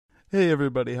Hey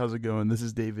everybody, how's it going? This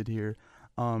is David here.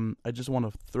 I just want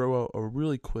to throw out a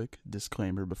really quick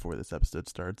disclaimer before this episode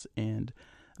starts, and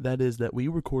that is that we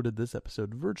recorded this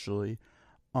episode virtually,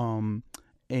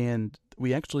 and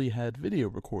we actually had video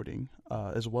recording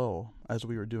as well as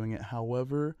we were doing it.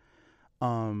 However,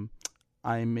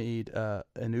 I made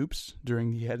an oops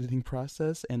during the editing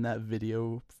process, and that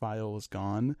video file is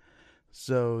gone.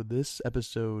 So this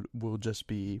episode will just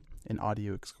be an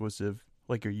audio exclusive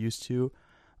like you're used to.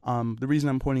 The reason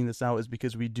I'm pointing this out is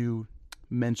because we do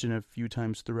mention a few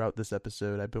times throughout this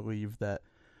episode, I believe, that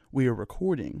we are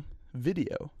recording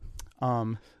video.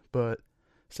 But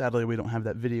sadly we don't have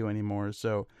that video anymore.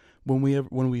 So when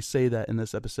we say that in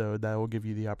this episode, that will give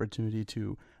you the opportunity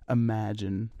to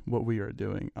imagine what we are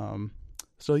doing.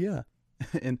 So yeah.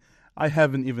 And I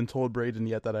haven't even told Brayden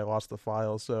yet that I lost the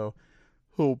file, so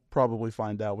he'll probably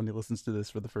find out when he listens to this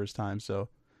for the first time. So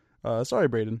sorry,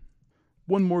 Brayden.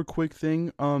 One more quick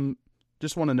thing.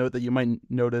 Just want to note that you might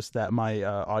notice that my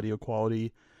audio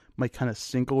quality might kind of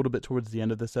sink a little bit towards the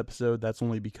end of this episode. That's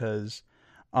only because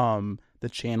the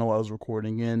channel I was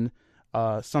recording in,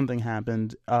 something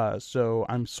happened. So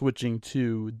I'm switching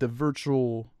to the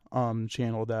virtual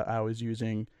channel that I was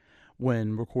using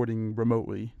when recording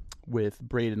remotely with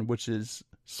Brayden, which is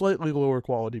slightly lower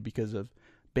quality because of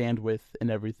bandwidth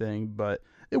and everything, but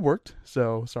it worked.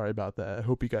 So sorry about that. I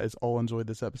hope you guys all enjoyed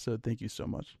this episode. Thank you so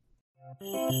much.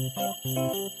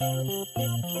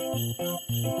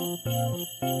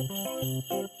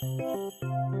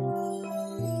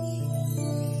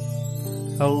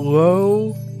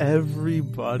 Hello,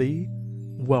 everybody.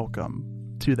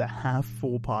 Welcome to the Half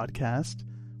Full Podcast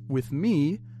with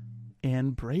me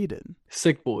and Brayden.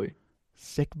 Sick boy.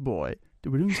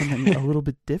 Dude, we're doing something a little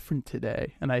bit different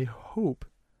today, and I hope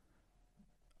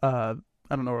I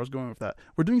don't know where I was going with that.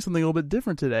 We're doing something a little bit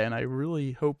different today, and I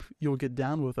really hope you'll get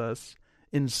down with us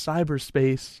in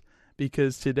cyberspace,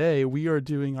 because today we are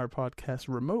doing our podcast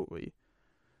remotely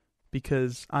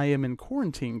because I am in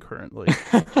quarantine currently.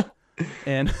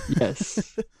 And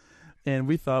Yes. and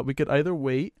we thought we could either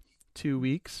wait 2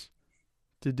 weeks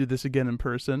to do this again in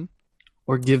person,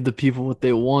 Or give the people what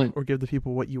they want. or give the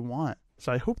people what you want.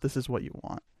 So I hope this is what you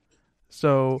want.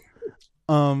 So,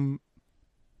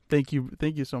 thank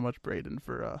you so much, Brayden,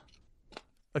 for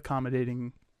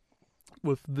accommodating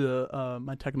with the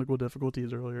my technical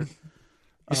difficulties earlier.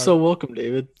 You're so welcome,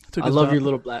 David. took I us love down- your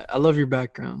little black. I love your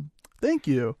background. Thank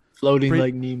you. Floating Bra-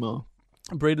 like Nemo.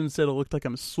 Brayden said it looked like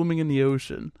I'm swimming in the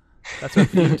ocean. That's our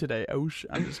theme today. Ocean.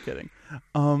 I'm just kidding.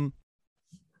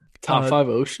 Top 5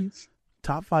 oceans?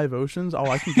 Top 5 oceans. Oh,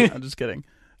 I can get. I'm just kidding.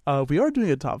 We are doing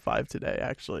a top 5 today,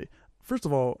 actually. First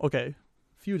of all, okay,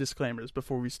 few disclaimers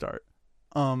before we start.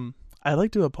 I'd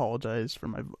like to apologize for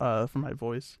my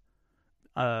voice.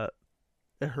 It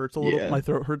hurts a little. Yeah. My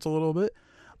throat hurts a little bit.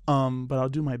 But I'll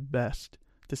do my best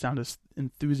to sound as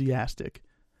enthusiastic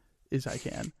as I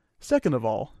can. Second of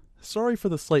all, sorry for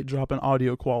the slight drop in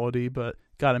audio quality, but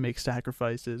gotta make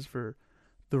sacrifices for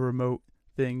the remote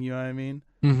thing. You know what I mean?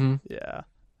 Mm-hmm. Yeah.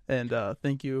 And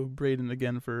thank you, Brayden,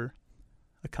 again for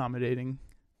accommodating.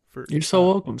 You're so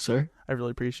welcome, sir. I really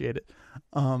appreciate it.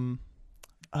 Prayers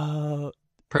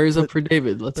but- up for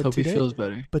David. Let's but hope today- he feels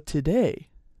better. But today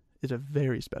is a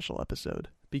very special episode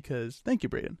because thank you,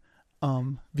 Brayden.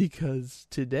 Because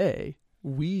today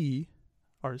we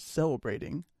are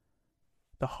celebrating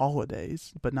the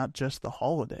holidays, but not just the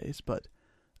holidays, but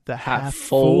the half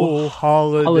full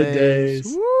holidays.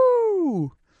 holidays.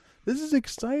 Woo! This is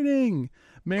exciting.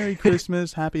 Merry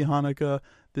Christmas, Happy Hanukkah.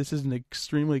 This is an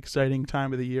extremely exciting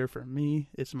time of the year for me.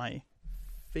 It's my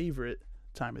favorite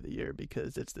time of the year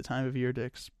because it's the time of year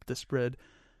to spread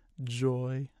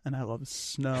joy, and I love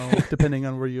snow. Depending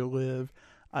on where you live,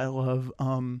 I love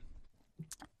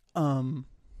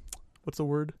what's the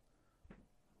word?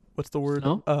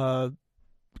 Snow?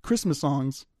 Christmas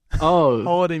songs, Oh,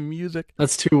 holiday music,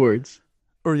 that's 2 words.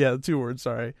 or yeah, 2 words.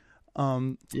 Sorry.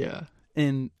 Yeah.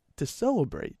 And to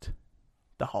celebrate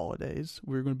the holidays,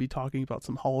 we're going to be talking about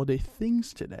some holiday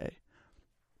things today.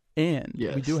 And we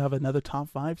Yes. do have another top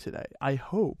 5 today. I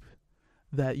hope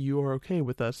that you are okay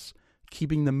with us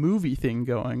keeping the movie thing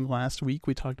going. Last week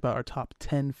we talked about our top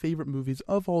 10 favorite movies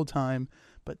of all time,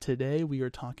 but today we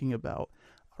are talking about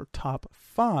our top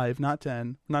 5, not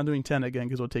 10. We're not doing 10 again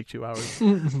because it'll take 2 hours.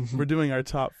 We're doing our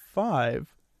top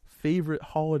 5 favorite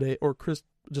holiday or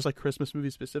just like Christmas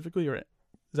movies specifically, or is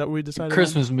that what we decided on?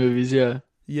 Christmas movies, yeah.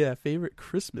 Yeah, favorite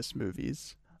Christmas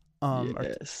movies.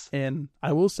 Yes. And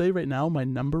I will say right now, my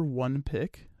number 1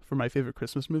 pick for my favorite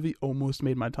Christmas movie almost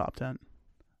made my top 10.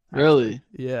 Really?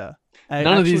 Yeah.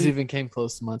 None of these even came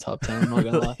close to my top 10. I'm not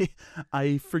gonna lie.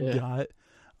 I forgot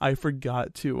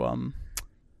to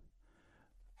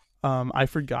I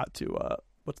forgot to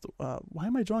why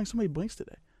am I drawing so many blanks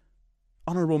today?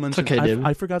 Honorable mentions. It's okay, David.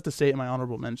 I forgot to say it in my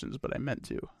honorable mentions, but I meant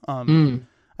to.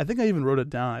 I think I even wrote it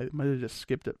down. I might have just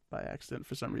skipped it by accident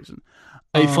for some reason.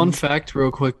 Hey, fun fact,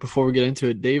 real quick, before we get into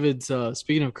it. David's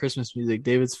speaking of Christmas music,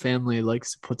 David's family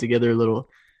likes to put together a little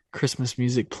Christmas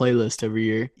music playlist every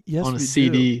year on a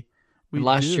CD. And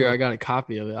last year I got a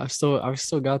copy of it. I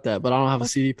still got that, but I don't have a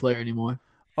CD player anymore.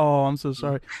 Oh, I'm so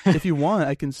sorry. If you want,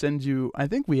 I can send you. I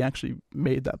think we actually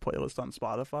made that playlist on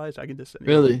Spotify, so I can just send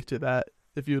you a link to that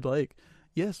if you'd like.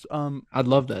 Yes. I'd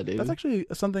love that, David. That's actually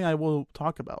something I will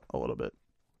talk about a little bit.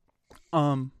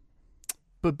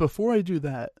 But before I do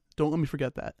that, don't let me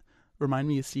forget that. Remind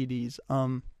me of CDs.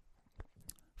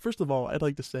 First of all, I'd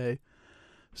like to say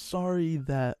sorry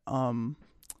that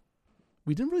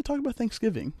we didn't really talk about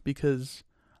Thanksgiving because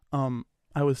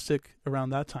I was sick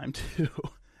around that time too.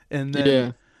 And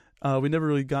then we never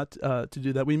really got to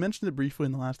do that. We mentioned it briefly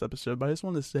in the last episode, but I just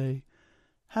want to say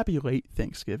happy late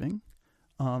Thanksgiving.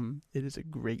 It is a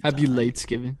great happy time.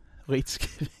 Late-skiving.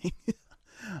 Late-skiving.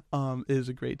 It is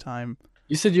a great time.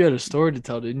 You said you had a story to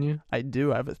tell, didn't you? I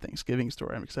do. I have a Thanksgiving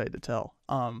story I'm excited to tell.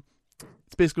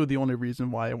 It's basically the only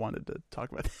reason why I wanted to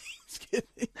talk about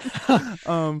Thanksgiving.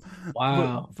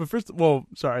 Wow. But first,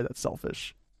 sorry, that's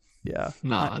selfish. Yeah.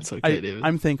 Nah, it's okay, David.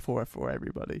 I'm thankful for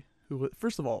everybody who.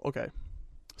 First of all, okay.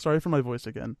 Sorry for my voice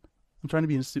again. I'm trying to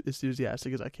be as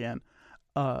enthusiastic as I can.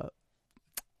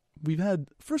 We've had,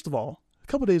 first of all, a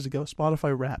couple days ago,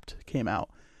 Spotify Wrapped came out,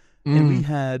 and we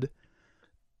had,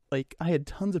 I had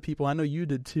tons of people. I know you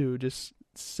did too. Just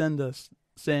send us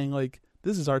saying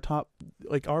this is our top,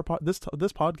 this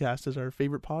podcast is our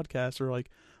favorite podcast, or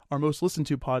our most listened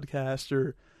to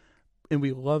podcast, and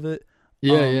we love it.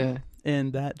 Yeah.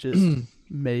 And that just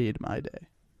made my day.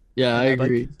 Yeah, I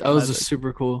agree. That was just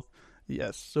super cool.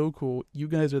 Yes, so cool. You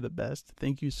guys are the best.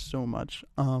 Thank you so much.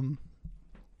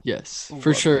 Yes,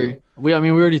 for sure. We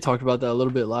already talked about that a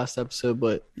little bit last episode,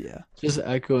 but yeah, just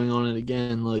echoing on it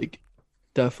again,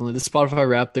 definitely the Spotify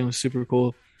Wrap thing was super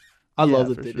cool. I love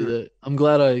that they did it. I'm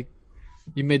glad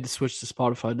you made the switch to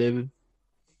Spotify, David.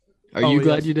 Are you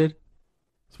glad you did?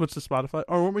 Switch to Spotify?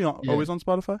 Or weren't we always on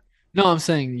Spotify? No, I'm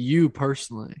saying you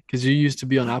personally, because you used to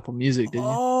be on Apple Music, didn't you?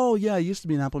 Oh yeah, I used to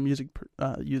be an Apple Music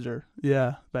user.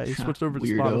 Yeah, but I switched over to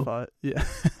Spotify. Yeah,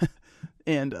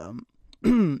 and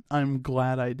I'm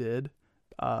glad I did,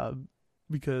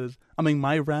 because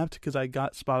my Wrapped, because I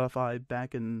got Spotify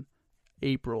back in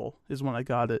April is when I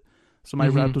got it, so my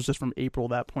Wrapped was just from April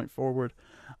that point forward.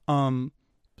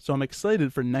 So I'm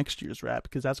excited for next year's Wrap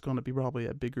because that's going to be probably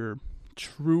a bigger,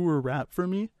 truer Wrap for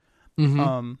me,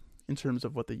 in terms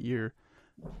of what the year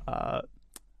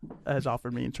has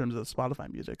offered me in terms of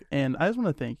Spotify music. And I just want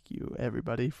to thank you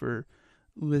everybody for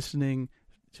listening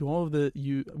to all of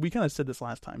we kind of said this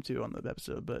last time too on the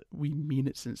episode, but we mean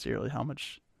it sincerely how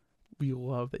much we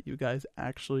love that you guys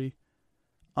actually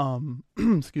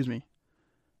excuse me.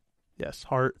 Yes,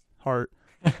 heart.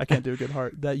 I can't do a good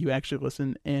heart. That you actually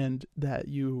listen and that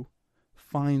you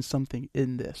find something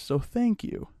in this. So thank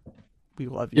you. We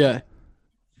love you. Yeah.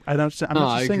 I'm not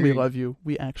just saying we love you.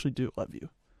 We actually do love you.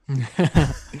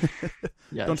 Yes.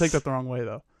 Don't take that the wrong way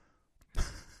though.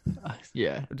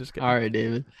 Yeah. I'm just kidding. All right,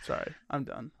 David. Sorry, I'm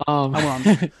done.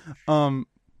 I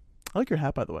like your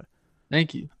hat, by the way.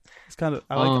 Thank you. It's kind of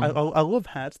I love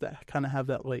hats that kind of have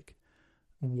that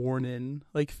worn in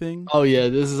thing. Oh yeah,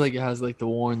 this is it has the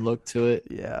worn look to it.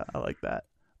 Yeah, I like that.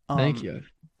 Thank you.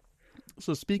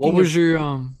 So speaking, what was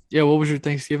your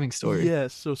Thanksgiving story? Yeah.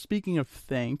 So speaking of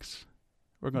thanks,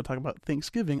 we're going to talk about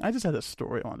Thanksgiving. I just had a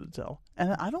story I wanted to tell,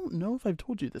 and I don't know if I've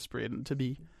told you this, Brayden. To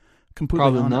be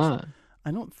completely honest, not. I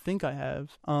don't think I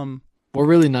have. We're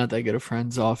really not that good of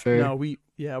friends off air. No,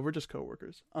 we're just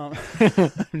coworkers. I'm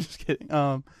just kidding.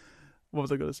 What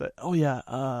was I going to say? Oh yeah.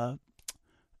 A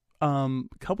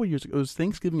couple years ago, it was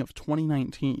Thanksgiving of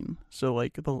 2019. So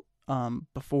the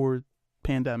before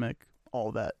pandemic,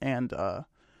 all that, and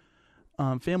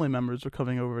family members were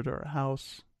coming over to our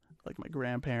house, my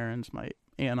grandparents, my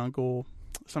aunt, uncle,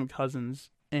 some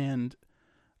cousins, and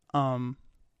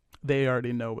they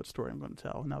already know what story I'm going to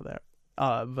tell now.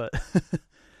 But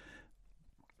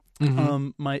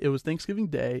it was Thanksgiving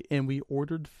Day, and we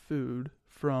ordered food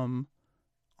from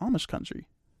Amish country,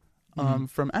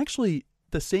 from actually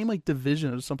the same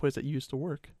division of someplace that you used to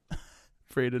work,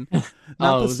 Brayden.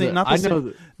 Not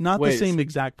the same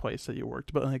exact place that you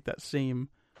worked, but that same.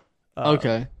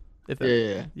 Okay.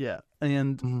 Yeah.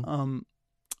 And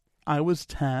I was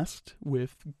tasked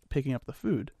with picking up the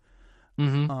food.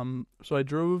 So I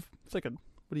drove. It's a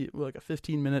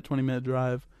 15-minute, 20-minute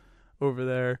drive over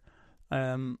there.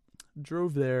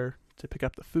 Drove there to pick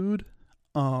up the food.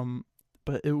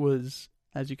 but it was,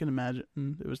 as you can imagine,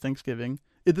 it was Thanksgiving.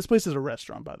 This place is a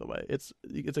restaurant, by the way. It's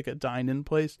like a dine-in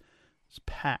place. It's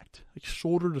packed, like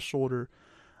shoulder to shoulder.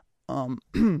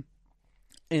 And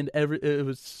it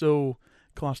was so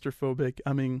claustrophobic.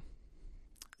 I mean,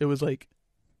 it was like,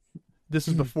 this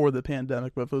is before the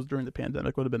pandemic, but if it was during the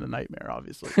pandemic, it would have been a nightmare,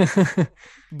 obviously.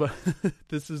 But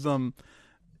this is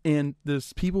and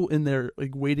there's people in there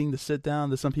like waiting to sit down.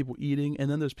 There's some people eating, and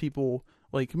then there's people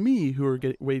like me who are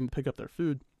waiting to pick up their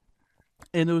food.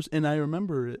 And I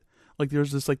remember it like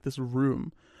there's this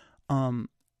room,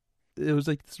 it was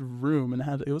like this room, and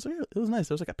it was nice.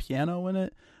 There was like a piano in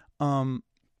it.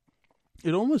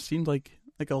 It almost seemed like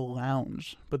a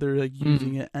lounge, but they're like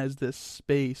using it as this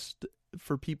space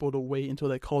for people to wait until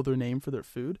they called their name for their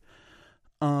food.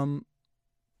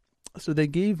 So they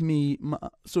gave me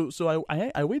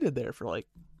I waited there for like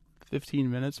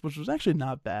 15 minutes, which was actually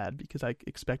not bad because I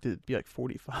expected it to be like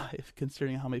 45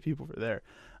 considering how many people were there.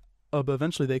 But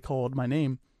eventually they called my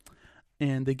name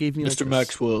and they gave me Mr.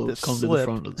 Maxwell, come to the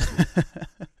front of the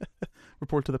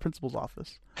report to the principal's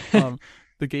office.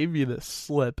 They gave me this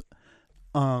slip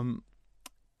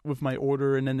with my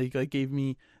order, and then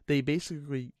they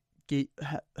basically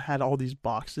had all these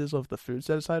boxes of the food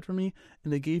set aside for me,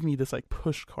 and they gave me this like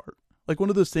push cart, like one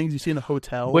of those things you see in a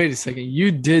hotel. Wait a second,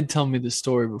 you did tell me the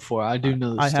story before. I do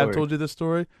know the story. I have told you this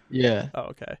story? Yeah. Oh,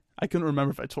 okay. I couldn't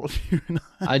remember if I told you or not.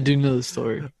 I do know the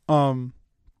story. What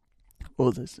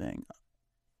was I saying?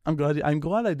 I'm glad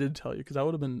I did tell you, because I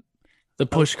would have been the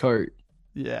push cart.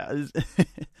 Yeah.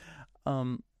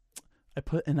 I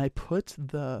put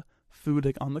the food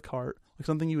like on the cart, like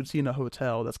something you would see in a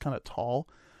hotel that's kind of tall.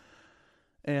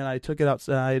 And I took it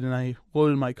outside and I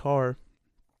loaded my car,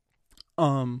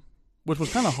 which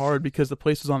was kind of hard because the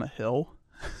place was on a hill,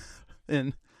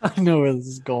 and I know where this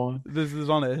is going. This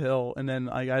is on a hill, and then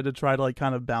I had to try to like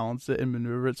kind of balance it and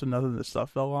maneuver it so none of the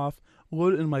stuff fell off.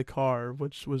 Load it in my car,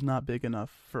 which was not big enough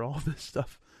for all this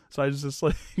stuff, so I just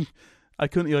like I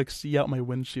couldn't like see out my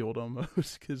windshield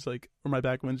almost because or my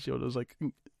back windshield was like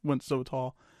went so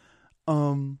tall.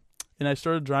 And I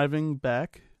started driving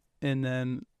back, and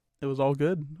then it was all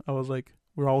good. I was like,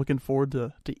 we're all looking forward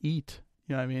to eat.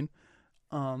 You know what I mean?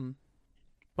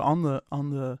 But on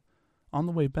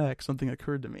the way back, something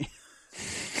occurred to me,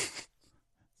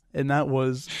 and that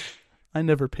was I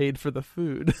never paid for the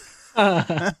food.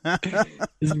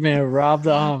 This man robbed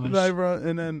the Amish.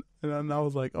 And then I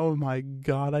was like, oh my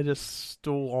God, I just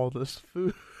stole all this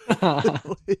food.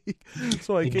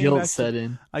 So I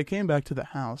came back to the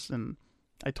house and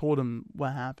I told him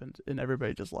what happened, and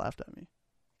everybody just laughed at me.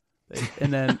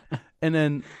 And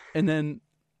then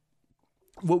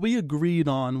what we agreed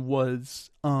on was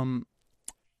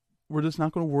we're just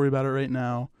not going to worry about it right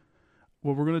now.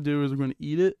 What we're going to do is we're going to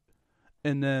eat it,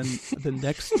 and then the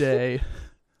next day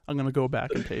I'm going to go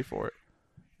back and pay for it.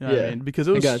 You know what I mean? Because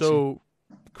it was so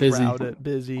crowded,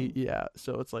 busy. Yeah.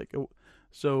 So it's like,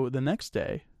 so the next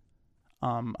day,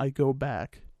 I go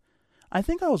back. I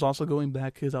think I was also going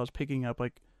back because I was picking up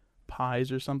like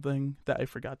pies or something that I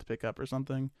forgot to pick up or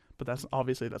something. But that's not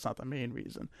the main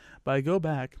reason. But I go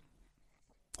back,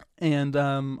 and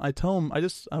I tell him,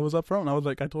 I was up front.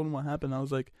 I told him what happened. I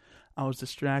was like, I was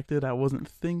distracted. I wasn't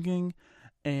thinking,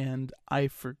 and I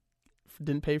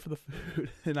didn't pay for the food.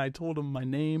 And I told them my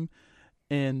name,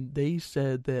 and they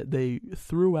said that they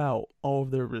threw out all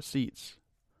of their receipts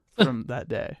from that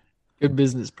day. Good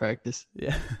business practice.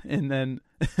 Yeah. And then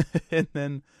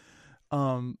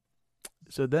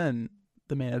so then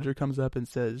the manager comes up and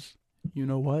says, you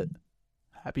know what?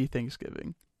 Happy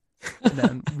Thanksgiving. And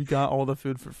then we got all the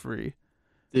food for free.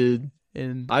 Dude.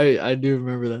 And I do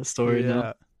remember that story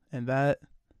now. And that,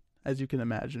 as you can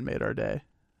imagine, made our day.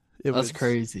 That's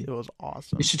crazy. It was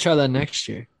awesome. You should try that next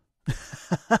year. You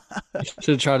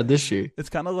should have tried it this year. It's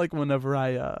kind of like whenever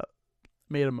I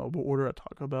made a mobile order at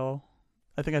Taco Bell.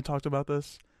 I think I talked about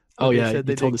this. Oh, yeah. You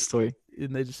told the story.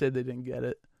 And they just said they didn't get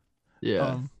it.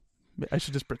 Yeah. I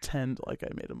should just pretend like I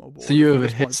made a mobile. So you have a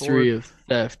history of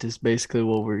theft is basically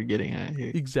what we're getting at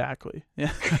here. Exactly.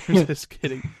 Yeah. I'm just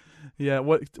kidding. Yeah.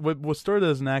 What started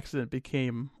as an accident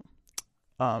became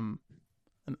an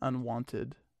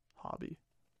unwanted hobby.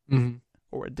 Mm-hmm.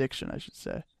 Or addiction, I should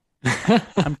say.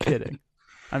 I'm kidding.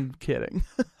 I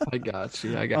got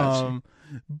you.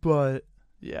 But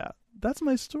yeah, that's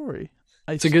my story.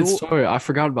 It's a good story. I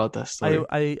forgot about that story.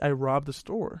 I robbed the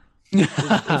store.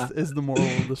 is the moral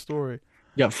of the story.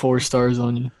 You got 4 stars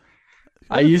on you.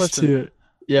 I used to.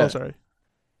 Yeah. Oh, sorry.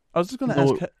 I was just going to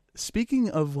ask, speaking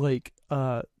of like,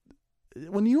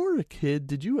 when you were a kid,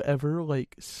 did you ever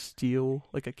like steal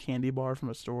like a candy bar from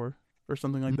a store or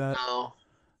something like that?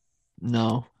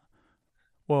 No.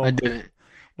 Well, I didn't.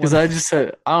 Because I just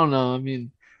said, I don't know. I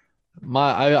mean,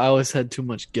 I always had too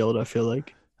much guilt, I feel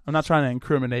like. I'm not trying to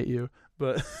incriminate you,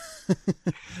 but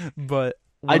but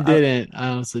I didn't. I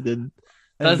honestly didn't.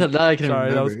 That I can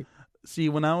remember. See,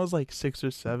 when I was like 6 or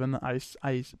 7,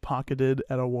 I pocketed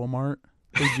at a Walmart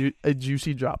a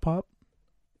juicy drop pop.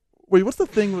 Wait, what's the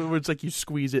thing where it's like you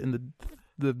squeeze it and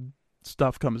the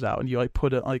stuff comes out and you like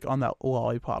put it like on that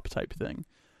lollipop type thing?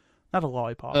 Not a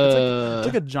lollipop. It's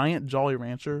like a giant Jolly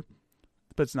Rancher,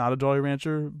 but it's not a Jolly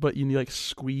Rancher. But you like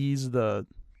squeeze it's a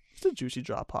juicy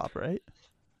drop pop, right?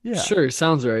 Yeah, sure,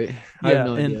 sounds right. Yeah, I have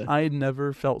no idea. I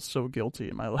never felt so guilty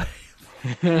in my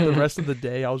life. The rest of the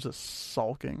day, I was just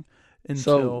sulking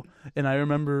and I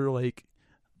remember like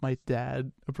my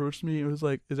dad approached me and was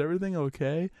like, "Is everything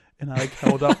okay?" And I like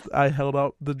held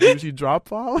up the juicy drop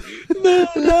pop. No.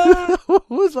 I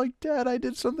was like, "Dad, I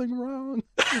did something wrong."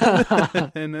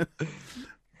 and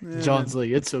John's like,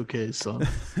 "It's okay, son.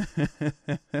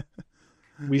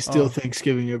 We steal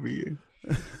Thanksgiving every year."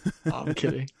 Oh, I'm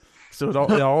kidding. So it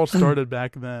all started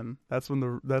back then. That's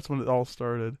when it all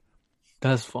started.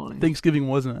 That's funny. Thanksgiving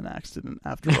wasn't an accident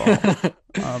after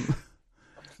all.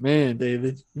 Man,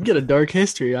 David, you get a dark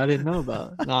history I didn't know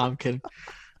about. No, I'm kidding.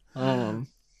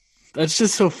 That's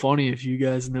just so funny if you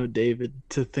guys know David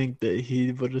to think that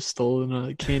he would have stolen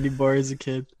a candy bar as a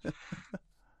kid.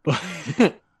 But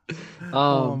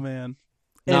oh man.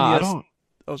 No, I don't.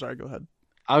 Oh, sorry. Go ahead.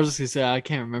 I was just gonna say I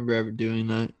can't remember ever doing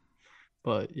that.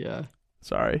 But yeah.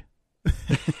 Sorry.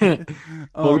 What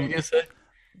were you gonna say?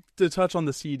 To touch on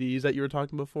the CDs that you were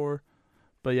talking before,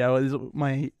 but yeah,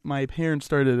 my parents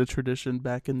started a tradition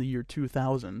back in the year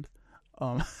 2000,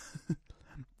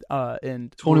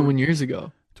 and 21 years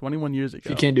ago. 21 years ago. If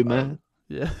you can't do math.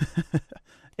 Yeah,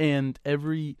 and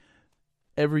every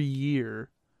year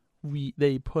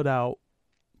they put out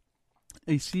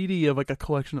a CD of like a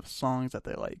collection of songs that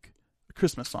they like,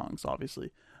 Christmas songs,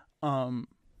 obviously,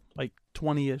 like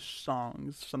 20-ish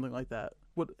songs, something like that.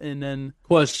 And then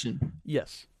question.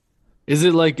 Yes. Is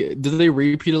it like, do they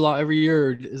repeat a lot every year,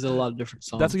 or is it a lot of different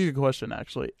songs? That's a good question,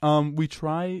 actually. We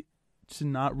try to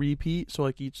not repeat, so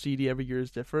like each CD every year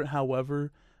is different.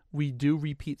 However, we do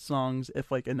repeat songs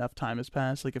if like enough time has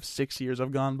passed. Like if 6 years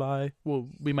have gone by, well,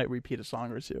 we might repeat a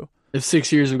song or two. If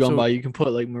 6 years have gone by, you can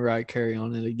put like Mariah Carey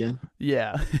on it again.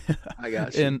 Yeah. I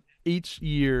got you. And each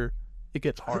year it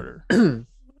gets harder. Yeah.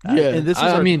 And this is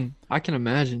I can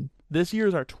imagine. This year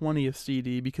is our 20th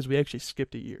CD because we actually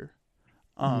skipped a year.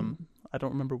 I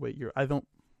don't remember what year. I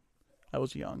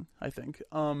was young, I think.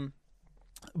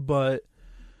 But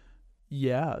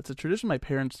yeah, it's a tradition my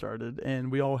parents started,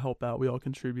 and we all help out. We all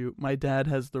contribute. My dad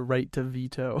has the right to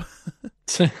veto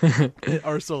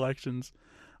our selections.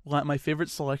 My favorite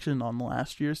selection on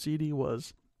last year's CD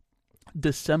was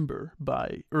December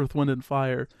by Earth, Wind, and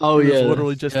Fire. Oh, yeah. It's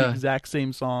literally just the exact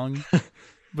same song.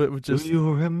 But with just, do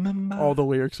you remember? All the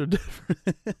lyrics are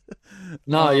different.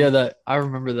 No, yeah, I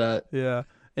remember that. Yeah.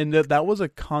 And that was a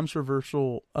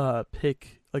controversial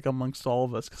pick, like amongst all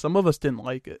of us. Cause some of us didn't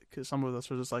like it, because some of us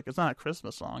were just like, it's not a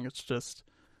Christmas song. It's just,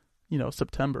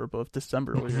 September, but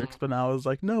December lyrics. But now I was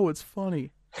like, no, it's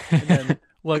funny. And then,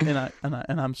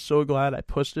 and I'm so glad I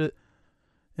pushed it,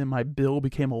 and my bill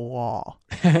became a law.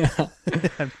 Do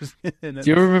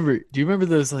you remember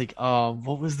those like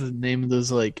what was the name of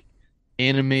those like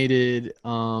animated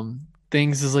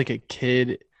things as like a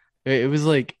kid? It was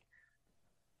like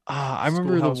I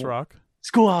remember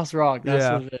Schoolhouse Rock.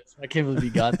 That's what it is. I can't believe you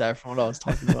got that from what I was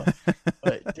talking about.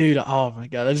 But dude, oh my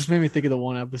god, that just made me think of the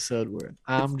one episode where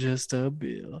I'm just a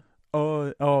bill.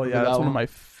 Oh yeah, that's one of my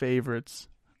favorites.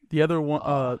 The other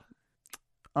one,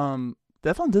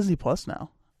 that's on Disney Plus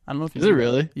now. I don't know if is it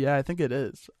really? Yeah, I think it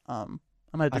is. I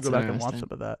might have to go back and watch some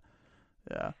of that.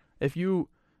 Yeah, if you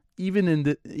even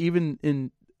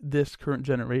in this current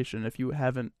generation, if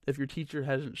your teacher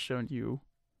hasn't shown you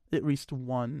at least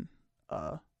one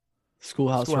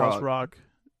Schoolhouse Rock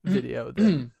video,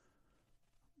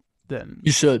 then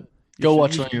you should go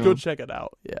watch it on your own. Go check it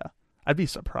out. Yeah, I'd be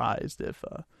surprised if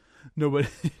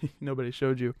nobody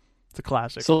showed you. It's a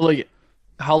classic. So like,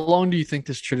 how long do you think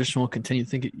this tradition will continue?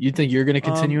 You think you're going to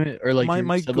continue it, or like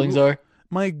your siblings are?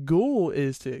 My goal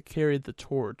is to carry the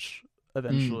torch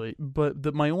eventually,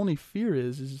 but my only fear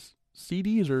is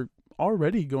CDs are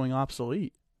already going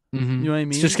obsolete. Mm-hmm. You know what I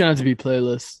mean? It's just gonna have to be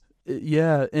playlists.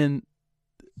 Yeah, and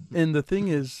the thing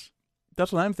is,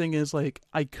 that's what I'm thinking is like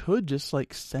I could just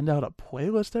like send out a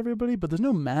playlist to everybody, but there's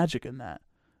no magic in that.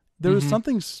 There was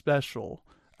something special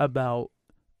about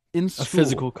in school, a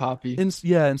physical copy. In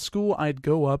school, I'd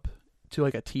go up to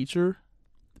like a teacher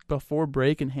before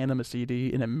break and hand them a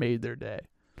CD, and it made their day.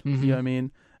 You know what I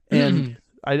mean? And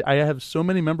I have so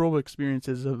many memorable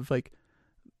experiences of like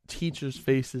teachers'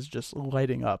 faces just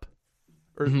lighting up,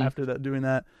 or after that doing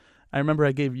that. I remember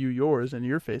I gave you yours, and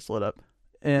your face lit up,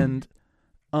 and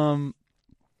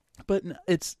but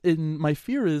it's in my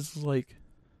fear is like,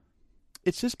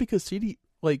 it's just because CD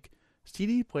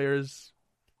players,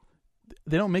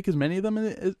 they don't make as many of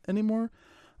them anymore.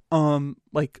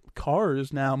 Like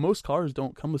cars now, most cars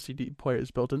don't come with CD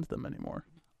players built into them anymore.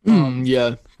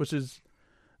 Yeah,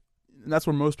 that's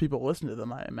where most people listen to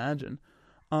them, I imagine.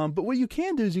 But what you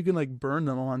can do is you can like burn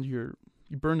them onto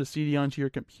you burn the CD onto your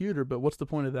computer. But what's the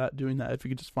point of doing that if you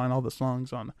could just find all the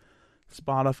songs on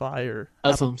Spotify or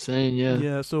that's Apple? What I'm saying.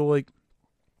 Yeah. So like,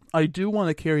 I do want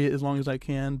to carry it as long as I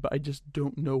can, but I just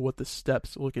don't know what the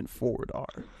steps looking forward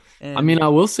are. And I mean, I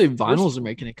will say vinyls are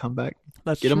making a comeback.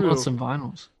 Get them on some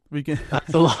vinyls. We can.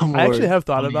 That's a lot more. I actually have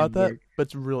thought about that, but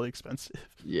it's really expensive.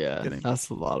 Yeah, that's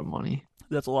a lot of money.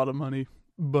 That's a lot of money,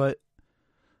 but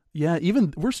yeah,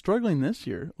 even we're struggling this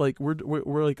year. Like we're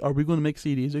like, are we going to make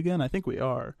CDs again? I think we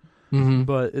are,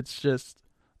 but it's just,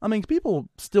 I mean, people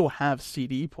still have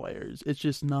CD players. It's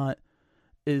just not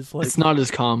is like it's not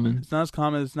as common. It's not as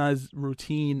common. It's not as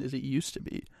routine as it used to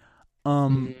be.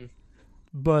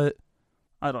 But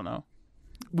I don't know.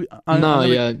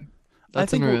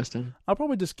 That's interesting. I'll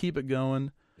probably just keep it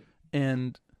going,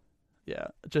 and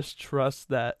just trust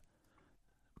that.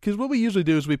 Because what we usually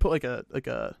do is we put like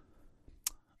a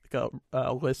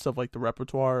list of like the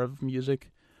repertoire of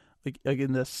music, like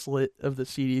in the slit of the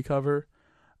CD cover,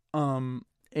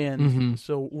 and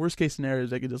so worst case scenario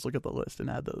is I could just look at the list and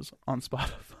add those on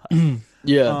Spotify.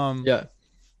 Yeah.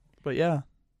 But yeah,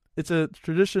 it's a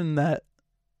tradition that.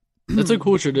 It's a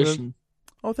cool tradition.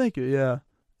 Oh, thank you. Yeah,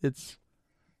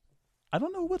 I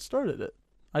don't know what started it.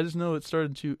 I just know it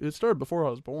started before I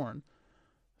was born.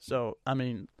 So, I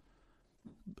mean,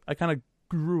 I kind of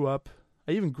grew up.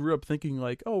 I even grew up thinking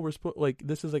like, oh,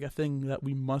 this is like a thing that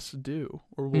we must do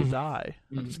or we'll die.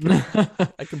 I'm just kidding.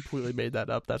 I completely made that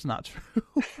up. That's not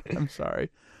true. I'm sorry.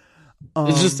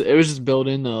 It was just built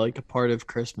in like a part of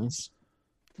Christmas.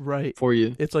 Right. For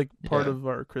you. It's like part of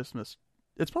our Christmas.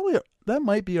 It's probably that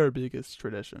might be our biggest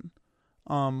tradition.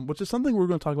 Which is something we're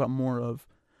going to talk about more of,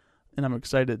 and I'm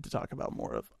excited to talk about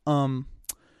more of.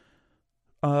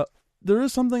 There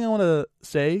is something I want to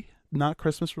say, not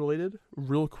Christmas related,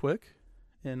 real quick,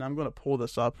 and I'm going to pull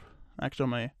this up actually on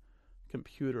my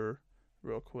computer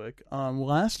real quick.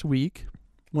 Last week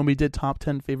when we did top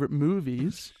 10 favorite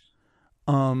movies,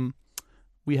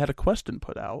 we had a question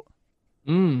put out.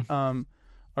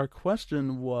 Our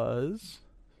question was,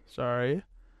 sorry,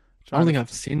 I don't think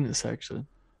I've seen this actually.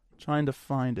 Trying to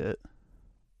find it.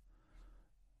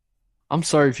 I'm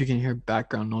sorry if you can hear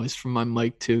background noise from my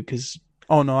mic too, because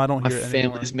oh no, I don't hear it. My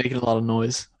family's making a lot of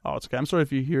noise. Oh, it's okay. I'm sorry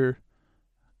if you hear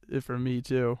it from me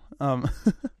too. All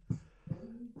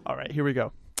right, here we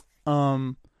go.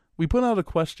 We put out a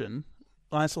question.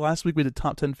 Last week we did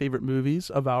top 10 favorite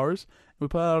movies of ours. We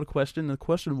put out a question, and the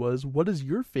question was, what is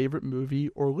your favorite movie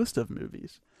or list of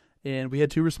movies? And we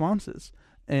had 2 responses.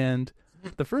 And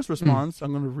the first response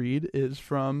I'm going to read is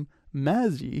from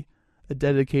Mazzy, a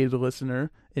dedicated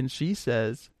listener, and she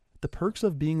says, The Perks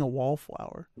of Being a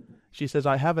Wallflower. She says,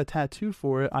 I have a tattoo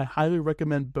for it. I highly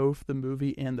recommend both the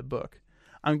movie and the book.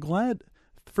 I'm glad,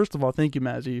 first of all, thank you,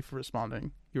 Mazzy, for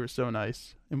responding. You were so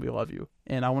nice, and we love you.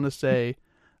 And I want to say,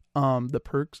 The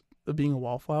Perks of Being a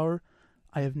Wallflower,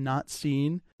 I have not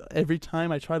seen. Every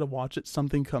time I try to watch it,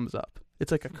 something comes up.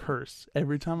 It's like a curse.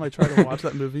 Every time I try to watch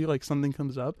that movie, like something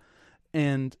comes up.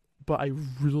 But I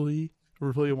really,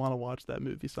 really want to watch that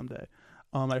movie someday.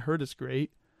 I heard it's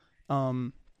great.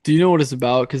 Do you know what it's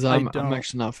about? Because I'm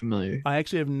actually not familiar. I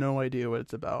actually have no idea what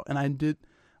it's about. And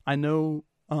I know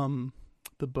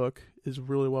the book is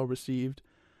really well received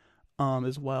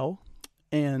as well.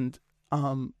 And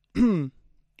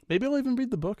maybe I'll even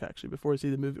read the book actually before I see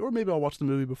the movie. Or maybe I'll watch the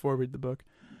movie before I read the book.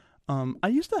 I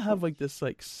used to have like this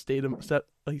like state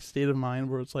of mind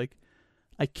where it's like,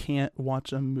 I can't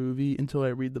watch a movie until I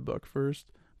read the book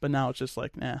first. But now it's just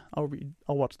like, I'll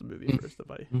watch the movie first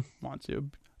if I want to.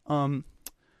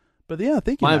 But yeah,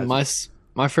 thank you.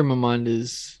 My frame of mind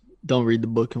is don't read the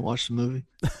book and watch the movie.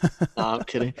 No, I'm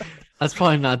kidding. That's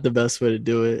probably not the best way to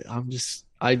do it.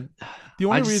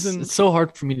 It's so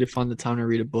hard for me to find the time to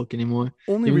read a book anymore.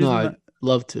 Even though I'd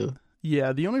love to.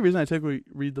 Yeah, the only reason I typically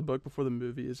read the book before the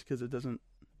movie is because it doesn't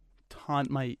taunt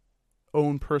my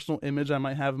own personal image I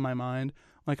might have in my mind.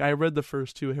 Like, I read the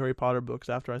first 2 Harry Potter books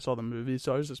after I saw the movie,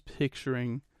 so I was just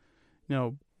picturing,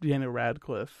 Daniel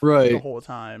Radcliffe the whole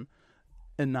time,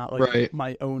 and not like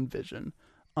my own vision.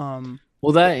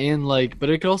 Well, that and but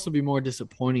it could also be more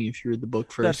disappointing if you read the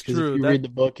book first. That's true. If you read the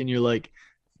book and you're like,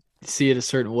 see it a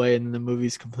certain way, and then the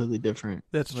movie's completely different.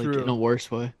 That's true. In a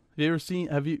worse way. you ever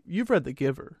seen? You've read The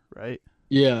Giver, right?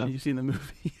 Yeah. Have you seen the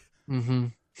movie? Mm-hmm.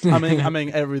 I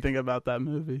mean, everything about that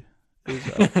movie is.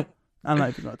 I'm not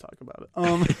even gonna talk about it.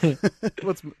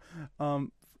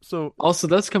 So also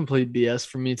that's complete BS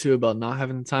for me too about not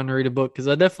having the time to read a book because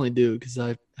I definitely do because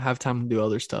I have time to do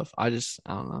other stuff. I don't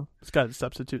know. It's got to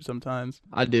substitute sometimes.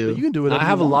 I do. But you can do whatever I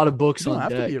have you a want. lot of books You don't on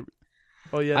have deck. to be.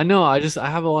 Oh yeah. I know. I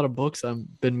have a lot of books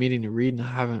I've been meaning to read and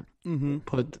I haven't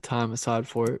put the time aside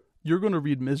for it. You're gonna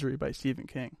read Misery by Stephen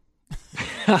King.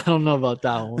 I don't know about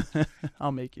that one.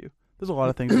 I'll make you. There's a lot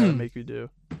of things I gotta make you do.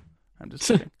 I'm just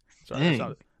kidding.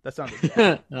 Sorry, that sounded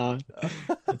bad. No,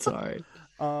 it's all right.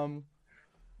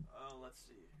 Let's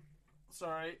see.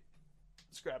 Sorry,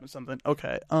 just grabbing something.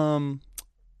 Okay.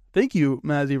 Thank you,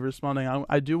 Mazzy, for responding.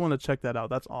 I do want to check that out.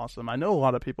 That's awesome. I know a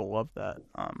lot of people love that.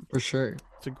 For sure.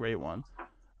 It's a great one.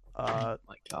 Oh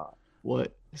my God,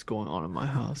 what is going on in my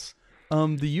house?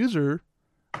 The user,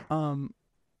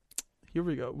 here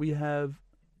we go. We have,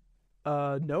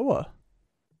 Noah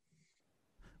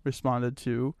responded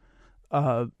to,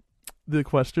 the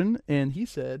question, and he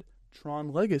said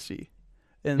Tron Legacy,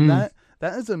 and that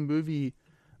is a movie.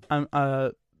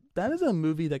 That is a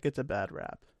movie that gets a bad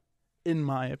rap, in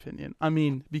my opinion. I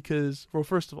mean, because, well,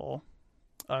 first of all,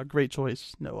 great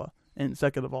choice, Noah, and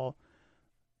second of all,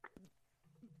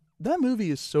 that movie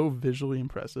is so visually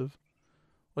impressive.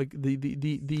 Like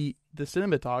the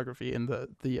cinematography and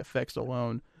the effects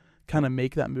alone kind of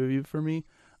make that movie for me.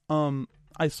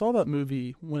 I saw that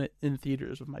movie in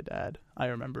theaters with my dad, I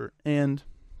remember, and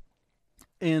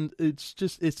it's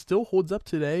just, it still holds up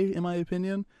today, in my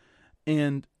opinion.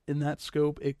 And in that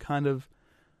scope, it kind of,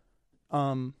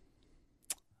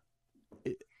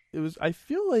 it was, I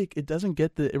feel like it doesn't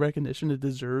get the recognition it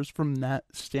deserves from that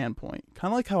standpoint.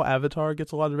 Kind of like how Avatar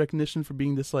gets a lot of recognition for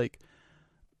being this like,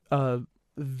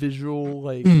 visual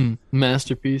like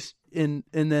masterpiece, and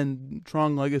then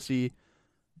Tron Legacy.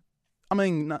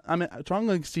 Tron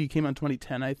Legacy came out in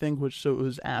 2010, I think, so it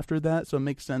was after that, so it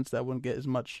makes sense that wouldn't get as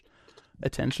much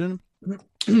attention.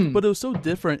 But it was so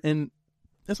different, and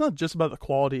it's not just about the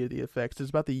quality of the effects; it's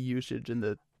about the usage and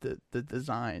the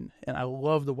design. And I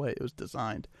love the way it was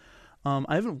designed.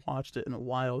 I haven't watched it in a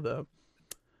while though.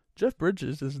 Jeff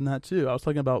Bridges is in that too. I was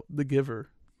talking about The Giver.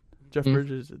 Jeff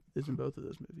Bridges is in both of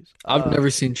those movies. I've never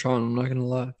seen Tron. I'm not gonna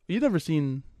lie. You've never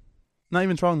seen, not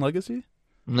even Tron Legacy?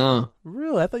 No.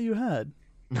 Really? I thought you had.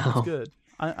 No. That's good.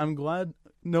 I'm glad.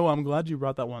 No, I'm glad you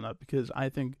brought that one up because I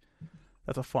think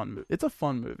that's a fun movie. It's a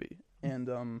fun movie,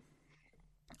 and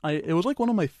it was like one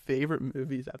of my favorite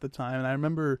movies at the time. And I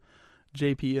remember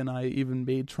JP and I even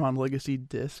made Tron Legacy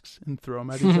discs and throw them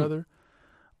at each other.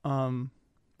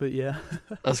 But yeah,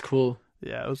 that's cool.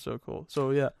 Yeah, it was so cool.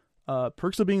 So yeah,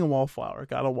 Perks of Being a Wallflower,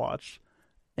 gotta watch,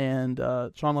 and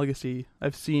Tron Legacy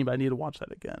I've seen, but I need to watch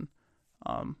that again.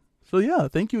 So yeah,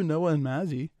 thank you, Noah and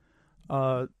Mazzy.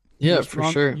 Yeah,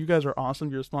 for sure. You guys are awesome.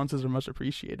 Your responses are much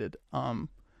appreciated.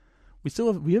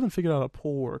 We haven't figured out a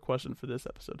poll or a question for this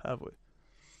episode, have we?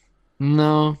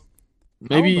 No.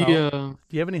 Maybe. Do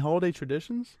you have any holiday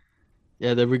traditions?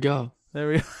 Yeah, there we go. There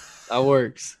we go. That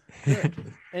works.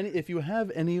 If you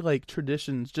have any like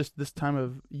traditions, just this time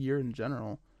of year in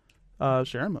general,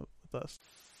 share them with us.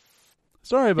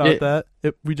 Sorry about that.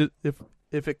 If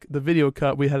the video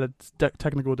cut, we had a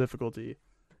technical difficulty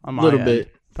on my end.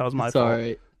 Bit. That was my fault. All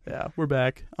right. Yeah, we're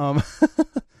back.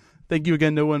 Thank you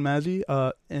again, Noah and Mazzy.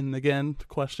 And again, the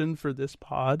question for this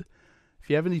pod: if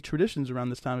you have any traditions around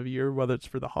this time of year, whether it's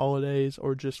for the holidays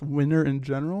or just winter in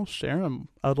general, share them.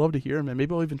 I'd love to hear them, and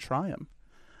maybe I'll even try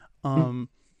them.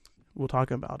 We'll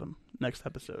talk about them next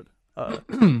episode.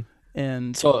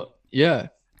 And so yeah,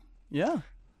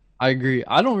 I agree.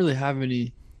 I don't really have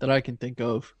any that I can think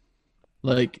of.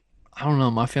 Like, I don't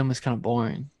know. My family's kind of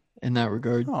boring in that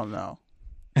regard. Oh no.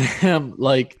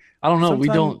 Like, I don't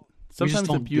know. Sometimes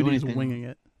the beauty is winging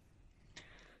it.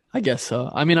 I guess so.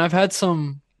 I mean, I've had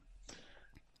some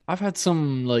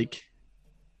like,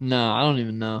 no, I don't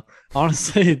even know.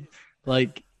 Honestly,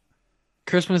 like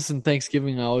Christmas and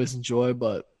Thanksgiving I always enjoy,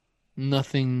 but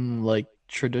nothing like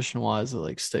tradition wise that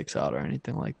like sticks out or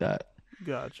anything like that.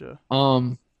 Gotcha.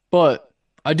 But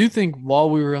I do think while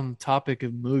we were on the topic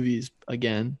of movies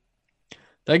again,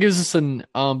 that gives us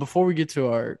before we get to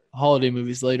our holiday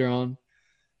movies later on,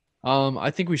 I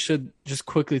think we should just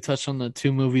quickly touch on the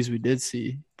two movies we did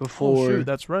see before. Oh, shoot,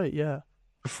 that's right, yeah.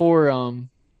 Before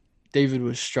David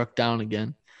was struck down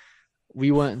again.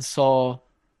 We went and saw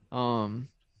the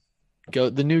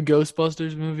new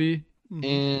Ghostbusters movie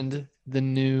and the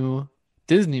new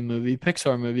Disney movie,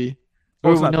 Pixar movie.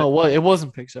 It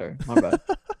wasn't Pixar. My bad.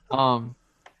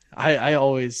 I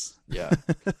always, yeah.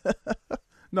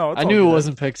 No, it's I all knew good. it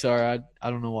wasn't Pixar. I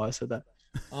don't know why I said that.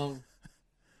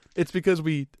 It's because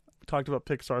we talked about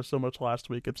Pixar so much last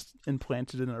week. It's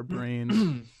implanted in our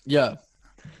brains. Yeah.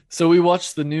 So we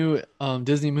watched the new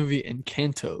Disney movie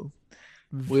Encanto,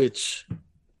 which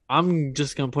I'm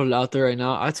just gonna put it out there right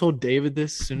now. I told David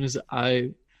this as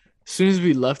soon as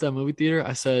we left that movie theater.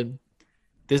 I said,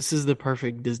 "This is the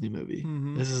perfect Disney movie.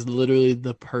 Mm-hmm. This is literally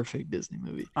the perfect Disney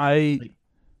movie." I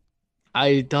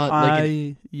thought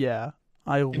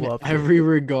I in loved every it.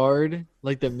 regard,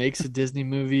 like that makes a Disney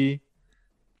movie,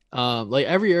 like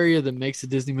every area that makes a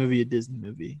Disney movie a Disney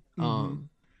movie, Mm-hmm.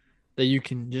 that you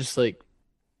can just like,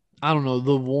 I don't know,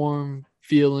 the warm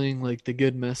feeling, like the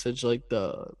good message, like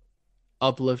the Yeah, it's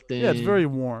uplifting, very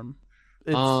warm.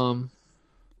 It's um,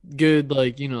 good,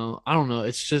 like, I don't know,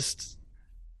 it's just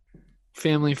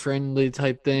family friendly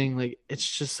type thing. Like it's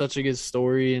just such a good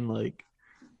story and like,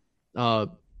 uh,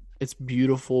 it's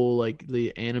beautiful, like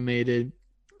the animated,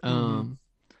 mm-hmm. um.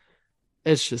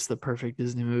 It's just the perfect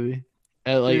Disney movie.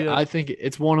 And like Yeah, I think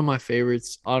it's one of my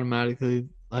favorites automatically,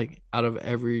 like out of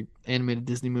every animated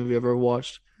Disney movie I've ever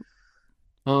watched.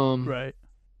 right.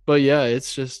 But yeah,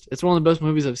 it's one of the best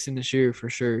movies I've seen this year for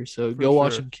sure. So For go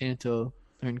watch sure. Encanto.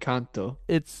 I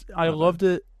My bad. loved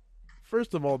it.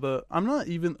 First of all, I'm not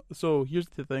even so here's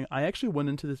the thing. I actually went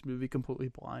into this movie completely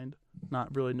blind,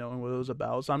 not really knowing what it was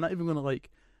about. So I'm not even gonna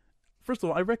like first of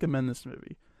all, I recommend this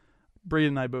movie. Brayden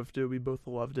and I both do. We both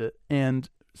loved it. And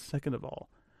second of all,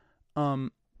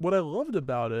 what I loved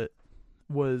about it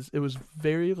was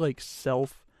very like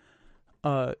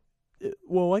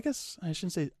well, I guess I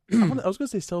shouldn't say I was gonna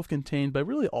say self-contained, but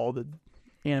really all the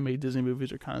animated Disney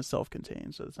movies are kind of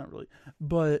self-contained, so it's not really.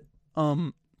 But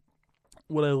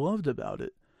what I loved about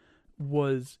it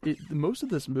was most of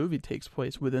this movie takes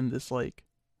place within this like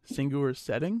singular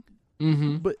setting,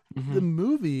 Mm-hmm. but the Mm-hmm.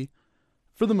 movie,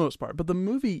 for the most part, but the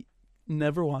movie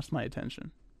never lost my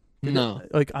attention. Did it? No.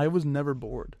 Like I was never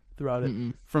bored throughout it.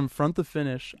 Mm-mm. From front to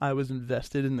finish, I was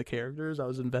invested in the characters. I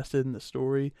was invested in the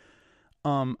story.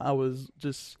 I was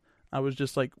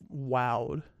just like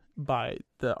wowed by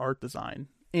the art design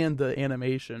and the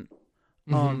animation.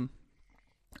 Mm-hmm. Um,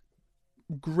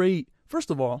 great. First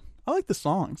of all, I like the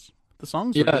songs. The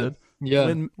songs were Yeah. good.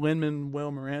 Yeah.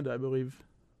 Lin-Manuel Miranda, I believe,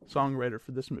 songwriter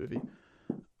for this movie.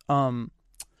 Um,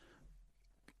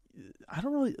 I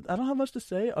don't have much to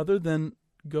say other than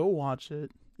go watch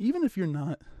it. Even if you're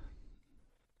not,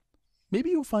 maybe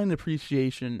you'll find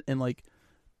appreciation in like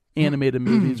animated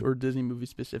movies or Disney movies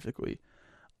specifically.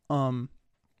 Um,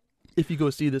 if you go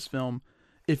see this film,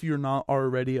 if you're not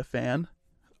already a fan,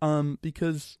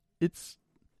 because it's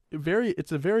a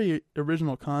very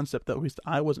original concept that at least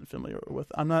I wasn't familiar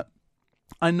with.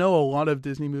 I know a lot of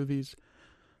Disney movies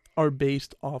are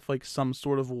based off like some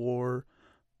sort of lore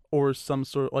or some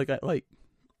sort of like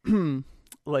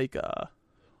like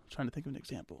trying to think of an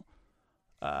example.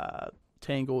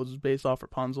 Tangled is based off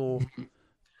Rapunzel.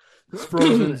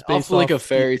 Frozen is Off based like a off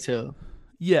fairy tale.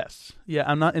 yes, yeah.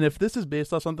 I'm not, and if this is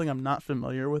based off something, I'm not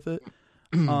familiar with it.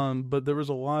 But there was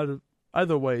a lot of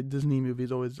either way. Disney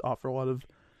movies always offer a lot of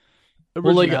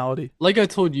Well, originality. like I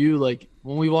told you, like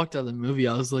when we walked out of the movie,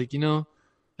 I was like,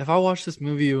 if I watched this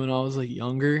movie when I was like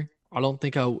younger, I don't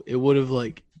think it would have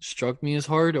like struck me as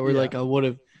hard, or Yeah, like I would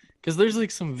have, because there's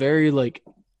like some very like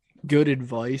good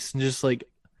advice and just like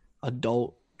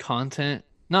adult content,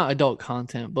 not adult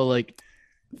content, but like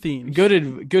themes. good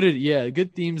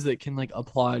themes that can like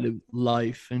apply to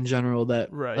life in general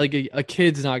that Right. like a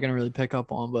kid's not gonna really pick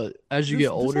up on, but as you get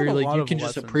This had older, a like lot you of can just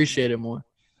lessons in it. appreciate it more.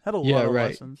 Had a Yeah, lot of right,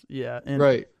 lessons. Yeah, and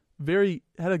right. very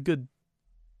had a good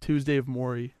Tuesday of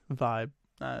Maury vibe.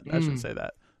 I shouldn't Mm. say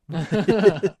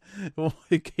that. Well,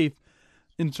 it gave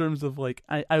in terms of like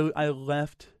I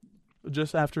left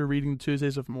just after reading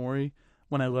Tuesdays of Maury.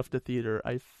 When I left the theater,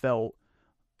 I felt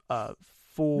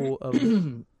full of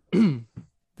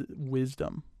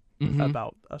wisdom Mm-hmm.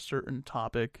 about a certain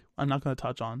topic. I'm not going to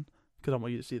touch on because I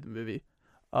want you to see the movie,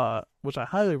 which I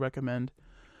highly recommend.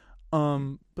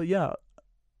 But yeah,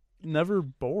 never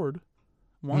bored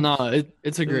No, once.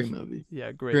 it's a It great was movie.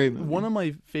 yeah, great. Great One movie. of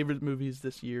my favorite movies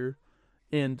this year,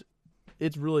 and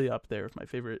it's really up there with my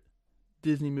favorite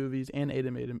Disney movies and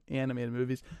animated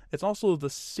movies. It's also the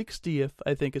 60th,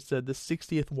 I think it said, the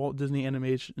 60th Walt Disney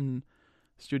Animation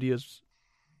Studios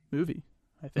movie,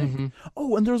 I think. Mm-hmm.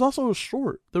 Oh, and there was also a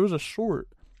short. There was a short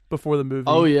before the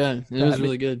Oh movie yeah, it that was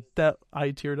really good. that I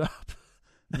teared up.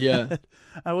 Yeah.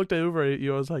 I looked over at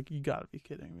you. I was like, "You gotta be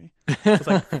kidding me!" It was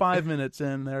like 5 minutes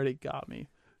in, they already got me.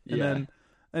 And Yeah. then,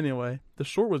 anyway, the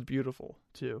short was beautiful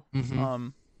too. Mm-hmm.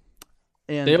 Um,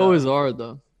 They and always are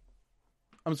though.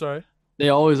 I'm sorry, They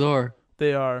always are.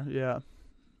 they are, yeah,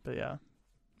 but yeah,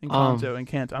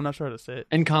 Encanto. I'm not sure how to say it.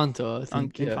 Encanto, I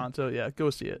think. Encanto, yeah. Go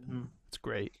see it. Mhm. It's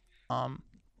great.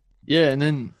 Yeah, and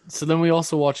then we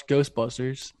also watched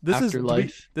Ghostbusters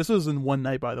Afterlife. This was in one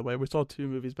night, by the way. We saw 2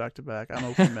 movies back to back. I don't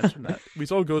know if we mentioned that. We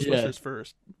saw Ghostbusters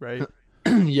first, right?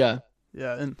 Yeah.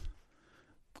 Yeah, and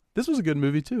this was a good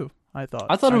movie too, I thought.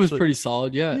 I thought it was pretty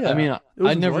solid. Yeah. Yeah, I mean,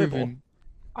 I've never enjoyable.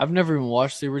 even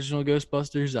watched the original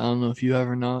Ghostbusters. I don't know if you have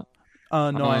or not.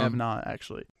 No, I have not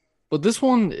actually. But this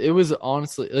one, it was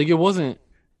honestly like it wasn't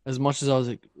as much as I was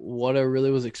like what I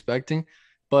really was expecting,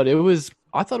 but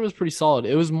I thought it was pretty solid.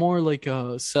 It was more like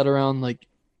set around like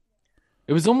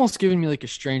it was almost giving me like a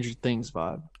Stranger Things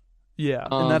vibe. Yeah,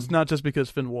 and that's not just because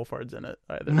Finn Wolfhard's in it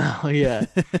either. No, yeah.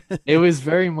 It was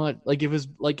very much like it was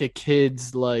like a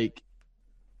kids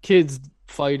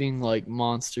fighting like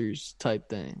monsters type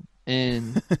thing.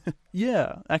 And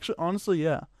yeah, actually honestly,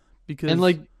 yeah. Because and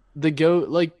like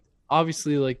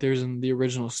obviously like there's in the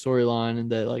original storyline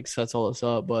and that like sets all this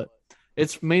up, but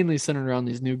it's mainly centered around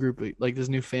these new group like this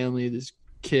new family, these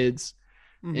kids.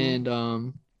 Mm-hmm.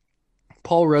 And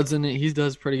Paul Rudd's in it. He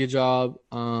does a pretty good job.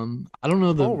 I don't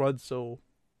know Paul Rudd's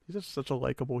he's just such a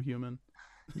likable human.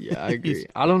 Yeah, I agree.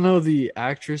 I don't know the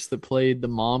actress that played the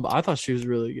mom, but I thought she was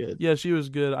really good. Yeah, she was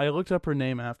good. I looked up her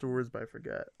name afterwards, but I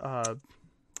forget.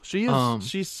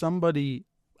 She's somebody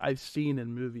I've seen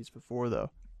in movies before though.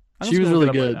 She was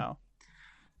really good. Right now.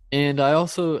 And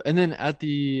then at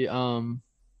the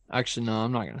actually no,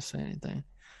 I'm not gonna say anything.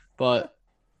 But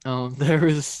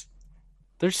there's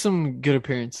some good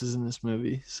appearances in this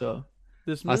movie, so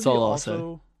that's all I'll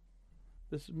say.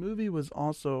 This movie was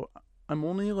also I'm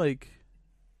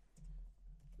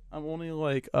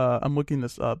looking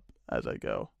this up as I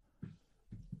go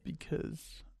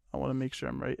because I want to make sure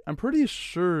I'm right. I'm pretty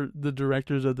sure the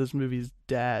directors of this movie's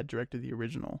dad directed the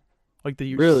original.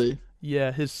 Really?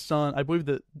 Yeah, his son. I believe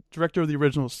the director of the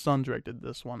original son directed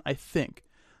this one. I think,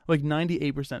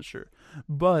 98% sure.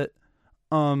 But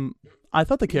I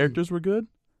thought the characters were good.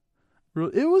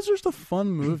 It was just a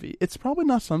fun movie. It's probably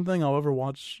not something I'll ever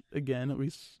watch again. At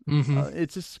least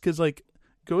it's just because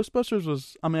Ghostbusters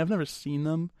was. I mean, I've never seen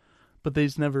them, but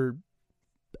they've never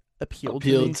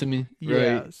appealed to me. Yeah,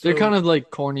 right. So, they're kind of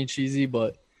like corny, cheesy,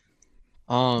 but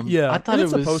yeah, I thought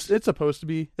it's supposed to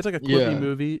be. It's like a quippy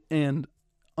movie, and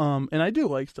I do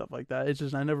like stuff like that. It's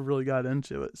just I never really got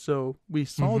into it. So we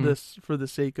saw this for the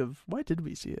sake of why did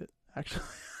we see it? Actually,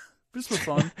 just for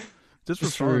fun. Just for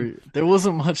fun. There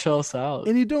wasn't much else out,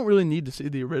 and you don't really need to see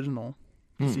the original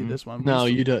to see this one. No,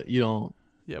 you don't. You don't.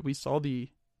 Yeah, we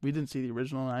didn't see the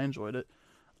original, and I enjoyed it.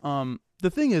 The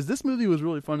thing is, this movie was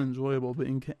really fun and enjoyable, but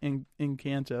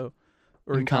Encanto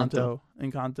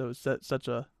set such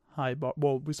a high bar.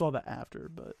 Well, we saw that after,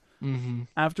 but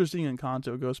after seeing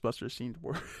Encanto, Ghostbusters seemed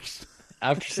worse.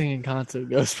 After seeing Encanto,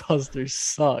 Ghostbusters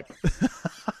sucked.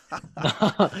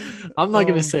 I'm not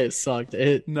gonna say it sucked.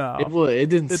 It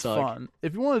didn't suck. It's fun.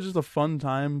 If you want just a fun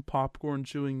time, popcorn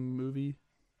chewing movie,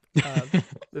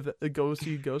 go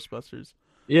see Ghostbusters.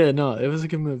 Yeah, no, it was a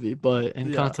good movie, but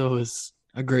Encanto was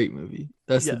a great movie.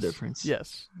 That's the difference.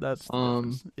 Yes, that's the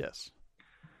difference. Yes.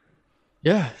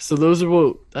 Yeah, so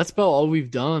that's about all we've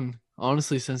done,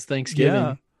 honestly, since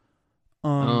Thanksgiving.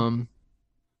 Yeah.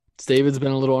 David's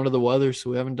been a little under the weather,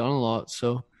 so we haven't done a lot.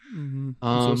 So, I'm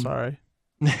so sorry.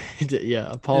 Yeah,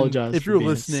 apologize. And if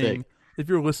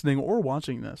you're listening or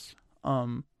watching this,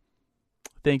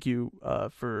 thank you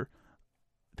guys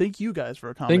for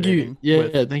accommodating. Thank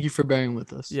you. Thank you for bearing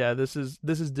with us. Yeah, this is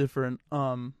different.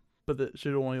 But that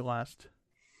should only last.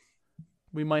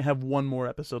 We might have one more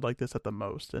episode like this at the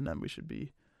most, and then we should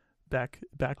be back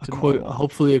to normal.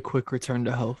 Hopefully, a quick return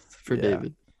to health for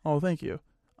David. Oh, thank you.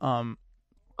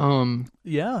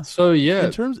 Yeah. So yeah,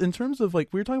 in terms of we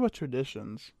were talking about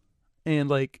traditions,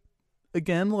 and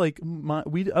again,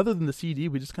 we other than the CD,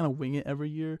 we just kind of wing it every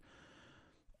year.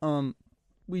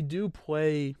 We do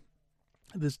play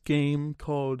this game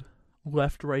called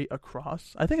Left, Right,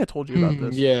 Across. I think I told you about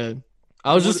this. Yeah.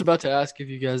 I was just about to ask if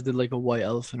you guys did a white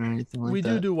elephant or anything like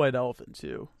that. We do white elephant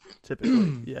too,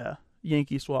 typically. Yeah.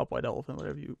 Yankee swap, white elephant,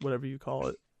 whatever you call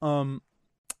it.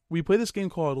 We play this game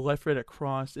called Left, Right,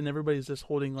 Across, and everybody's just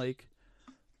holding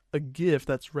a gift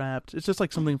that's wrapped. It's just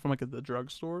something from the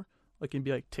drugstore. It can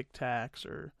be Tic Tacs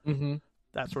or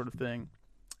that sort of thing.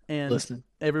 And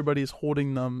everybody's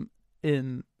holding them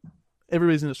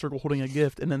everybody's in a circle holding a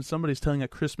gift, and then somebody's telling a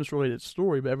Christmas related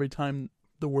story, but every time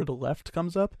the word left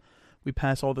comes up, we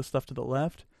pass all this stuff to the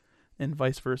left, and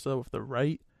vice versa with the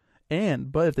right.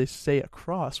 But if they say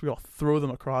across, we all throw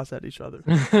them across at each other,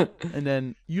 and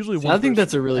then usually I think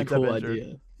that's a really cool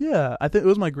idea. Yeah, I think it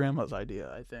was my grandma's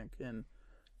idea. I think, and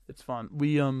it's fun.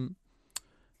 We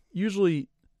usually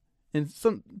and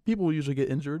some people usually get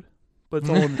injured, but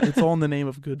it's all in the name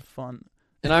of good fun.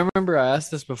 And I remember I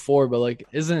asked this before, but like,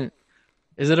 is it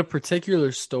a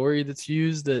particular story that's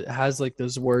used that has like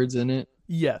those words in it?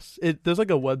 Yes, there's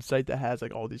like a website that has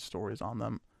like all these stories on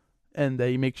them, and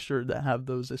they make sure to have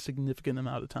those a significant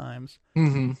amount of times.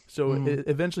 Mm-hmm. So it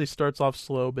eventually starts off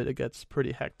slow, but it gets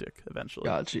pretty hectic eventually.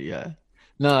 Gotcha. Yeah.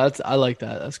 No, I like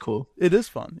that. That's cool. It is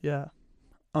fun. Yeah.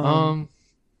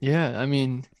 Yeah. I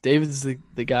mean, David's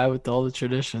the guy with all the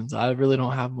traditions. I really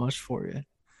don't have much for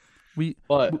you.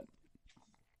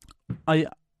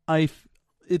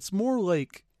 It's more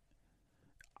like,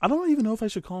 I don't even know if I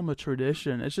should call them a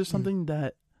tradition. It's just something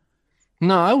that.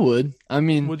 No, I would. I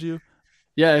mean, would you?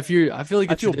 Yeah, I feel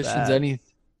like a tradition's anything.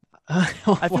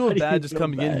 I feel bad just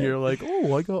coming in here like,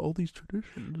 oh, I got all these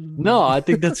traditions. No, I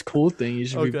think that's a cool thing. You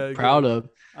should be proud of.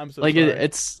 I'm so like sorry.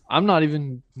 I'm not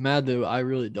even mad that I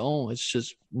really don't. It's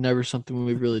just never something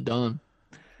we've really done.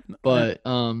 But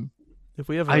if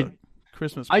we have a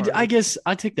Christmas party, I guess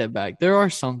I take that back. There are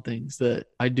some things that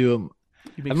I do.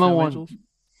 You make snow angels?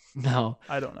 No,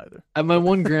 I don't either. At my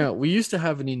one grandma, we used to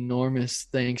have an enormous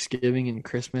Thanksgiving and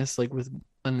Christmas, like with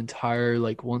an entire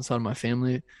like one side of my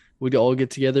family. We'd all get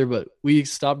together, but we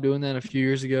stopped doing that a few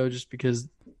years ago just because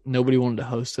nobody wanted to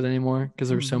host it anymore because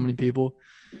there were so many people.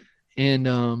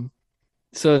 And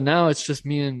so now it's just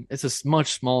me and it's a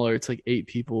much smaller. It's like 8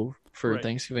 people for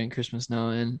Thanksgiving and Christmas now,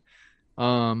 and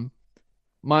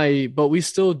but we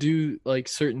still do like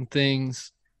certain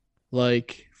things,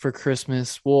 like for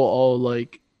Christmas we'll all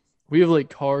like we have like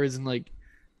cards and like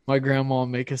my grandma will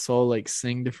make us all like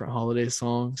sing different holiday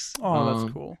songs. Oh,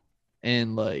 that's cool.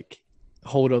 And like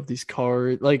hold up these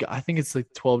cards. Like I think it's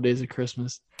like 12 Days of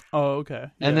Christmas. Oh, okay.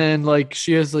 Yeah. And then like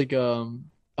she has like a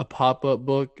pop-up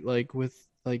book like with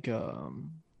like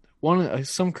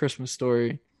some Christmas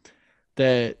story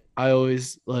that I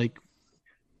always like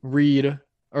read,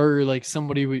 or like some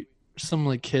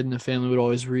like kid in the family would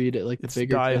always read it, like the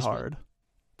bigger Die Christmas. Hard.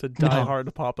 It's a Die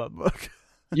Hard pop-up book.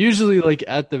 Usually like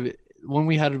when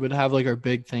we would have like our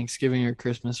big Thanksgiving or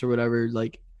Christmas or whatever,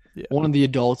 like one of the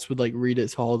adults would like read it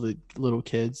to all the little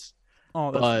kids.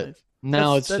 Oh, that's nice.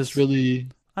 Now it's just really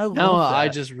I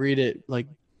just read it, like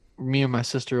me and my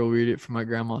sister will read it for my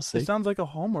grandma's sake. It sounds like a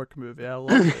Hallmark movie. I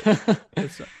love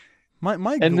it.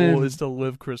 My goal is to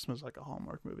live Christmas like a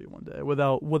Hallmark movie one day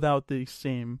without the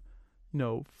same,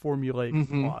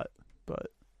 formulaic plot.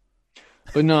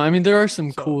 But no, I mean there are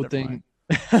some cool things.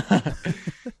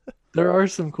 There are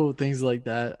some cool things like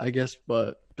that, I guess,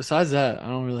 but besides that, I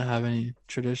don't really have any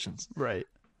traditions. Right.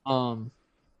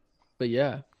 But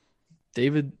yeah,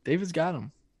 David's got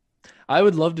them. I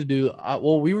would love to do.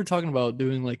 We were talking about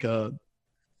doing like a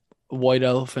white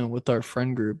elephant with our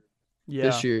friend group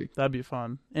this year. That'd be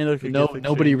fun. And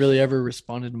nobody really ever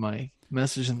responded to my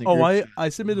message in the group. Oh, I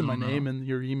submitted my name in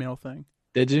your email thing.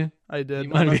 Did you? I did. You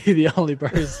might be the only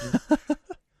person.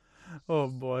 Oh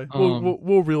boy,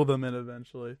 we'll reel them in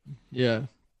eventually. Yeah.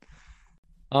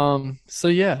 So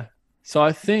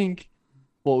I think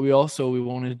what we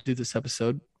wanted to do this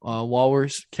episode, while we're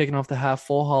kicking off the half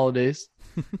full holidays,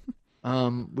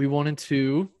 we wanted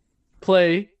to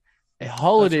play a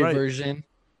holiday version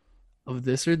of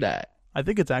this or that. I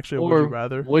think it's actually Would You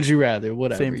Rather. Would You Rather,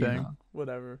 whatever. Same thing.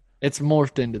 Whatever. It's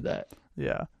morphed into that.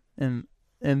 Yeah, and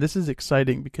this is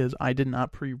exciting because I did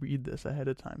not pre-read this ahead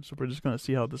of time, so we're just going to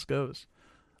see how this goes.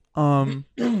 All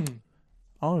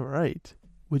right.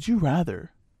 Would you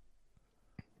rather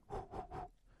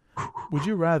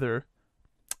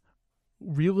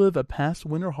relive a past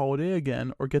winter holiday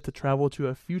again or get to travel to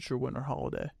a future winter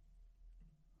holiday?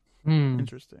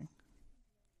 Interesting.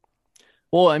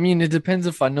 Well, I mean, it depends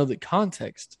if I know the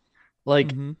context.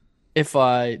 Like, if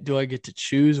I get to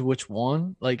choose which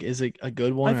one? Like, is it a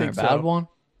good one or a bad one?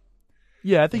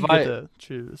 Yeah, I think you get to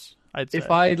choose. I'd say. If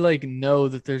I like know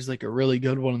that there's like a really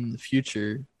good one in the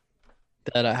future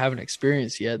that I haven't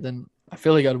experienced yet, then I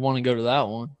feel like I'd want to go to that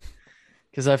one.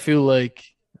 Because I feel like,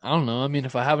 I don't know. I mean,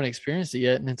 if I haven't experienced it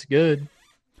yet and it's good.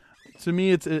 To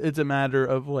me, it's a matter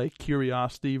of like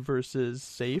curiosity versus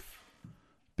safe.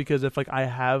 Because if like I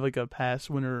have like a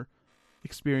past winter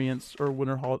experience or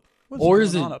winter holiday,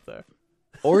 what's going on up there?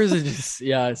 Or is it just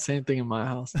same thing in my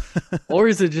house? Or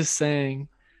is it just saying,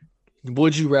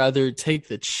 would you rather take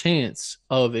the chance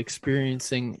of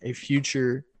experiencing a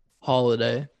future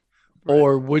holiday,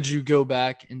 or would you go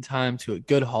back in time to a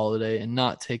good holiday and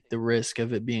not take the risk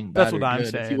of it being bad? That's what I'm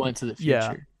saying. If you went to the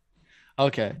future,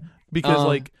 okay. Because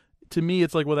like to me,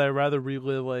 it's like, would I rather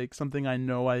relive like something I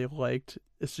know I liked,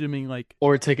 assuming like,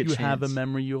 or take a chance. Have a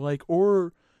memory you like,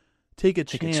 or take a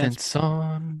chance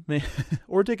on,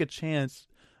 or take a chance,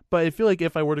 But I feel like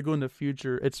if I were to go into the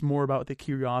future, it's more about the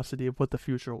curiosity of what the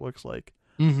future looks like.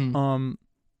 Mm-hmm.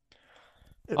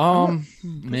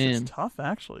 It's tough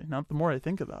actually. Not the more I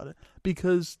think about it,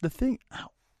 because the thing,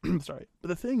 sorry, but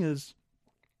the thing is,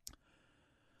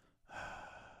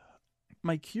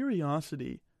 my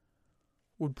curiosity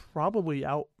would probably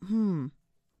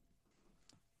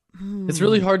It's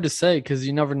really hard to say because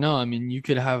you never know. I mean, you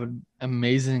could have an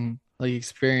amazing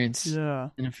experience in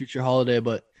a future holiday,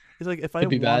 but it's like it could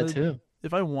be bad too.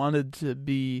 If I wanted to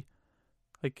be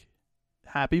like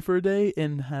happy for a day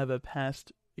and have a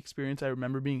past experience I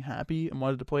remember being happy and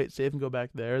wanted to play it safe and go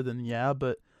back there, then yeah,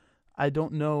 but I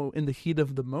don't know in the heat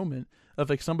of the moment of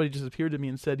like somebody just appeared to me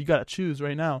and said, you got to choose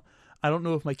right now. I don't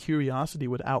know if my curiosity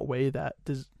would outweigh that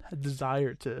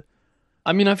desire to.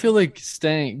 I mean, I feel like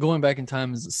going back in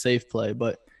time is a safe play,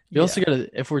 but you also gotta,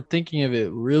 if we're thinking of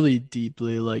it really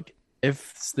deeply, like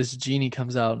if this genie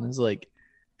comes out and is like,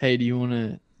 hey, do you want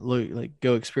to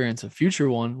go experience a future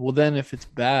one? Well, then if it's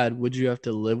bad, would you have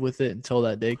to live with it until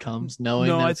that day comes, knowing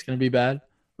that it's going to be bad,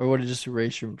 or would it just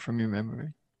erase from your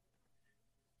memory?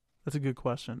 That's a good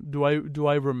question. Do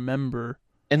I remember?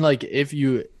 And if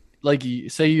you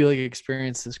say you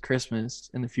experience this Christmas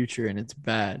in the future and it's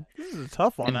bad. This is a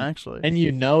tough one, actually. And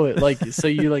you know it, so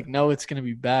you know it's gonna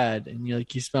be bad, and you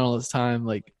spend all this time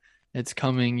it's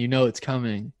coming, it's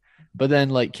coming, but then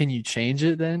can you change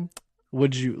it then?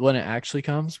 Would you, when it actually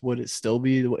comes, would it still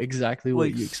be exactly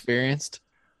what you experienced,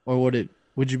 or would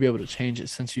you be able to change it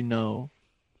since you know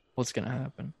what's gonna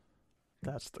happen?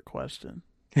 That's the question.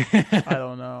 I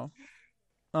don't know.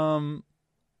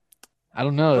 I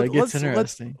don't know. It gets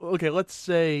interesting. Let's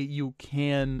say you're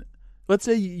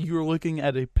looking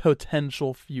at a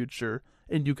potential future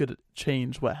and you could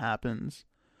change what happens.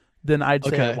 Then I'd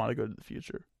say I want to go to the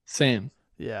future. Same.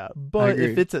 Yeah. But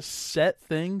if it's a set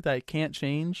thing that I can't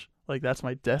change, that's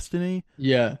my destiny.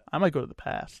 Yeah. I might go to the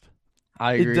past.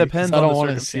 I agree. It depends on the circumstances. I don't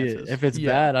want to see it. If it's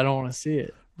bad, I don't want to see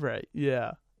it. Right.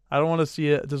 Yeah. I don't want to see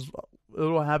it.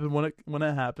 It'll happen when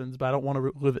it happens, but I don't want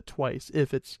to live it twice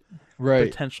if it's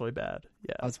potentially bad.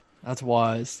 Yeah, that's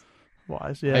wise.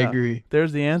 Wise, yeah. I agree.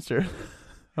 There's the answer.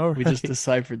 All right. We just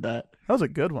deciphered that. That was a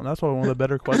good one. That's probably one of the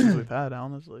better questions we've had,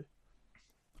 honestly.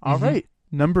 All right,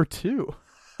 number 2.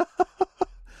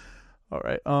 All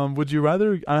right. Would you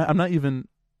rather? I'm not even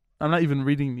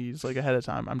reading these ahead of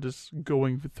time. I'm just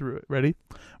going through it. Ready?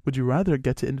 Would you rather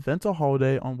get to invent a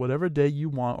holiday on whatever day you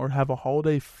want, or have a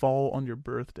holiday fall on your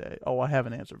birthday? Oh, I have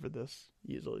an answer for this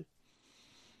easily.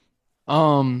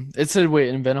 It said, wait,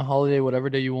 invent a holiday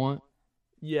whatever day you want.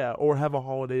 Yeah, or have a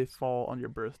holiday fall on your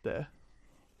birthday.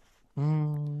 I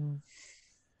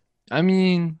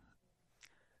mean,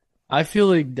 I feel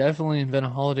like definitely invent a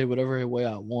holiday whatever way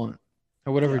I want,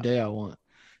 or whatever day I want.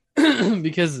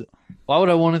 Because why would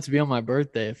I want it to be on my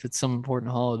birthday if it's some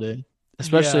important holiday?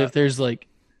 Especially if there's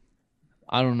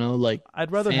I don't know,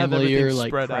 I'd rather family have or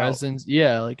spread presents. out.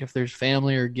 Yeah, if there's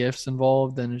family or gifts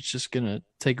involved, then it's just gonna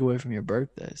take away from your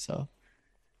birthday. So,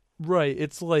 right,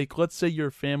 it's let's say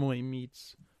your family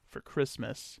meets for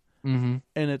Christmas, and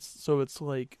it's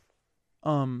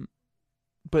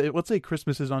but let's say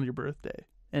Christmas is on your birthday,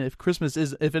 and if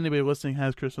anybody listening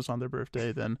has Christmas on their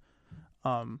birthday, then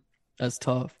that's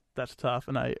tough. That's tough,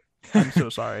 and I'm so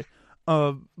sorry.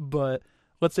 But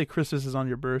let's say Christmas is on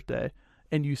your birthday,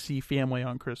 and you see family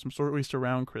on Christmas, or at least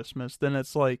around Christmas, then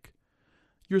it's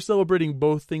you're celebrating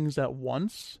both things at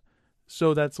once,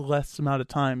 so that's less amount of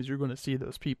times you're going to see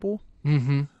those people.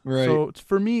 Right. So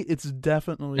for me, it's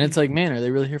definitely... And it's man, are they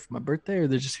really here for my birthday, or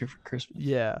they're just here for Christmas?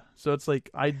 Yeah. So it's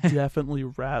I definitely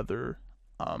rather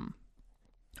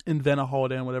invent a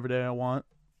holiday on whatever day I want.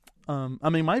 I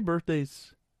mean, my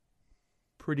birthday's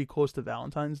pretty close to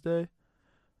Valentine's Day.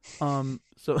 So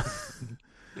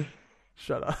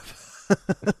shut up.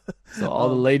 So all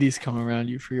the ladies come around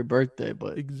you for your birthday,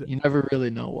 but you never really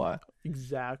know why.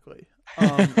 Exactly.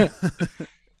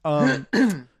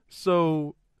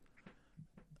 So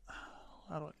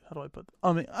how do I put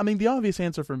that? I mean the obvious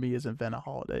answer for me is invent a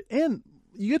holiday. And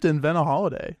you get to invent a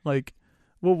holiday.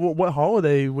 What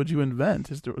holiday would you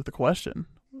invent is the question.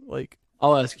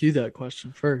 I'll ask you that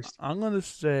question first. I'm going to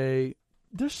say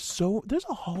there's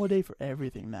a holiday for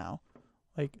everything now.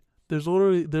 There's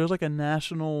a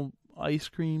national ice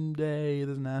cream day,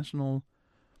 there's national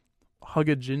hug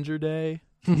a ginger day,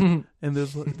 and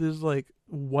there's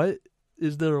what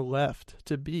is there left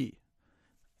to be?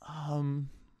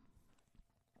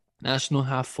 National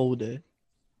half full day.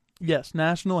 Yes,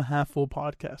 National Half Full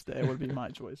Podcast Day would be my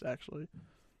choice, actually.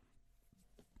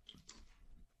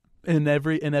 And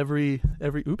every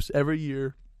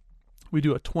year we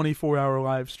do a 24-hour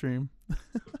live stream.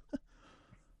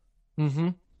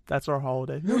 That's our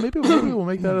holiday. No, maybe we'll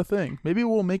make that a thing. Maybe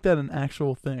we'll make that an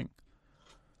actual thing.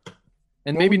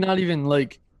 And maybe not even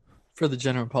like for the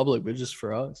general public, but just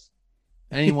for us.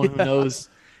 Anyone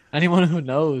who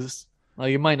knows,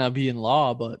 like it might not be in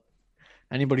law, but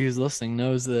anybody who's listening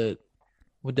knows that.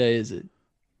 What day is it?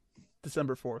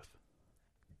 December 4th.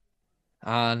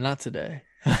 Not today.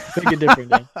 Pick a different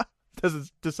day.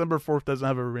 December 4th doesn't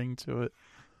have a ring to it.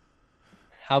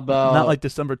 How about not like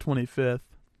December 25th?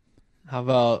 How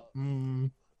about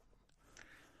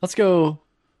let's go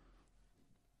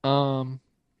May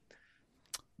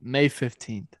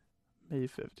 15th. May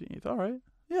 15th. All right.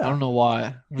 Yeah. I don't know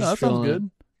why. That sounds good.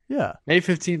 Yeah. May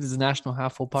 15th is National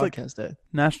Half Full Podcast Day.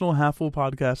 National Half Full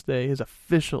Podcast Day is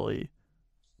officially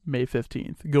May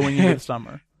 15th, going into the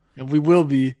summer. And we will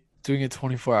be doing a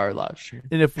 24-hour live stream.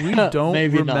 And if we don't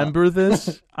remember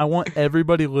this, I want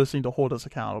everybody listening to hold us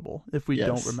accountable if we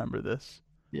don't remember this.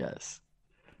 Yes.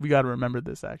 We got to remember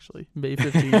this, actually. May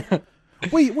 15th.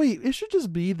 Wait. It should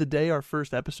just be the day our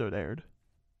first episode aired.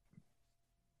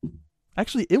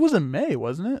 Actually, it was in May,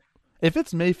 wasn't it? If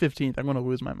it's May 15th, I'm going to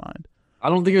lose my mind. I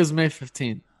don't think it was May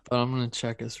 15th, but I'm going to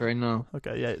check this right now.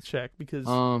 Okay, yeah, check, because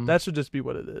that should just be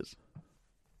what it is.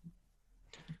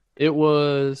 It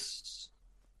was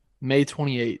May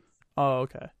 28th. Oh,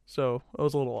 okay. So I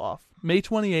was a little off. May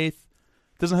 28th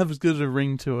doesn't have as good of a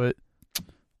ring to it.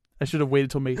 I should have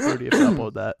waited till May 30th to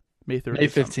upload that. May 30th. May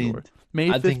 15th. May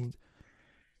 15th.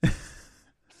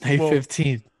 May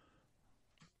 15th.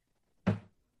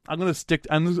 I'm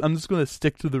just gonna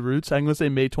stick to the roots. I'm gonna say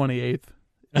May 28th.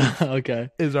 Okay.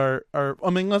 Is our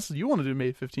unless you want to do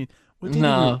May 15th.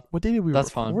 What day did we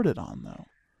record it on though?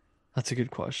 That's a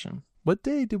good question. What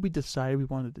day did we decide we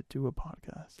wanted to do a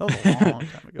podcast? That was a long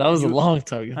time ago. That was a long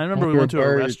time ago. I remember we went to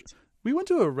a restaurant. We went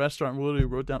to a restaurant and literally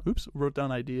wrote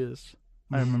down ideas.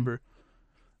 I remember.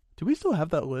 Do we still have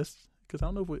that list? Because I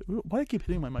don't know if why do I keep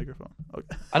hitting my microphone?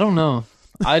 Okay. I don't know.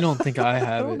 I don't think I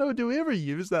have I don't know. Do we ever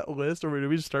use that list, or do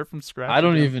we just start from scratch? I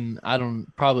don't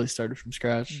probably started from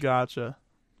scratch. Gotcha.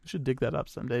 We should dig that up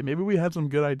someday. Maybe we had some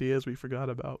good ideas we forgot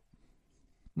about.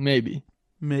 Maybe.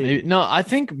 No, I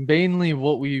think mainly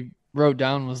what we wrote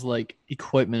down was like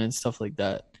equipment and stuff like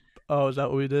that. Oh, is that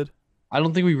what we did? I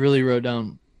don't think we really wrote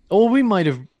down. Oh, we might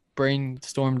have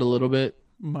brainstormed a little bit.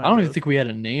 I don't even think we had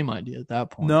a name idea at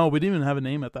that point. No, we didn't even have a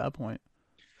name at that point.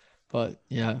 But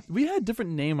yeah, we had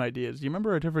different name ideas. Do you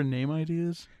remember our different name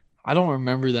ideas? I don't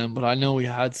remember them, but I know we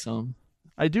had some.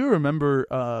 I do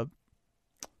remember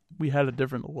we had a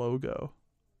different logo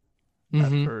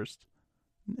at first,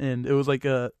 and it was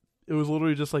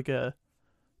literally just like a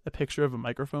picture of a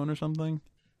microphone or something.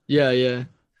 Yeah.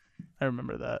 I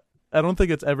remember that. I don't think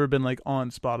it's ever been like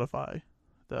on Spotify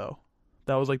though.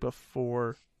 That was like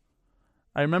before.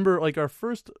 I remember like our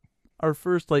first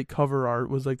like cover art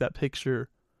was like that picture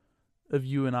of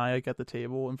you and I like at the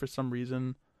table, and for some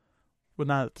reason, well,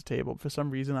 not at the table, for some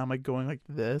reason I'm like going like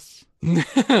this,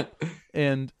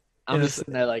 and I'm just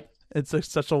sitting there like it's like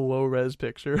such a low res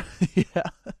picture. Yeah,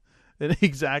 and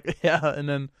exactly. Yeah, and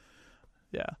then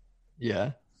yeah.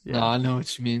 No, I know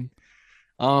what you mean.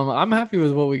 I'm happy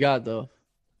with what we got though.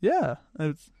 Yeah,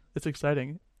 it's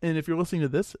exciting. And if you're listening to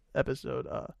this episode,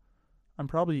 I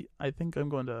think I'm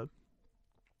going to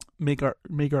make our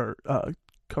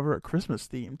cover art Christmas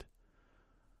themed.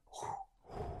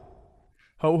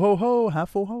 Ho ho ho!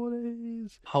 Half full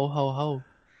holidays. Ho ho ho!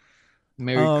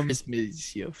 Merry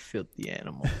Christmas, you filthy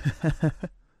animal. What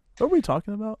are we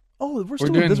talking about? Oh, we're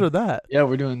still doing this or that. Yeah,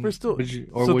 we're doing. We're still. Would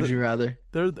you rather?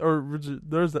 There's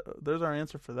our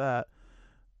answer for that.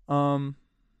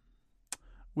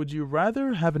 Would you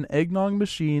rather have an eggnog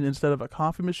machine instead of a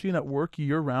coffee machine at work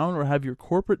year round, or have your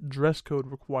corporate dress code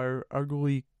require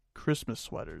ugly Christmas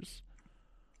sweaters?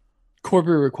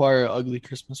 Corporate require ugly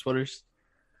Christmas sweaters.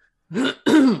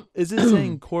 Is it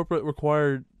saying corporate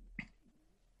required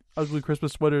ugly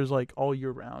Christmas sweaters like all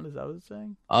year round? Is that what it's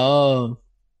saying? Oh,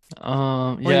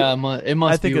 yeah, it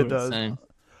must. I think be it what does. It's saying.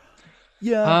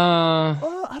 Yeah.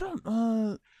 I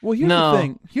don't. Well, here's the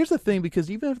thing. Here's the thing, because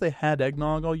even if they had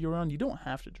eggnog all year round, you don't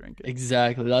have to drink it.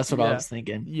 Exactly. That's what I was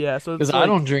thinking. Yeah. So because I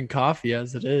don't drink coffee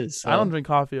as it is. So. I don't drink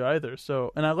coffee either.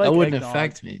 So, and I like that wouldn't eggnog.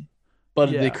 affect me,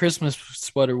 but the Christmas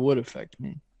sweater would affect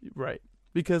me. Right.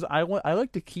 Because I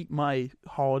like to keep my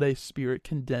holiday spirit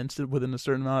condensed within a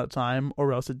certain amount of time,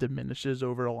 or else it diminishes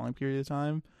over a long period of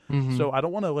time. Mm-hmm. So I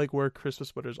don't want to like wear Christmas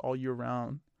sweaters all year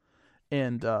round,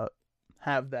 and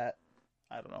have that.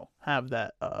 I don't know. Have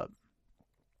that.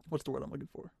 What's the word I'm looking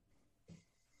for?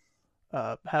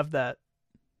 Have it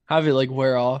like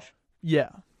wear off. Yeah,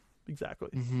 exactly.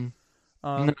 Mm-hmm.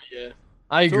 Yeah,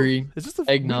 I agree. So is this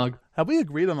eggnog? Have we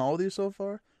agreed on all of these so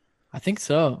far? I think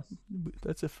so.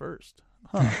 That's a first.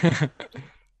 Huh.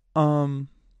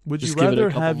 Would Just you give it a rather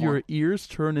couple have more. your ears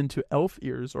turn into elf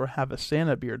ears or have a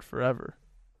Santa beard forever?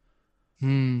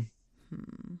 Hmm.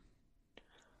 Hmm.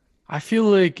 I feel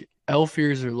like elf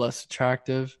ears are less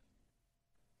attractive,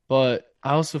 but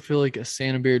I also feel like a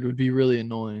Santa beard would be really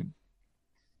annoying.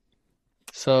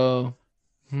 So,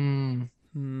 hmm.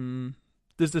 Hmm.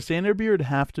 Does the Santa beard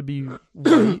have to be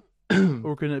white,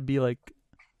 or can it be like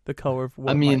the color of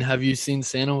I what mean, my? have you seen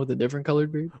Santa with a different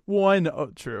colored beard? Well, I know. Oh,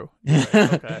 true. You're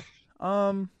right. Okay.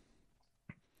 Um.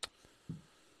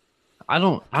 I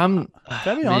don't. I'm.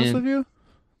 Can I be honest with Man, you?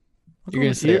 I'm you're going gonna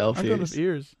with say ear. elf I'm going with ears.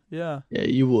 ears. Yeah. Yeah,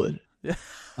 you would. Yeah.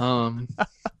 Um,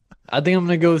 I think I'm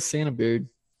gonna go with Santa beard.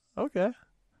 Okay.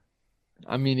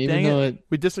 I mean, even Dang though it. it,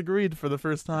 We disagreed for the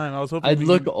first time. I was hoping I'd we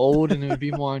look can. old and it would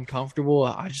be more uncomfortable.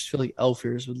 I just feel like elf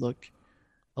ears would look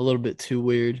a little bit too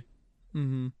weird.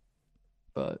 Hmm.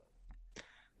 But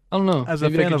I don't know. As a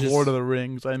Maybe I fan could of Lord of just the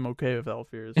Rings, I'm okay with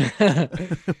elf ears.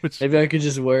 Which, maybe I could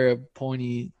just wear a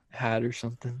pointy hat or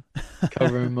something,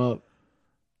 cover him up.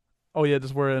 oh yeah,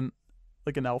 just wearing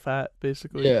like an elf hat,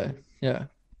 basically. Yeah, yeah.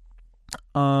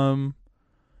 Um.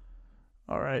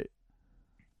 All right.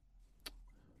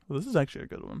 Well, this is actually a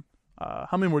good one.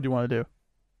 How many more do you want to do?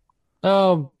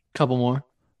 Oh, couple more.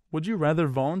 Would you rather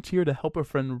volunteer to help a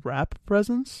friend wrap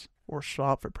presents or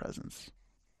shop for presents?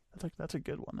 That's a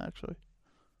good one, actually.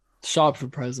 Shop for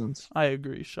presents. I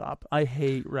agree. Shop. I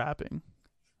hate wrapping.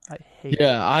 I hate it.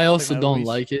 Yeah, I It's like also my don't least.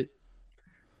 like it.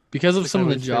 Because It's of like my some of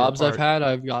the least favorite jobs I've part. had,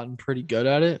 I've gotten pretty good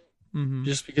at it. Mm-hmm.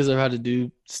 Just because I've had to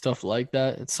do stuff like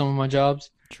that at some of my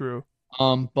jobs. True.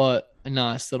 But no,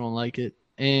 I still don't like it.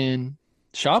 And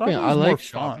shopping, Shopping I is more like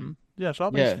shopping. fun. Yeah,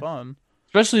 shopping's Yeah, fun.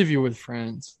 especially if you're with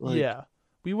friends. Like, Yeah,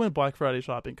 we went Black Friday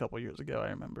shopping a couple years ago. I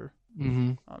remember.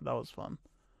 hmm That was fun.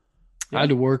 I Yeah. had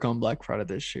to work on Black Friday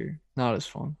this year. Not as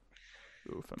fun.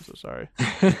 Oof, I'm so sorry.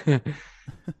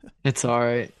 It's all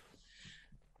right.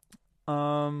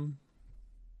 Um,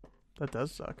 that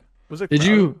does suck. Was it Did crowded?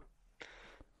 you?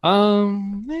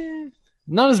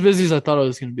 Not as busy as I thought it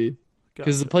was gonna be.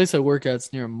 Because the Gotcha. place I work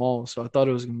at's near a mall, so I thought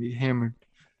it was gonna be hammered.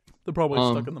 They're probably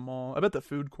stuck in Um, the mall. I bet the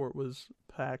food court was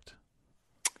packed.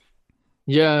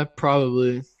 yeah,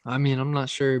 probably. I mean, I'm not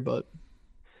sure, but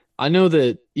I know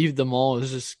that even the mall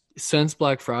is just since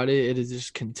Black Friday, it has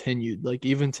just continued. Like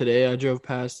even today, I drove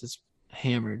past, it's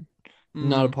hammered.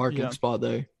 Not a Mm-hmm. parking Yeah. spot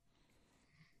there.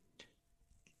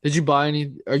 Did you buy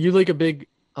any? Are you like a big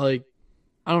like?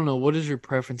 I don't know. What is your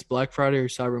preference, Black Friday or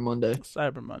Cyber Monday?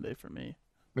 Cyber Monday for me.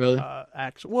 Really?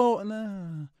 Actually, well,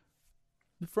 nah,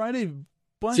 the Friday,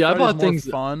 Black See, I Friday is bought more things.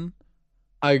 fun.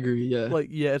 I agree. Yeah. Like,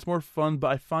 yeah, it's more fun,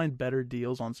 but I find better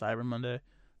deals on Cyber Monday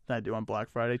than I do on Black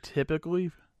Friday.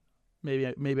 Typically, maybe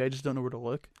I just don't know where to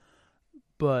look.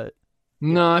 But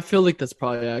yeah, No, I feel like that's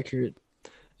probably accurate.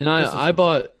 And just as I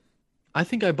bought. I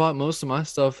think I bought most of my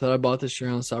stuff that I bought this year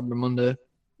on Cyber Monday.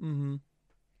 mm-hmm.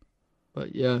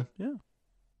 But yeah, Yeah,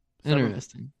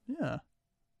 interesting. yeah,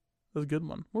 that's a good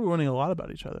one. We're learning a lot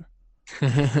about each other.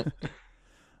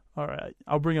 All right,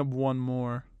 I'll bring up one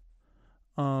more.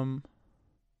 Um.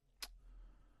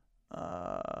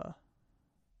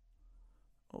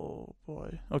 Oh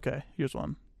boy. Okay, here's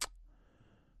one.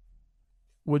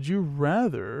 Would you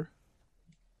rather?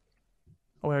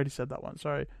 Oh, I already said that one.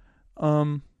 Sorry.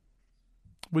 Um.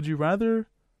 Would you rather?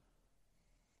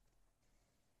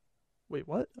 Wait,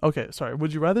 what? Okay, sorry.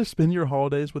 Would you rather spend your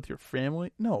holidays with your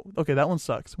family? No. Okay, that one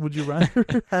sucks. Would you rather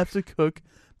have to cook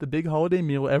the big holiday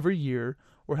meal every year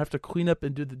or have to clean up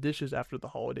and do the dishes after the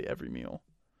holiday every meal?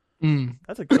 Mm.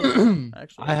 That's a good one, I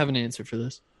actually. have an answer for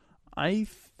this. I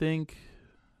think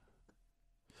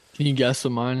Can you guess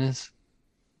what mine is?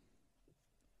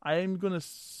 I'm going to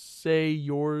say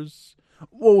yours.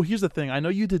 Well, here's the thing. I know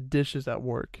you did dishes at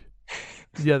work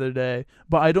the other day,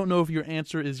 but I don't know if your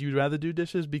answer is you'd rather do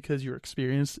dishes because you're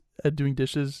experienced at doing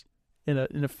dishes in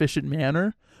an efficient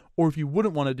manner, or if you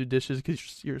wouldn't want to do dishes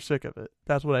because you're sick of it.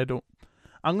 That's what I don't.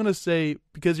 I'm gonna say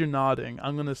because you're nodding.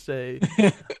 I'm gonna say,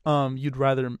 you'd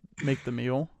rather make the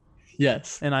meal,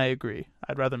 Yes. and I agree.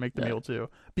 I'd rather make the Yeah. meal too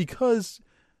because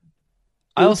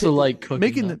I also like cooking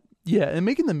making though. and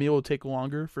making the meal would take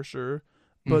longer for sure,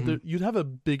 but Mhm. you'd have a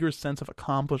bigger sense of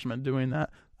accomplishment doing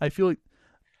that. I feel like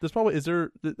there's probably is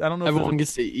there. I don't know if there's Everyone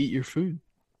gets to eat your food.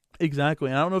 exactly,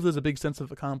 and I don't know if there's a big sense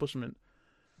of accomplishment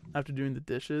after doing the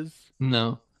dishes.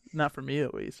 No. Not for me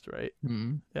at least, right?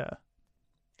 Mhm. Yeah.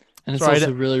 And it's Sorry.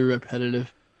 also really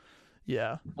repetitive.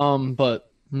 Yeah.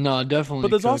 But no, But definitely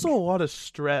there's cook. also a lot of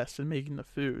stress in making the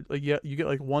food. Like, yeah, you get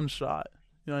like one shot.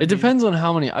 You know what It I mean? depends on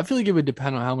how many. I feel like it would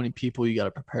depend on how many people you got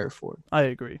to prepare for. I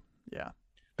agree. Yeah.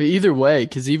 But either way,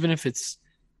 because even if it's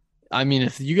I mean,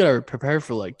 if you got to prepare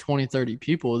for like 20, 30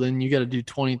 people, then you got to do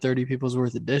 20, 30 people's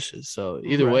worth of dishes. So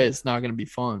either way, it's not going to be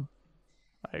fun.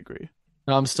 I agree.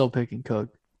 No, I'm still picking cook.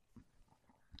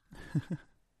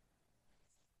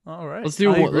 All right. Let's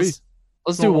do one.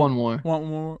 Let's do one more.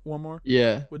 One more?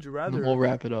 Yeah. Would you rather? We'll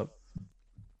wrap it up.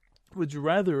 Would you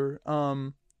rather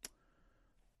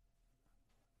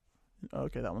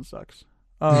okay, that one sucks.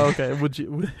 Okay. would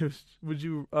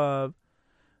you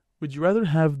rather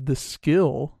have the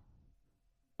skill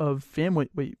of family?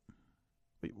 Wait,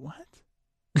 what?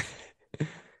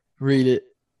 Read it.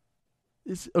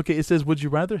 Okay, it says, would you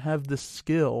rather have the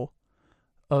skill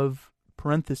of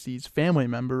parentheses family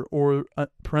member or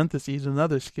parentheses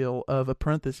another skill of a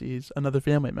parentheses another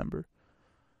family member?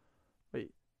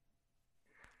 Wait,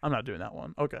 I'm not doing that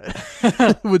one. Okay.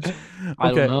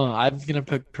 I don't know. I'm gonna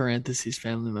pick parentheses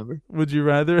family member. Would you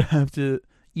rather have to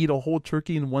eat a whole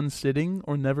turkey in one sitting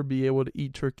or never be able to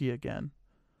eat turkey again?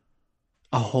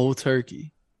 A whole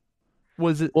turkey.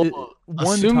 Was it one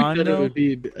time though?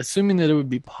 Assuming that it would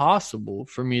be possible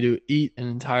for me to eat an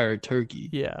entire turkey.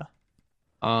 Yeah.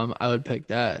 I would pick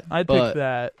that. I'd pick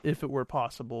that if it were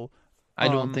possible. I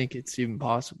don't think it's even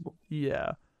possible.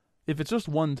 Yeah. If it's just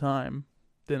one time,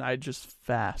 then I'd just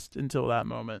fast until that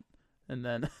moment. And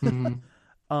then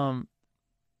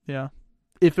yeah.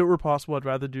 If it were possible, I'd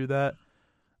rather do that.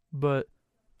 But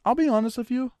I'll be honest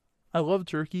with you, I love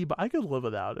turkey, but I could live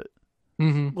without it.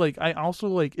 Mm-hmm. Like, I also,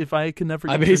 like, if I could never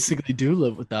eat I basically do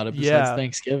live without it besides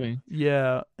Thanksgiving.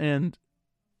 Yeah, and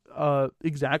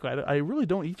exactly. I really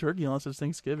don't eat turkey unless it's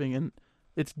Thanksgiving, and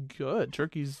it's good.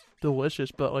 Turkey's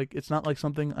delicious, but, like, it's not like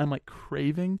something I'm, like,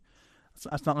 craving.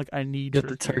 It's not like I need turkey.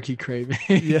 The turkey craving.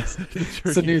 Yeah.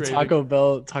 It's a new Taco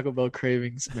Bell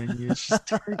cravings menu. It's just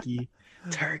turkey.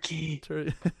 Turkey.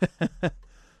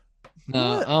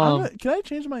 No, can I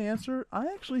change my answer?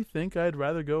 I actually think I'd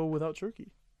rather go without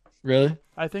turkey. Really?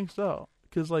 I think so.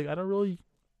 Because, like, I don't really...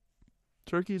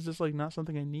 Turkey is just, like, not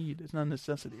something I need. It's not a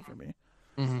necessity for me.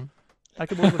 Mm-hmm. I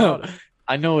could live without it.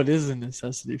 I know it is a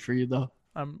necessity for you, though.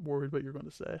 I'm worried what you're going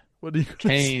to say. What are you going to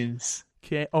Canes.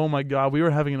 say? Oh, my God. We were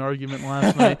having an argument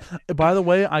last night. By the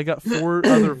way, I got 4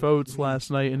 other votes last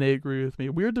night, and they agree with me.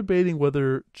 We were debating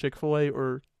whether Chick-fil-A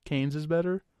or Cane's is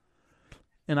better.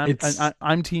 And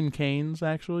I'm Team Cane's,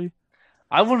 actually.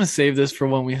 I want to save this for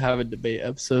when we have a debate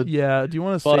episode. Yeah, do you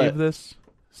want to save this?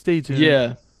 Stay tuned.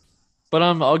 Yeah, but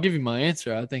I'll give you my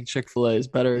answer. I think Chick-fil-A is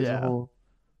better as a whole.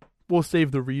 We'll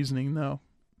save the reasoning, though.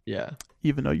 Yeah.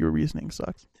 Even though your reasoning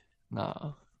sucks.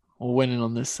 Nah, we're winning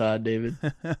on this side, David.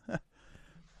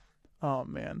 Oh,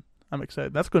 man. I'm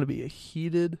excited. That's going to be a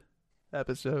heated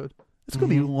episode. It's going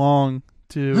to be long,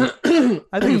 too.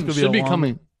 I think it's going to be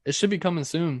coming. It should be coming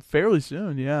soon. Fairly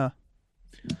soon, yeah.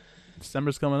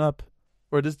 December's coming up.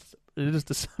 Or it is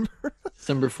December.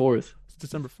 December 4th. It's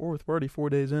December 4th. We're already 4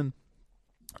 days in.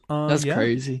 That's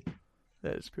crazy.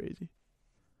 That is crazy.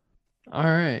 All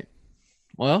right.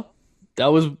 Well, that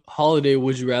was holiday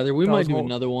Would You Rather. We might do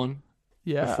another one.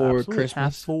 Yeah, before absolutely. Christmas.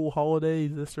 Half full holiday,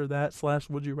 this or that /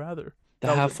 Would You Rather.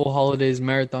 The half full holidays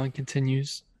marathon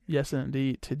continues. Yes,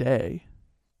 indeed. Today.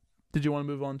 Did you want to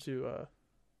move on to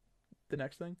the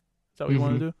next thing? Is that what you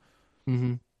want to do?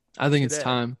 Mm-hmm. I think it's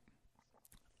time.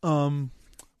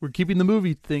 We're keeping the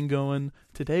movie thing going.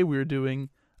 Today we're doing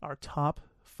our top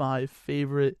 5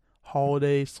 favorite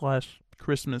holiday /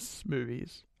 Christmas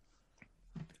movies.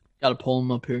 Gotta pull them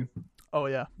up here. Oh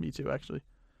yeah, me too, actually.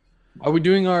 Are we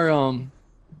doing our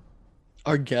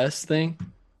guest thing?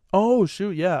 Oh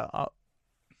shoot, yeah.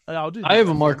 I'll do. I have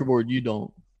a marker board. You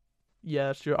don't.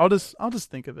 Yeah, sure. I'll just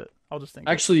think of it.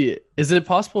 Actually, is it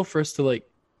possible for us to like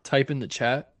type in the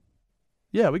chat?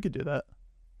 Yeah, we could do that.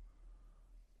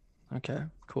 Okay,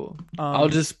 cool. I'll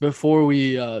just before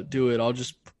we do it, I'll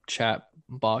just chat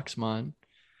box mine.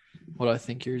 What I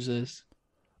think yours is.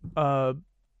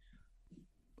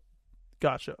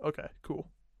 Gotcha. Okay, cool.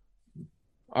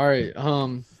 All right.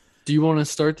 Do you want to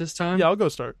start this time? Yeah, I'll go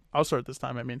start. I'll start this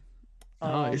time. I mean,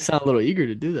 you sound a little eager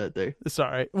to do that there. It's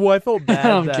all right. Well, I felt bad.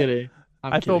 I'm kidding.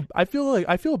 I feel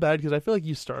bad because I feel like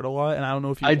you start a lot, and I don't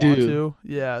know if you want to.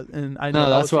 Yeah, and I know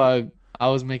that's why I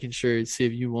was making sure to see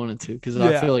if you wanted to, because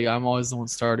I feel like I'm always the one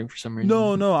starting for some reason.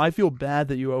 No, I feel bad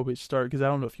that you always start because I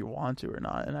don't know if you want to or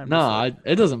not. And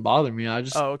it doesn't bother me. I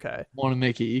just okay. Want to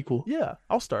make it equal. Yeah,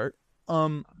 I'll start.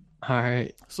 All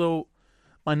right. So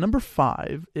my number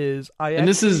 5 is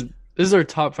this is our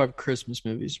top 5 Christmas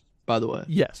movies, by the way.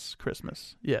 Yes,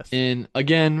 Christmas. Yes. And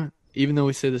again, even though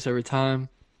we say this every time,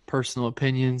 personal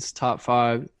opinions, top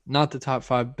 5, not the top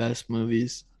 5 best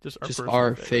movies, just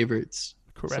our favorites.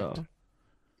 Correct. So,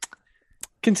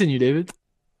 continue, David.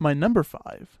 My number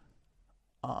 5,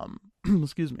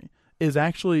 excuse me, is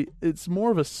actually, it's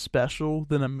more of a special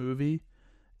than a movie.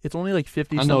 It's only like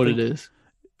 50 I know what it is.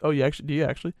 Oh, you actually do you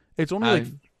actually? It's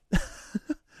only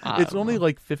it's only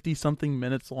like 50 something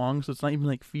minutes long, so it's not even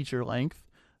like feature length.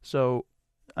 So,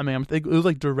 I mean, it was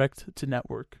like direct to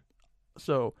network.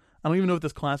 So, I don't even know if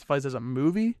this classifies as a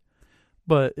movie,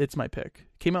 but it's my pick.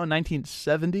 Came out in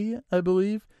 1970, I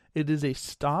believe. It is a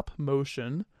stop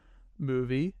motion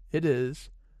movie. It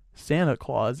is Santa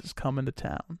Claus is Coming to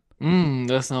Town.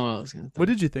 That's not what I was gonna think. What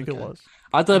did you think it was?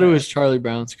 I thought it was Charlie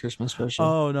Brown's Christmas Special.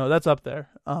 Oh no, that's up there.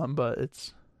 But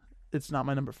it's not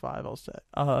my number 5, I'll say.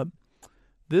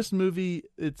 This movie,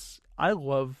 I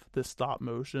love the stop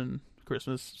motion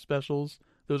Christmas specials.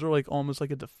 Those are like almost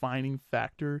like a defining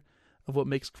factor of what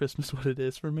makes Christmas what it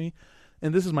is for me.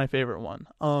 And this is my favorite one.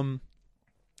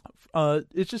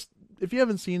 It's just, if you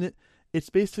haven't seen it, it's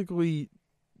basically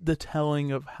the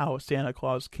telling of how Santa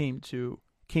Claus came to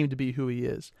be who he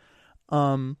is.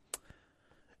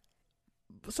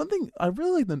 Something I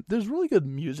really like there's really good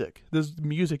music. There's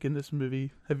music in this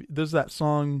movie. There's that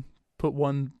song, Put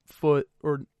One Foot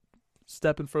or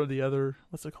Step in Front of the Other.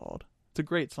 What's it called? It's a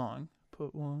great song.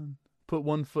 Put one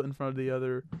foot in front of the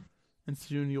other, and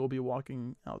soon you'll be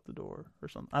walking out the door or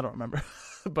something. I don't remember,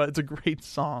 but it's a great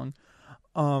song.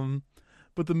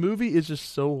 But the movie is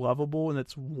just so lovable and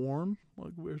it's warm.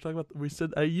 Like we were talking about,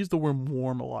 I used the word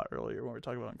warm a lot earlier when we were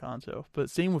talking about Encanto. But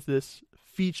same with this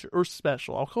feature or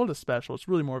special. I'll call it a special. It's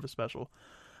really more of a special.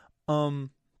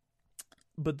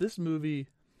 But this movie,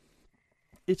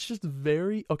 it's just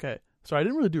very okay. So I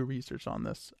didn't really do research on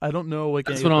this. I don't know like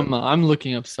that's what I'm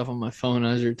looking up stuff on my phone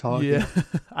as you're talking. Yeah,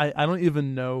 I don't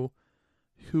even know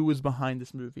who was behind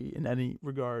this movie in any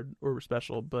regard or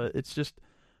special, but it's just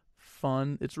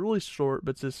fun. It's really short,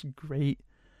 but it's just great.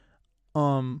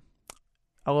 I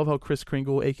love how Kris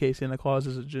Kringle, aka Santa Claus,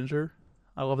 is a ginger.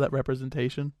 I love that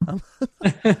representation.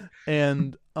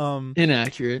 And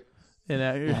inaccurate.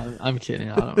 No, I'm kidding.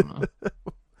 I don't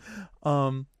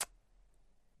know.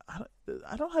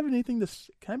 I don't have anything to.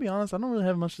 Can I be honest? I don't really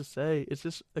have much to say. It's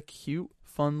just a cute,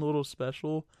 fun little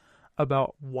special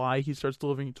about why he starts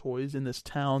delivering toys in this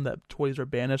town that toys are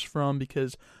banished from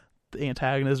because the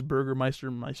antagonist,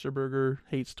 Meisterburger,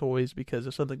 hates toys because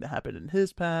of something that happened in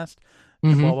his past,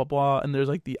 and blah, blah, blah. And there's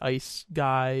like the ice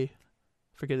guy,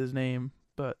 forget his name,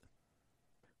 but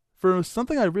for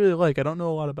something I really like, I don't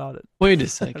know a lot about it. Wait a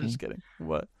second. I'm just kidding.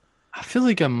 What? I feel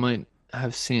like I might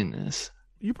have seen this.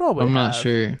 You probably I'm not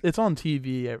sure. It's on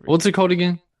TV What's it called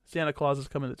again? Santa Claus is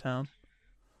Coming to Town.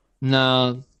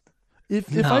 No.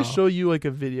 If I show you like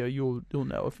a video, you'll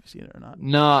know if you've seen it or not.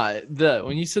 No,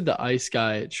 when you said the ice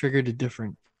guy, it triggered a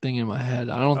different thing in my head.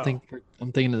 I don't think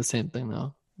I'm thinking of the same thing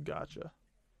though. Gotcha.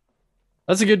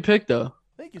 That's a good pick though.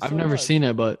 Thank you. I've never seen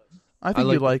it, but I think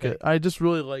you'd like it. I just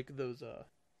really like those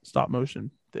stop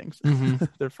motion things.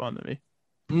 They're fun to me.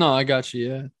 No, I got you.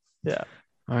 Yeah. Yeah.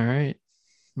 All right.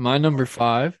 My number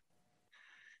 5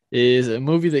 is a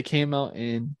movie that came out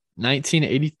in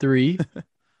 1983.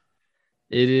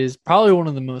 It is probably one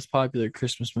of the most popular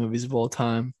Christmas movies of all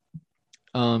time.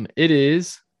 It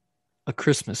is A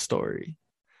Christmas Story.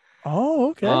 Oh,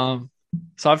 okay.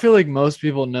 So I feel like most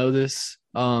people know this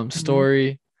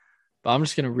story, but I'm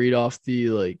just gonna read off the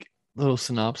like little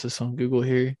synopsis on Google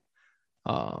here.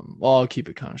 Well, I'll keep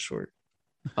it kind of short.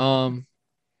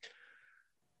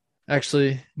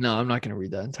 Actually, no, I'm not gonna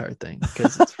read that entire thing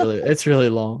because it's really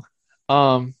long.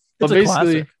 But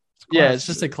basically, it's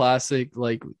just a classic,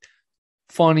 like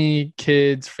funny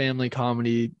kids family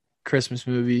comedy Christmas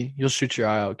movie. You'll shoot your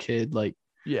eye out, kid. Like,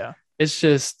 yeah, it's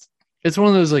one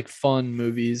of those like fun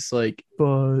movies, like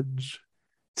Budge.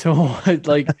 To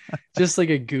like just like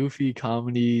a goofy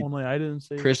comedy. Only I didn't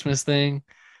say Christmas thing.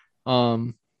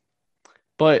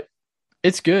 But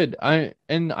it's good. I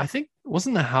think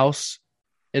wasn't the house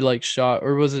it like shot,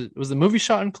 or was the movie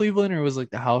shot in Cleveland, or was like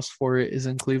the house for it is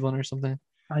in Cleveland or something?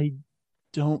 I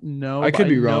don't know. I could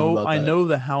be wrong about that. I know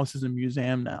the house is a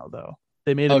museum now, though.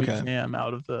 They made a museum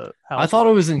out of the house. I thought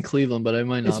it was in Cleveland, but it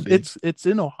might not be. It's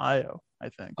in Ohio, I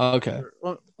think. Okay.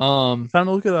 Time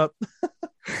to look it up.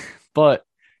 But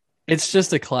it's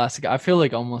just a classic. I feel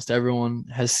like almost everyone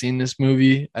has seen this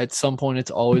movie at some point.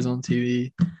 It's always on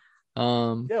TV.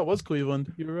 Yeah, it was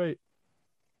Cleveland. You're right.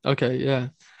 Okay, yeah.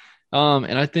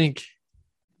 And I think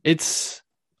it's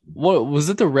what was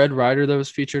it the Red Ryder that was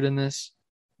featured in this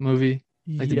movie?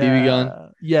 Like the BB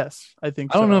gun? Yes, I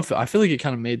think so. I don't know if I feel like it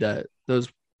kind of made those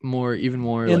even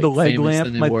more and like the leg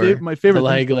lamp. My favorite the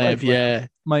leg lamp, yeah.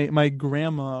 My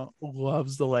grandma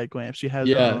loves the leg lamp. She has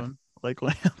her own leg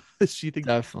lamp. She thinks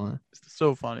definitely it's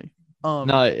so funny.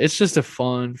 No, it's just a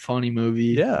funny movie.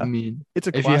 Yeah, I mean, it's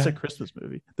a classic Christmas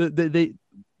movie.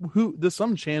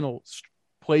 some channel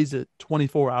plays it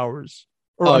 24 hours.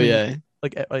 Or Oh I mean, yeah,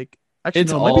 like actually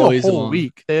it's no, it might be a always whole on.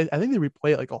 week. I think they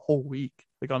replay it like a whole week,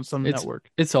 like on some network.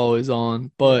 It's always on, Yeah,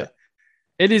 but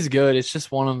it is good. It's just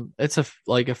it's a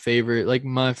favorite. Like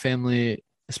my family,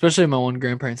 especially at my one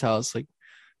grandparents' house, like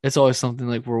it's always something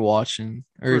like we're watching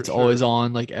or for it's always sure.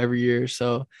 on like every year.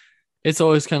 So it's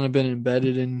always kind of been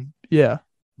embedded in Yeah,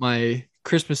 my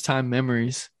Christmas time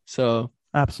memories. So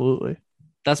absolutely.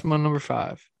 that's my number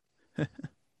 5.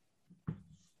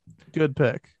 Good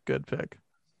pick. Good pick.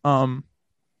 Um,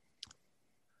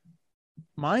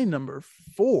 my number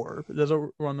 4.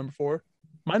 We're on number 4.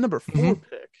 My number 4 Mm-hmm.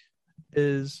 pick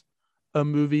is a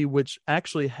movie which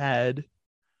actually had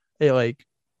a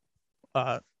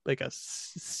like a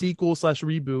sequel slash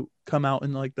reboot come out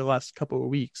in like the last couple of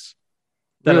weeks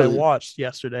that I Really? watched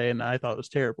yesterday, and I thought it was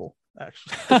terrible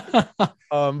actually.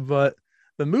 But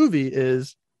the movie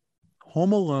is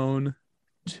Home Alone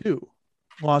 2,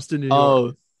 Lost in New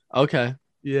York. Oh, okay.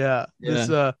 Yeah, this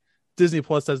Yeah. Disney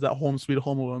Plus has that Home Sweet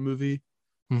Home Alone movie.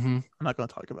 Mm-hmm. I'm not going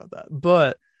to talk about that,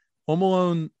 but Home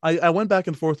Alone. I went back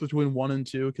and forth between 1 and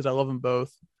 2 because I love them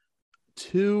both.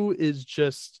 2 is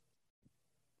just,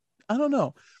 I don't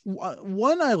know.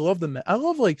 One, I love I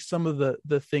love like some of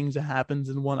the things that happens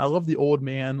in 1. I love the old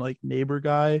man, like neighbor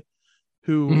guy,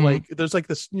 who Mm-hmm. like there's like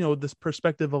this, this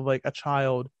perspective of like a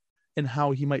child and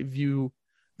how he might view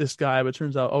this guy, but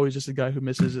turns out, oh, he's just a guy who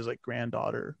misses his like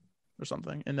granddaughter or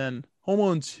something. And then Home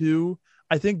Alone 2,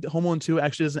 I think Home Alone 2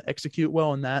 actually doesn't execute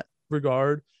well in that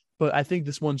regard, but I think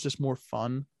this one's just more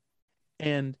fun.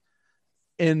 And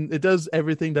it does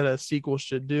everything that a sequel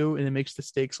should do, and it makes the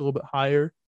stakes a little bit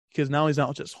higher because now he's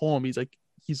not just home, he's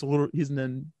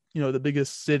in the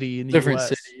biggest city in the Different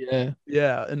city. US.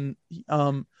 Yeah. Yeah,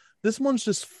 and this one's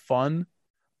just fun.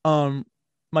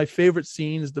 My favorite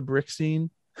scene is the brick scene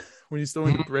when he's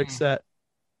throwing the bricks Mhm.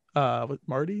 at what,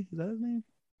 Marty, is that his name?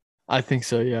 I think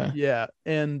so. Yeah. Yeah,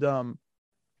 and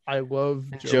I love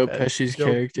And Joe Pesci's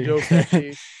character. Joe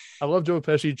Pesci. I love Joe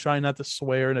Pesci trying not to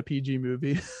swear in a PG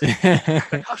movie.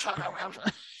 Like,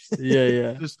 Yeah,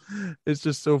 yeah. just it's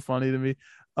just so funny to me.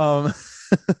 Um,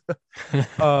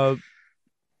 uh,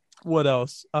 what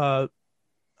else? I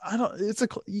don't.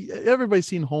 Everybody's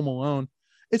seen Home Alone.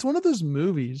 It's one of those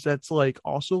movies that's like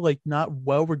also like not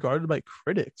well regarded by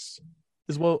critics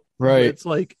as well. But Right. it's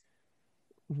like,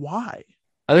 why?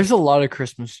 There's a lot of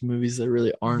Christmas movies that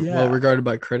really aren't well Yeah, regarded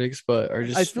by critics, but are I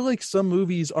just feel like some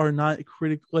movies are not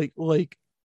like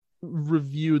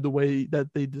reviewed the way that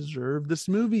they deserve. This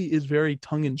movie is very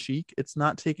tongue in cheek. It's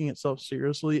not taking itself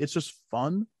seriously. It's just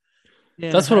fun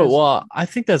and that's what it has was. I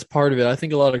think that's part of it. I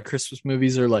think a lot of Christmas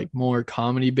movies are like more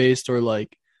comedy based or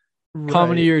like right.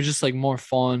 comedy or just like more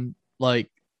fun.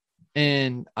 Like,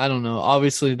 and I don't know.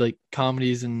 Obviously, like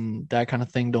comedies and that kind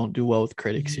of thing don't do well with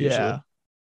critics Yeah,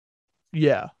 usually.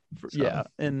 yeah, So,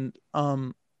 and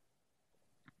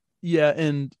yeah,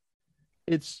 and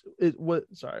it what?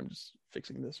 Sorry, I'm just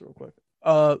fixing this real quick.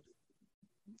 What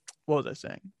was I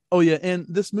saying? Oh yeah, and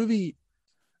this movie,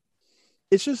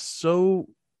 it's just so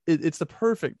it's the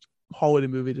perfect holiday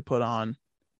movie to put on,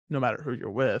 no matter who you're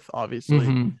with. Obviously,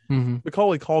 mm-hmm.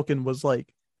 Macaulay Culkin was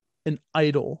like an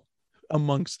idol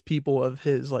amongst people of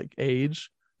his like age,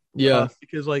 Yeah.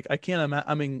 because like I can't imagine.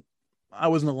 I mean, I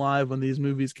wasn't alive when these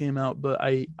movies came out, but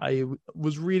I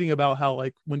was reading about how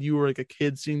like when you were like a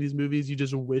kid seeing these movies, you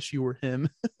just wish you were him,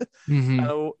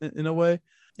 Mm-hmm. in a way.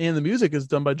 And the music is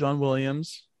done by John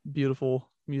Williams. Beautiful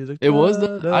music. It was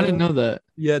Da, that. I didn't da. know that.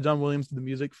 Yeah, John Williams did the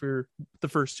music for the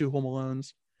first 2 Home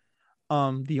Alones.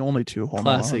 The only 2 Home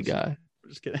Classic Alones. guy.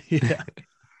 Just kidding. Yeah.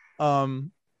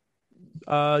 Um.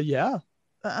 Yeah.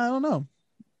 I don't know.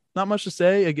 Not much to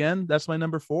say. Again, that's my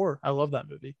number 4. I love that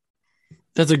movie.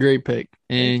 That's a great pick,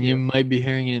 Thank and you you. might be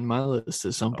hearing it in my list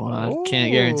at some point. I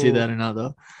can't guarantee that Oh. or not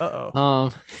though.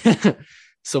 Uh-oh.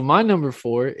 So my number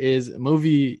 4 is a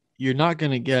movie you're not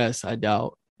gonna guess, I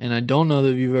doubt, and I don't know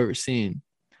that you've ever seen,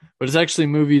 but it's actually a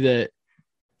movie that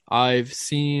I've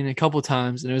seen a couple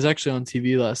times, and it was actually on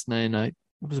TV last night, and I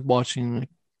was watching a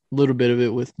little bit of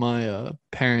it with my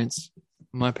parents.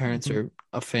 My parents Mhm. are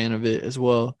a fan of it as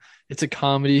well. It's a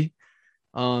comedy.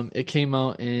 It came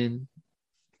out in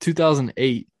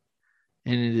 2008,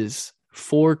 and it is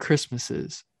Four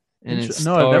Christmases, and it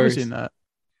No, I've never seen that.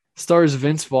 stars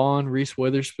Vince Vaughn, Reese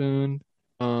Witherspoon,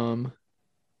 um,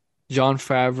 John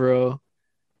Favreau,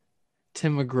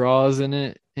 Tim McGraw's in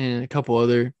it, and a couple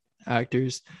other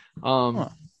actors. Huh.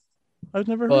 I've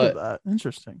never heard of But that.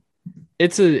 Interesting.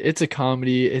 it's a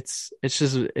comedy. It's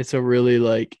a really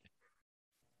like,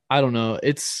 I don't know.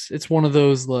 It's one of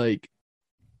those like,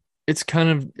 it's kind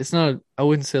of, it's not, I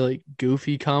wouldn't say like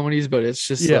goofy comedies, but it's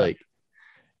just Yeah. like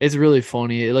It's really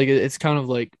funny. Like it's kind of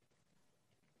like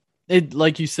it,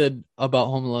 like you said about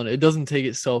Home Alone. It doesn't take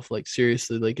itself like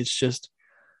seriously. Like it's just,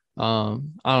 I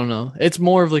don't know. It's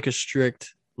more of like a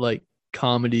strict like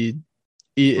comedy.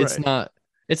 It's Right. not.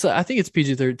 It's I think it's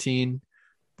PG-13,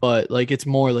 but like it's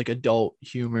more like adult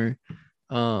humor.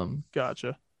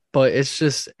 Gotcha. But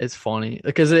it's funny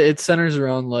because it centers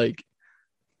around like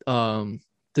the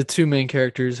two main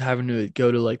characters having to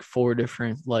go to like four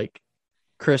different like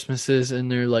Christmases,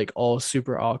 and they're like all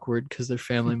super awkward because their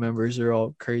family members are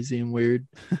all crazy and weird.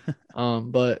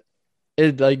 But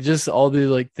it like just all the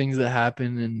like things that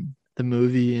happen in the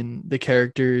movie and the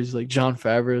characters, like John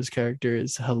Favreau's character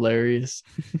is hilarious.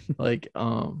 Like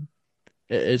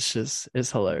it's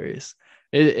hilarious.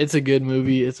 It's a good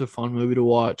movie. It's a fun movie to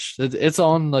watch. It's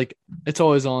on like it's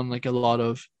always on like a lot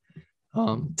of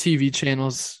TV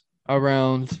channels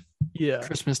around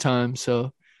Christmas time.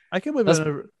 So I can't believe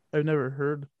I've never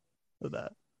heard of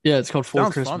that. Yeah, it's called Four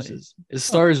Sounds Christmases. funny. It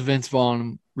stars Vince Vaughn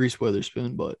and Reese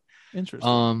Witherspoon, but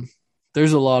interesting.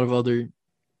 There's a lot of other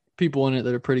people in it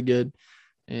that are pretty good,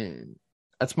 and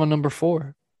that's my number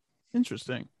 4.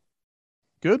 Interesting.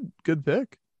 Good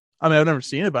pick. I mean, I've never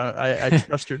seen it, but I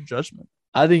trust your judgment.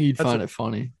 I think you'd find it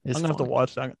funny. I'm gonna have to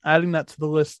watch that. I'm adding that to the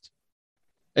list.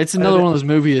 It's another one of those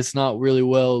movies. It's not really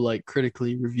well like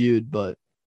critically reviewed, but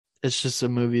it's just a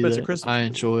movie that I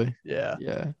enjoy. Yeah.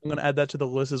 I'm gonna add that to the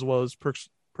list as well as Perks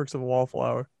of a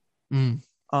Wallflower.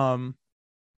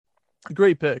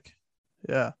 Great pick.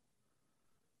 Yeah.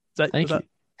 Thank you.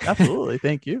 Absolutely.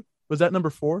 Thank you. Was that number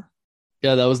 4?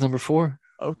 Yeah, that was number 4.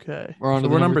 Okay. We're on to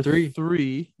number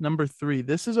 3. Number 3.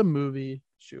 This is a movie.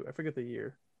 Shoot, I forget the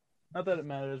year. Not that it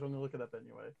matters. I'm gonna look it up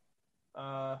anyway.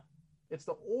 It's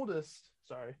the oldest.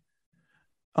 Sorry.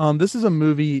 This is a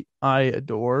movie I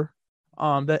adore.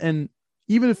 And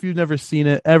even if you've never seen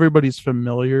it, everybody's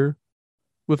familiar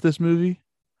with this movie.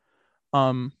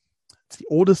 It's the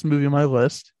oldest movie on my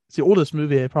list. It's the oldest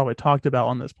movie I probably talked about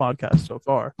on this podcast so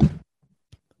far.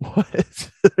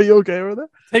 What? Are you okay with that?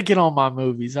 Taking all my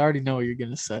movies. I already know what you're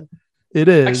gonna say. It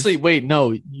is. Actually, wait,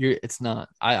 no, it's not.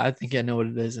 I think I know what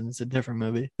it is, and it's a different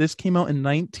movie. This came out in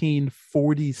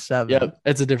 1947. Yep,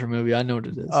 it's a different movie. I know what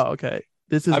it is. Oh, okay.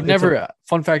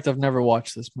 Fun fact, I've never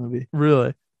watched this movie.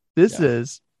 Really?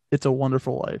 It's A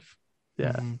Wonderful Life.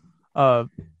 Yeah.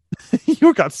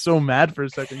 You got so mad for a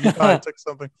second. You thought I took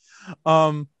something.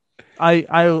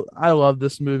 I love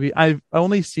this movie. I've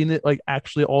only seen it like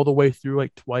actually all the way through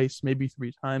like twice, maybe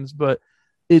 3 times, but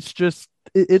it's just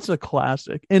it's a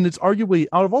classic, and it's arguably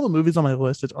out of all the movies on my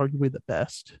list, it's arguably the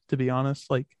best, to be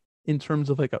honest, like in terms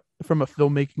of like from a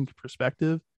filmmaking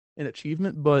perspective and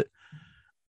achievement. But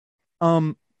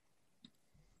if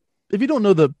you don't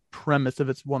know the premise of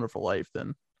It's a Wonderful Life,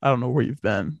 then I don't know where you've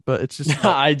been, but it's just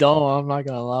I don't. I'm not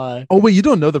gonna lie. Oh wait, you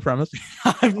don't know the premise?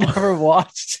 I've never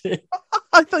watched it.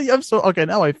 I thought I'm so okay.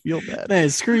 Now I feel bad. Man,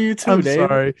 screw you too. I'm David.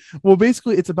 sorry. Well,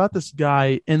 basically, it's about this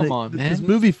guy, and this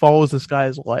movie follows this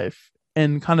guy's life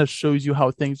and kind of shows you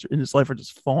how things in his life are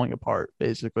just falling apart.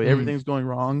 Basically, everything's going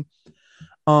wrong.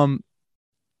 I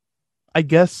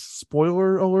guess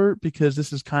spoiler alert, because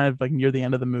this is kind of like near the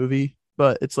end of the movie,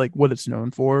 but it's like what it's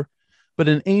known for. But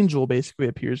an angel basically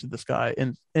appears to this guy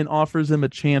and offers him a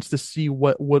chance to see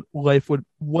what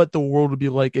the world would be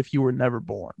like if he were never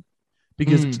born.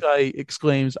 Because this guy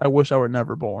exclaims, "I wish I were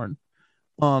never born."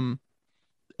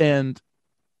 And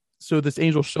so this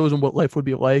angel shows him what life would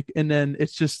be like, and then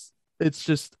it's just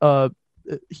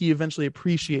he eventually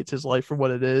appreciates his life for what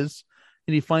it is,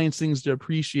 and he finds things to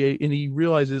appreciate, and he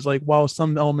realizes like, while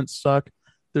some elements suck,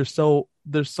 there's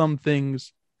some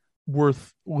things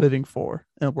worth living for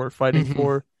and worth fighting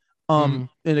for. And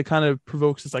it kind of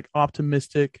provokes this like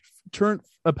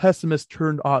a pessimist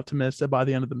turned optimist by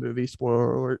the end of the movie,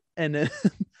 spoiler alert. And then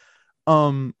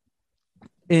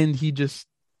and he just,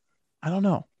 I don't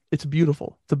know, it's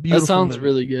beautiful. It's a beautiful That sounds movie.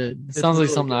 really good. It sounds like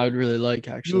really something good. I would really like,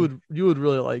 actually. You would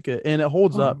really like it, and it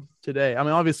holds up today. I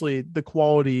mean, obviously the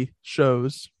quality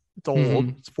shows it's old.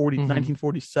 It's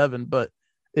 1947, but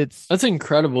that's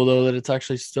incredible though that it's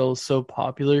actually still so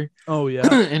popular. Oh yeah.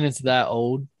 And it's that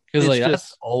old, because like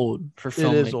that's old for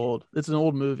filmmaking. It is old. It's an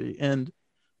old movie, and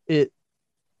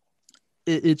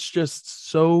it's just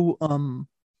so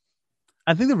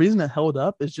I think the reason it held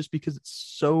up is just because it's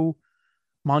so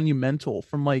monumental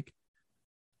from like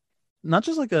not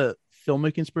just like a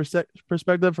filmmaking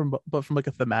perspective but from like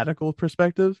a thematical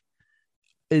perspective.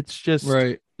 It's just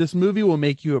this movie will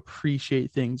make you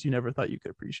appreciate things you never thought you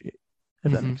could appreciate,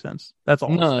 if that makes sense. That's all.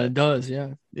 No, it does.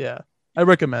 Yeah. I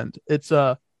recommend. It's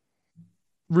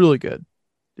really good.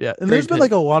 Yeah. And there's been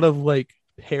like a lot of like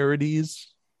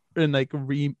parodies and like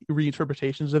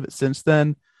reinterpretations of it since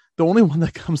then. The only one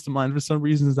that comes to mind for some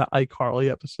reason is that iCarly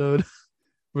episode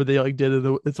where they like did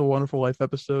It's a Wonderful Life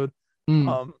episode.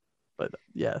 But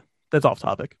yeah, that's off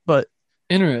topic. But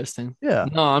interesting. Yeah.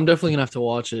 No, I'm definitely gonna have to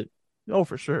watch it. Oh,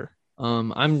 for sure. It's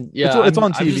on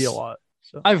TV a lot.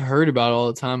 So I've heard about it all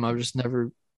the time. I've just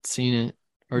never seen it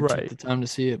or took the time to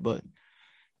see it. But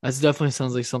that definitely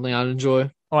sounds like something I'd enjoy.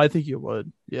 Oh, I think you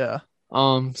would. Yeah.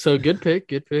 So good pick.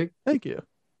 Good pick. Thank you.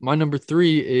 My number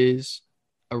 3 is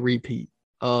a repeat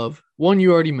of one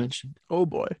you already mentioned. Oh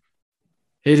boy.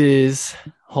 It is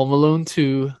Home Alone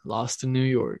 2, Lost in New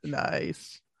York.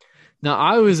 Nice. Now,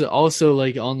 I was also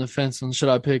like on the fence on should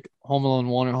I pick Home Alone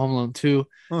 1 or Home Alone 2,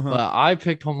 but I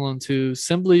picked Home Alone 2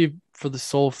 simply for the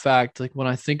sole fact, like when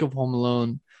I think of Home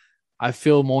Alone, I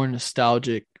feel more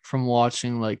nostalgic from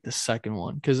watching like the second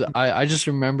one because I just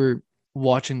remember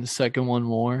watching the second one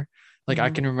more. Like I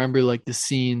can remember like the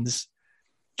scenes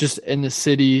just in the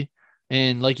city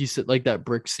and like you said, like that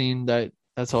brick scene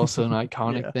that's also an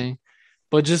iconic thing.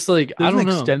 But just like there's I don't an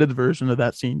know, extended version of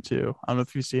that scene too. I don't know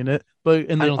if you've seen it,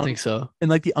 but I don't think so. In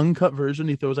like the uncut version,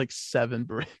 he throws like 7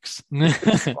 bricks.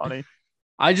 It's funny.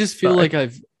 I just feel like I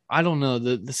don't know.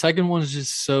 The second one is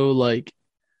just so like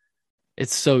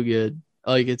it's so good.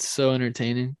 Like it's so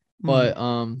entertaining. But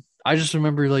I just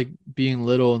remember like being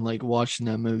little and like watching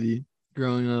that movie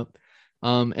growing up.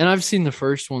 And I've seen the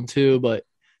first one too,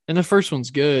 and the first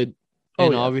one's good.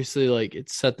 And obviously like it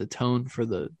set the tone for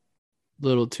the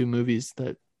little 2 movies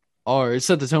it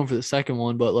set the tone for the second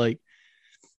one, but like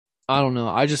I don't know.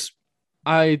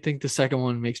 I think the second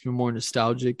one makes me more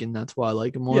nostalgic and that's why I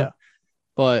like it more. Yeah.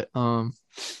 But I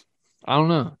don't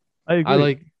know. I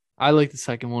agree. I like the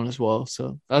second one as well.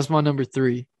 So that's my number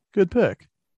 3. Good pick.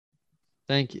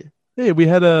 Thank you. Hey, we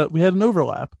had an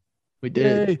overlap. We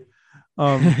did. Yay.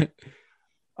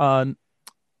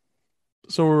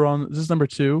 So we're on. This is number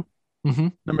 2.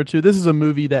 Number 2. This is a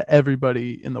movie that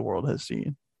everybody in the world has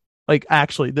seen. Like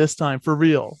actually, this time for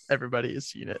real, everybody has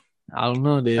seen it. I don't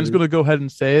know, David. I'm just gonna go ahead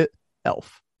and say it.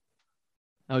 Elf.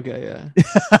 Okay, yeah.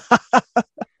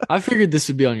 I figured this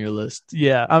would be on your list.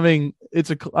 Yeah, I mean, this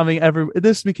is one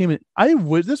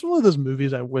of those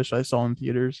movies I wish I saw in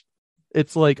theaters.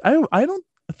 It's like I don't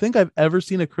think I've ever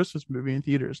seen a Christmas movie in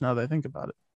theaters. Now that I think about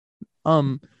it,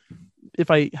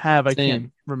 if I have, I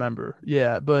can't remember.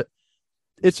 Yeah, but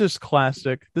it's just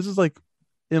classic. This is like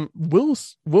Will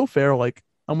Ferrell. Like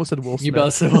I almost said Will Smith. You about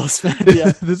to say Will Smith?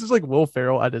 Yeah, this is like Will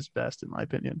Ferrell at his best, in my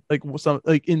opinion. Like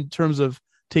in terms of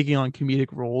taking on comedic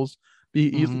roles.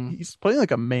 He's playing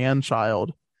like a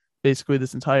man-child basically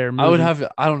this entire movie.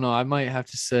 I don't know. I might have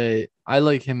to say I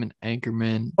like him in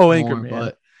Anchorman. Oh, Anchorman.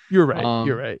 But you're right.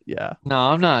 You're right. Yeah. No,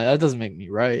 I'm not. That doesn't make me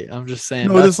right. I'm just saying.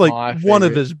 No, this is like one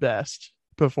of his best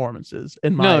performances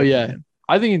in my opinion. Yeah.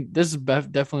 I think this is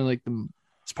definitely like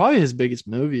it's probably his biggest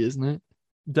movie, isn't it?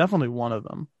 Definitely one of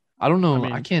them. I don't know.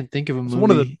 I can't think of a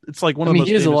movie. It's like one of the most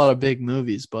he has a lot of big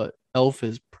movies, but Elf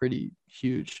is pretty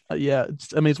huge. Yeah.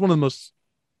 It's one of the most,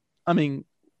 one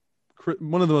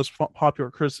of the most popular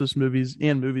Christmas movies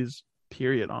and movies,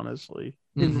 period, honestly,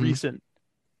 in recent.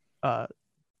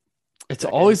 It's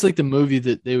always like the movie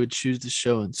that they would choose to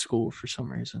show in school for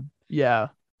some reason. Yeah.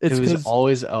 It was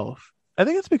always Elf. I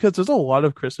think it's because there's a lot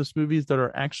of Christmas movies that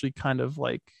are actually kind of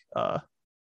like,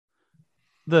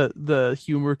 the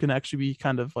humor can actually be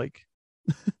kind of like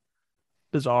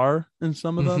bizarre in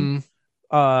some of them.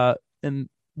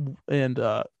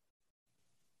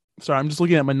 Sorry, I'm just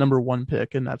looking at my number 1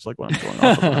 pick, and that's like what I'm going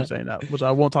off of when I'm saying that, which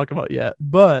I won't talk about yet.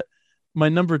 But my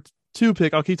number 2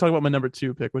 pick, I'll keep talking about my number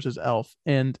 2 pick, which is Elf.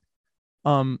 And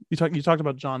you talked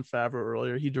about Jon Favreau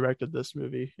earlier. He directed this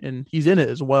movie, and he's in it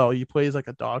as well. He plays like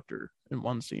a doctor in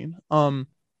one scene. And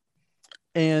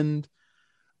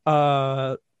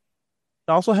it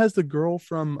also has the girl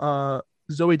from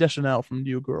Zooey Deschanel from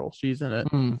New Girl. She's in it.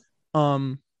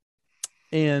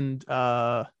 And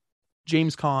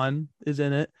James Caan is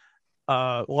in it.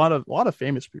 A lot of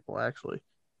famous people actually.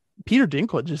 Peter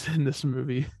Dinklage is in this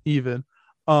movie even.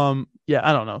 Yeah,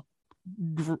 I don't know.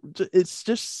 It's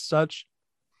just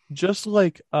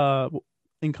like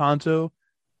Encanto,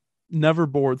 never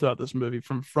bored throughout this movie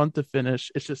from front to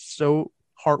finish. It's just so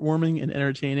heartwarming and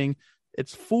entertaining.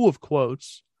 It's full of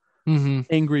quotes.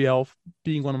 Angry Elf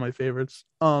being one of my favorites.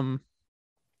 And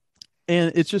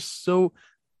it's just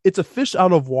it's a fish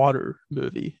out of water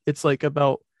movie. It's like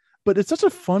but it's such a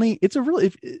funny, it's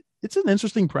an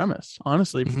interesting premise,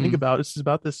 honestly. If you think about it, it's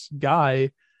about this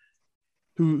guy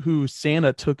who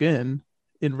Santa took in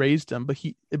and raised him, but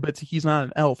he's not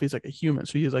an elf. He's like a human.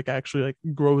 So he's like actually like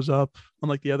grows up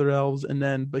unlike the other elves.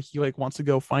 But he like wants to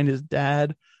go find his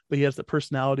dad, but he has the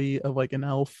personality of like an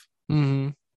elf.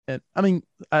 And I mean,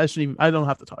 I don't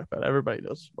have to talk about it. Everybody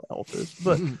knows what Elf is,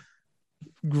 but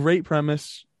great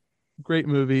premise, great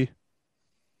movie,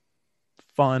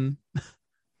 fun.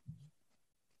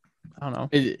 I don't know.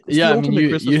 I mean,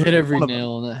 you hit every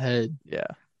nail on the head. Yeah.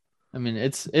 I mean,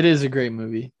 it is a great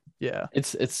movie. Yeah.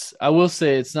 It's I will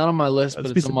say it's not on my list, but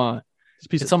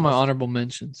it's on my honorable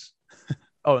mentions.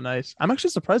 Oh, nice. I'm actually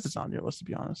surprised it's on your list, to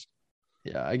be honest.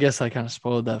 Yeah, I guess I kind of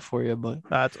spoiled that for you, but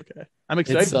that's okay. I'm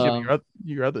excited to see what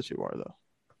your other two are, though.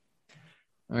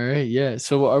 All right, yeah.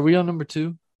 So are we on number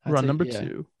 2? We're on number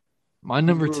 2. My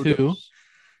number 2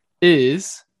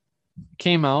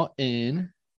 came out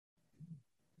in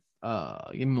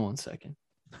give me 1 second.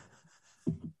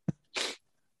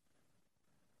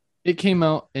 It came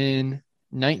out in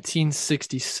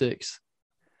 1966.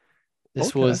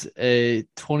 This was a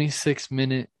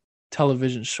 26-minute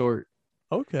television short.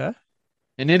 Okay.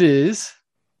 And it is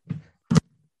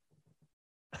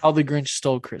How the Grinch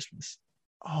Stole Christmas.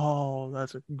 Oh,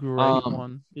 that's a great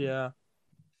one. Yeah.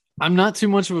 I'm not too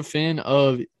much of a fan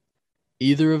of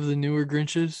either of the newer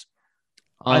Grinches.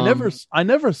 I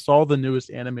never saw the newest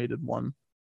animated one.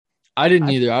 I didn't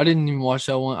either. I didn't even watch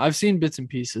that one. I've seen bits and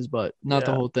pieces, but not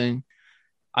the whole thing.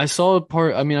 I saw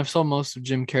I saw most of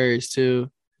Jim Carrey's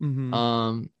too.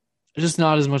 Mm-hmm. Just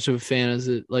not as much of a fan as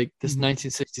it like this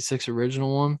 1966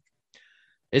 original one.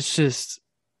 It's so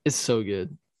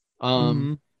good. It's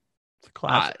a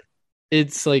classic.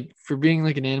 It's like for being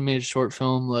like an animated short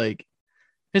film, like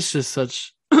it's just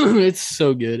such it's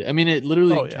so good. I mean, it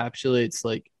literally encapsulates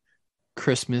like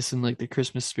Christmas and like the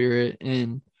Christmas spirit,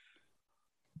 and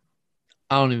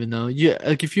I don't even know. Yeah,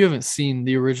 like if you haven't seen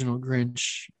the original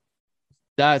Grinch,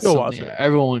 that's something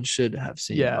everyone should have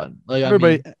seen. Yeah, like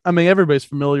everybody's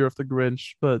familiar with the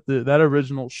Grinch, but that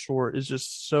original short is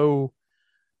just so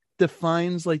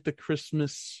defines like the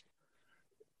Christmas.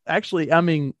 Actually, I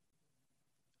mean,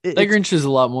 that Grinch is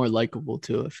a lot more likable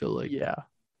too. I feel like, yeah,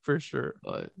 for sure.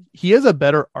 But he has a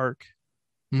better arc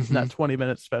in that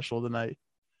 20-minute special than I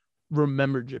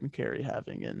remember Jim Carrey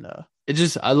having in.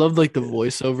 I love like the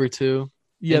voiceover too.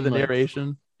 Yeah, the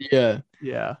narration. Yeah.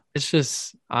 It's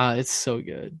just it's so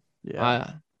good.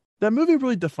 Yeah. That movie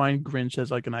really defined Grinch as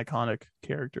like an iconic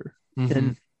character.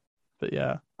 But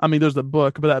yeah, I mean, there's the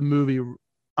book, but that movie,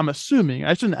 I'm assuming,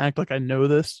 I shouldn't act like I know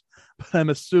this, but I'm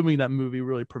assuming that movie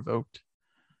really provoked.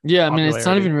 Yeah, I mean, it's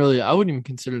not even really, I wouldn't even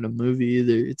consider it a movie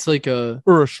either. It's like a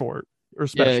short or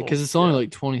special. Yeah, because it's only like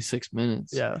 26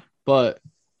 minutes. Yeah. But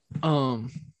I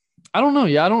don't know.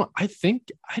 Yeah, I don't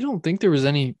think there was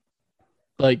any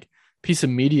like piece of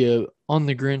media on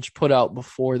the Grinch put out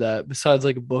before that, besides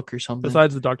like a book or something.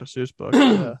 Besides the Dr. Seuss book.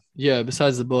 Yeah,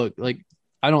 besides the book. Like,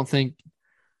 I don't think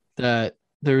that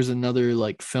there's another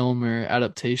like film or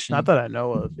adaptation. Not that I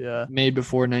know of, made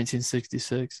before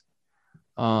 1966.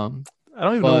 I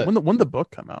don't even know when the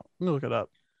book come out. Let me look it up.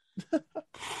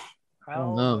 I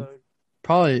don't know.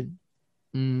 Probably.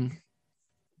 I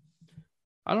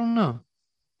don't know.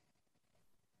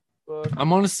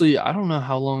 I'm honestly, I don't know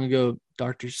how long ago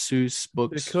Dr. Seuss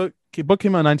books. The book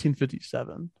came out in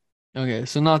 1957. Okay,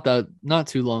 so not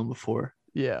too long before.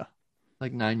 Yeah,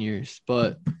 like 9 years,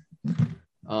 but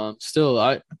still,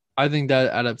 I think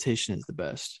that adaptation is the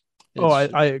best.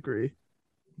 I agree.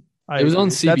 It was on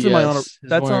CBS.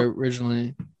 That's where it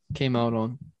originally came out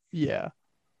on. Yeah,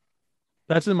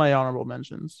 that's in my honorable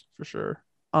mentions for sure.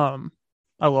 I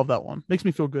love that one. Makes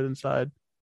me feel good inside.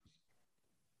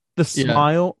 The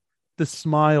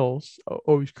smiles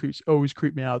always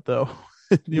creep me out though.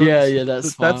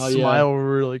 That smile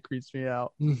really creeps me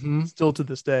out. Still to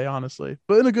this day, honestly,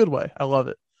 but in a good way. I love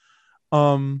it.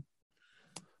 What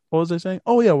was I saying?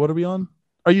 Oh yeah, what are we on?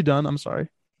 Are you done? I'm sorry.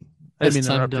 I didn't mean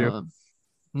to interrupt you.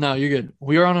 No, you're good.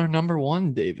 We are on our number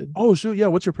 1, David. Oh shoot, yeah.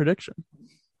 What's your prediction?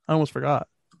 I almost forgot.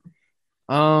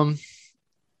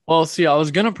 Well, see, I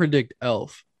was gonna predict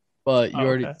Elf, but you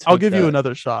already. I'll give you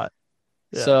another shot.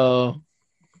 Yeah. So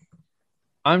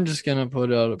I'm just gonna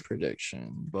put out a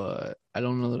prediction, but I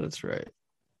don't know that it's right.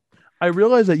 I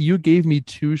realized that you gave me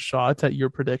 2 shots at your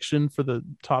prediction for the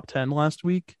top 10 last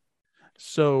week,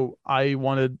 so I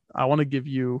want to give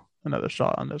you another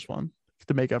shot on this one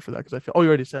to make up for that because I feel. Oh, you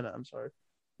already said it. I'm sorry.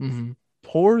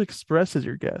 Polar Express is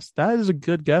your guess. That is a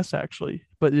good guess actually,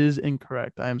 but it is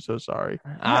incorrect. I am so sorry.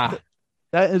 That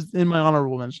is in my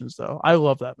honorable mentions though. I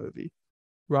love that movie.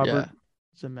 Robert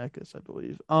Zemeckis, I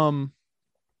believe.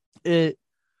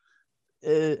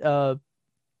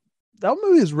 That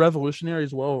movie is revolutionary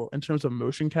as well in terms of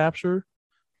motion capture.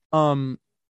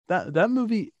 That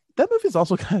movie is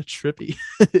also kind of trippy.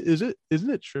 Isn't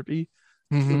it trippy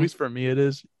At least for me, it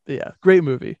is. But yeah, great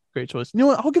movie, great choice. You know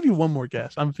what? I'll give you one more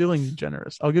guess. I'm feeling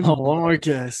generous. I'll give you one more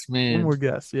guess, man. One more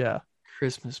guess. Yeah.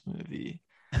 Christmas movie.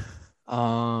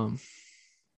 I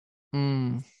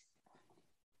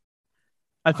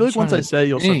feel like once I say,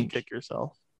 you'll start to kick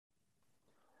yourself.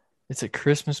 It's a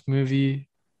Christmas movie,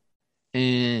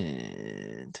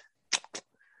 and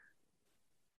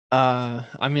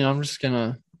I mean, I'm just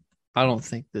gonna. I don't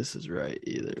think this is right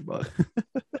either, but.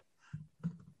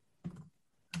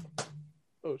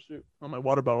 Oh shoot! Oh, my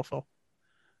water bottle fell.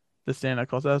 The Santa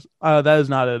Claus. That is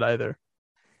not it either.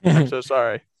 I'm so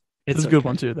sorry. It's a good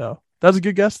one too, though. That's a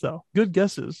good guess, though. Good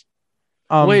guesses.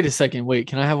 Wait a second. Wait,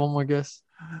 can I have one more guess?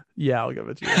 Yeah, I'll give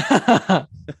it to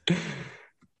you.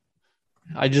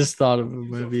 I just thought of a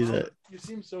movie that you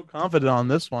seem so confident on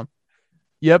this one.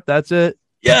 Yep, that's it.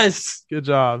 Yes, good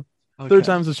job. Okay. Third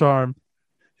time's the charm.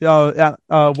 Yeah.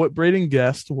 What Brayden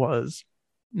guessed was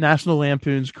National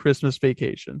Lampoon's Christmas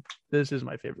Vacation. This is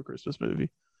my favorite Christmas movie.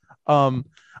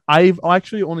 I've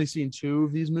actually only seen 2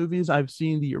 of these movies. I've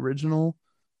seen the original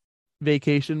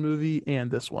Vacation movie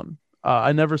and this one.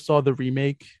 I never saw the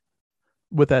remake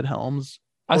with Ed Helms.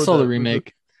 I saw the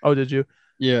remake. Oh, did you?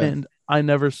 Yeah. And I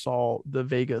never saw the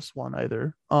Vegas one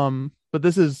either. But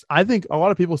this is, I think a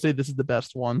lot of people say this is the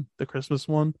best one, the Christmas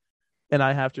one. And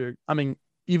I have to, I mean,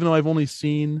 even though I've only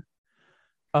seen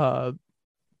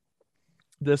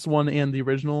this one and the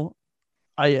original,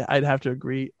 I'd have to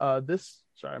agree.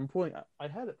 Sorry, I'm pulling, I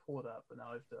had it pulled up, but now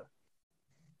I have to.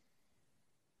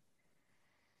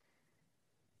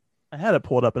 I had it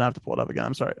pulled up and I have to pull it up again.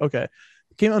 I'm sorry. Okay.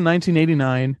 It came out in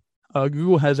 1989.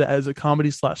 Google has it as a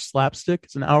comedy / slapstick.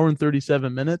 It's an hour and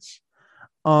 37 minutes.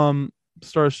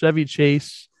 Stars Chevy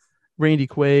Chase, Randy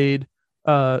Quaid,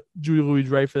 Julia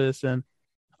Louis-Dreyfus, and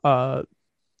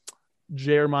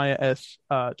Jeremiah S.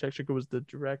 Checkchicker was the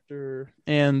director.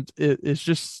 And this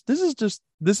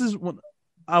is what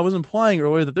I was implying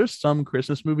earlier, that there's some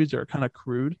Christmas movies that are kind of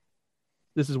crude.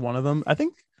 This is one of them. I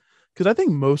think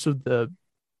most of the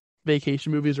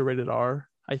Vacation movies are rated R,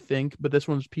 I think, but this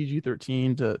one's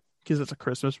PG-13 because it's a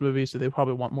Christmas movie, so they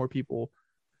probably want more people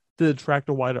to attract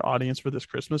a wider audience for this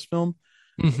Christmas film.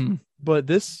 Mm-hmm. But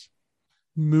this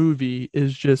movie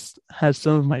has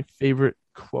some of my favorite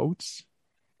quotes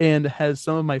and has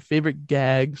some of my favorite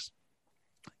gags.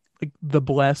 Like the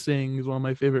blessing is one of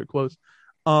my favorite quotes.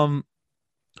 But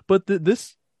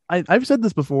I've said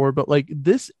this before, but like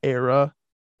this era,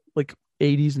 like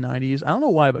 80s, 90s, I don't know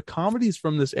why, but comedies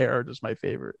from this era are just my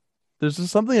favorite. There's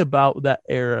just something about that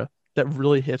era that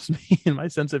really hits me in my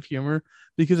sense of humor,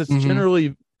 because it's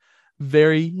generally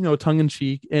very,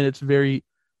 tongue-in-cheek, and it's very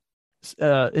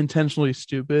intentionally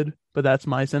stupid, but that's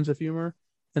my sense of humor,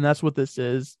 and that's what this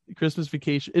is. Christmas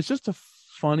Vacation, it's just a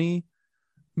funny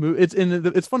movie.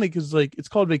 It's funny because like it's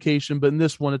called Vacation, but in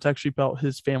this one it's actually about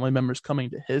his family members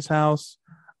coming to his house.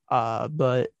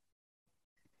 But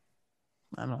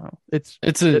I don't know.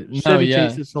 Chevy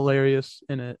Chase is hilarious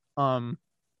in it.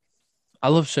 I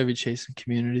love Chevy Chase in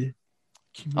Community.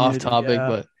 Off topic,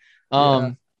 but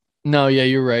no, yeah,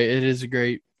 you're right. It is a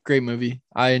great movie.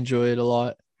 I enjoy it a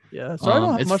lot. Yeah, so I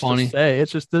don't have much to say.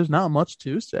 It's just there's not much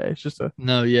to say. It's just a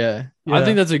I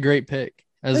think that's a great pick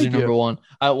as your number one.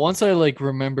 Once I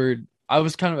remembered, I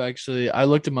was kind of I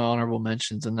looked at my honorable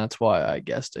mentions, and that's why I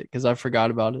guessed it, because I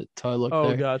forgot about it till I looked there.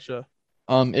 Oh, gotcha.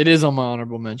 It is on my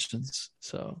honorable mentions,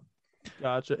 so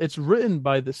gotcha. It's written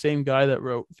by the same guy that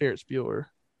wrote Ferris Bueller.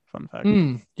 Fun fact.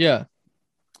 Yeah,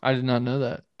 I did not know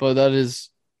that, but that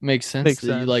makes sense.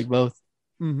 You like both.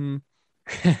 Mm-hmm.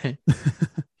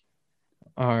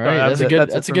 All right,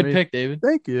 that's a good pick, David.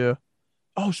 Thank you.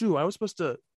 Oh shoot, I was supposed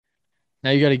to. Now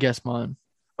you got to guess mine.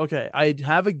 Okay, I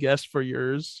have a guess for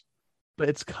yours, but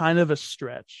it's kind of a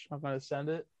stretch. I'm gonna send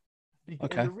it.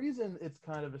 Okay. The reason it's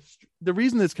kind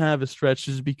of a stretch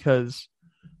is because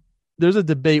there's a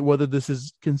debate whether this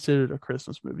is considered a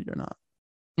Christmas movie or not.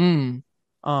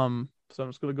 So I'm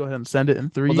just gonna go ahead and send it in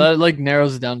 3. Well, that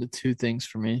narrows it down to 2 things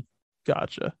for me.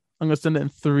 Gotcha. I'm gonna send it in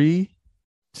 3,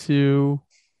 2,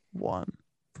 1.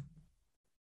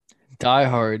 Die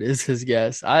Hard is his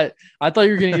guess. I thought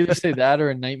you were gonna either say that or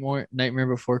a Nightmare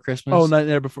Before Christmas. Oh,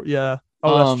 Nightmare Before, yeah.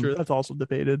 Oh, that's true. That's also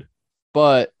debated.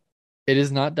 But it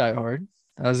is not Die Hard.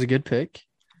 That was a good pick.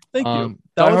 Thank you.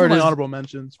 That was my honorable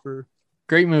mentions for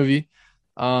great movie.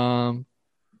 Not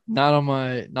on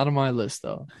my list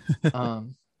though. I'll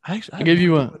give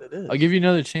you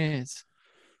another chance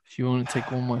if you want to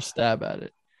take one more stab at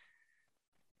it.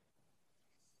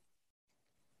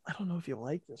 I don't know if you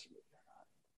like this movie or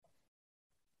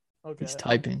not. Okay. He's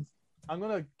typing. I'm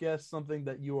gonna guess something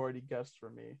that you already guessed for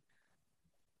me.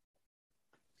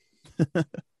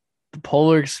 The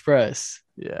Polar Express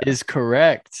is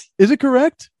correct. Is it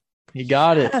correct? You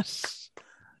got it. Yes.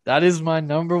 That is my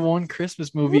number one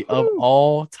Christmas movie of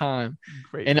all time.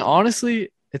 Great. And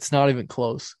honestly, it's not even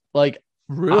close. Like,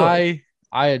 really?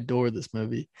 I adore this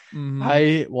movie. Mm-hmm.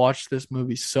 I watched this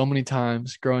movie so many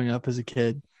times growing up as a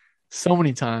kid. So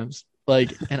many times.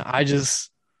 Like, and I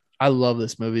love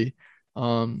this movie.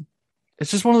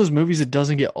 It's just one of those movies that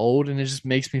doesn't get old, and it just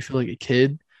makes me feel like a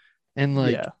kid. And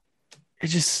like it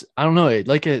just, I don't know,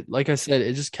 like I said,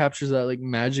 it just captures that like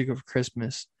magic of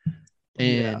Christmas.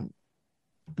 And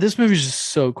this movie is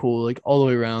just so cool, like all the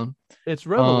way around. It's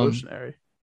revolutionary,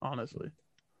 honestly.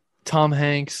 Tom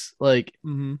Hanks, like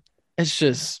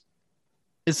it's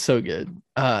so good.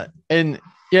 And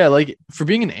yeah, like for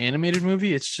being an animated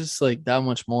movie, it's just like that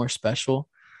much more special.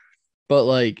 But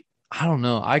like, I don't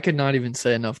know, I could not even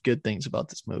say enough good things about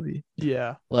this movie.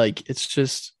 Yeah. Like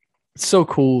it's so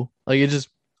cool. Like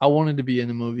I wanted to be in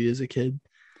the movie as a kid.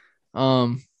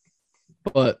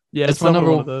 But yeah, it's my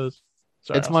number one of those.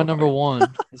 Sorry, it's my number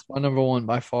one. It's my number one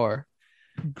by far.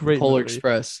 Great Polar movie.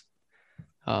 Express.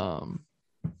 I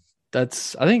think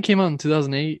it came out in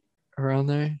 2008, around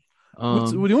there.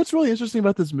 You know what's really interesting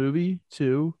about this movie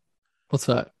too? What's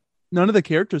that? None of the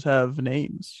characters have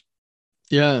names.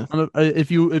 Yeah.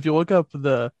 If you look up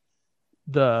the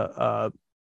I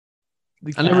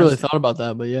never really thought about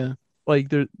that, but yeah. Like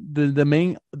the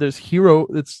main, there's Hero.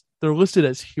 They're listed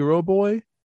as Hero Boy,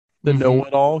 the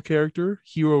know-it-all character,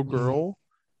 Hero Girl,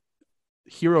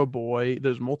 Hero Boy.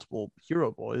 There's multiple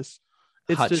Hero Boys.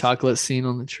 It's hot chocolate scene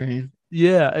on the train.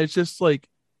 Yeah, it's just like,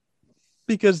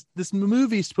 because this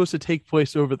movie is supposed to take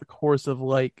place over the course of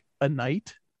like a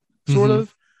night, sort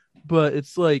of, but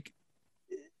it's like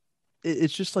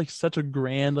it's just like such a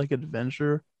grand like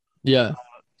adventure. Yeah.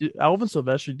 Alvin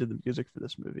Silvestri did the music for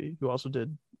this movie, who also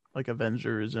did like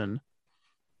Avengers and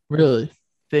really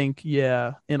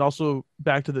and also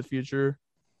Back to the Future,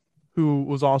 who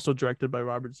was also directed by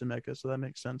Robert Zemeckis, so that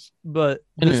makes sense. But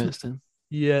interesting.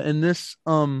 And this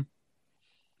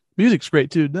music's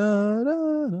great too. Da,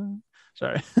 da, da.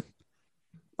 Sorry.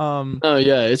 Oh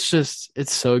yeah, it's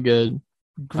so good.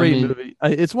 Great movie.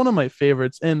 It's one of my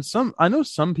favorites, and I know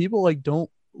some people like don't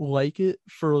like it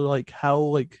for like how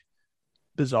like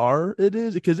bizarre it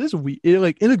is, because it's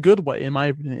like in a good way, in my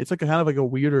opinion. It's like kind of like a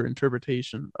weirder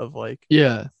interpretation of like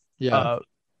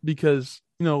because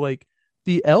you know, like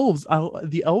the elves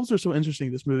are so interesting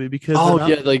in this movie, because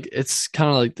like it's kind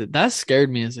of like that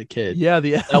scared me as a kid.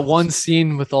 That one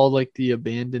scene with all like the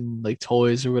abandoned like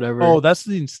toys or whatever. That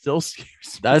scene still scares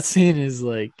me. That scene is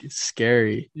like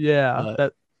scary.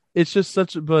 That it's just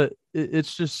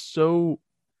it's just so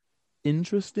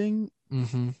interesting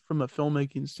from a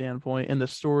filmmaking standpoint, and the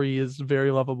story is very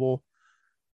lovable.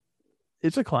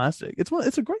 It's a classic.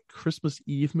 It's a great Christmas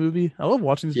Eve movie. I love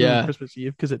watching this movie on Christmas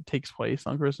Eve because it takes place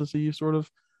on Christmas Eve, sort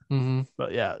of.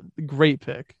 But yeah, great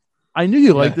pick. I knew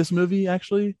you liked this movie,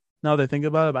 actually. Now that I think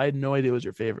about it, but I had no idea it was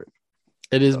your favorite.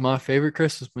 It is my favorite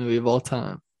Christmas movie of all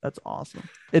time. That's awesome.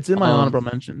 It's in my honorable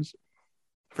mentions.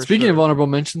 Speaking of honorable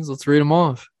mentions, let's read them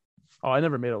off. Oh, I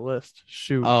never made a list.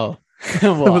 Shoot. Oh,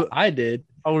 well, I did.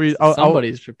 I'll read.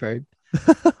 Somebody's prepared.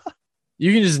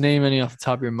 You can just name any off the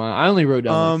top of your mind. I only wrote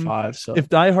down like 5. So if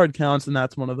Die Hard counts, then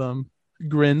that's one of them.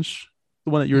 Grinch, the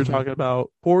one that you were talking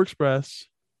about. Polar Express.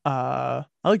 I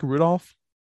like Rudolph.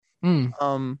 I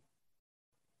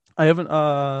haven't.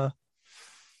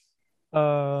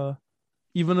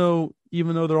 Even though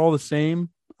they're all the same,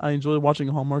 I enjoy watching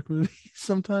Hallmark movies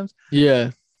sometimes.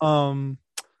 Yeah. I'm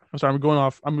sorry,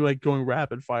 I'm like going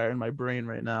rapid fire in my brain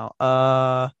right now.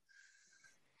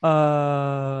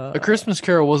 A Christmas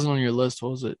Carol wasn't on your list,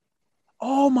 was it?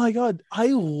 Oh my god, I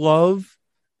love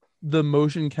the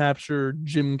motion capture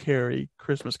Jim Carrey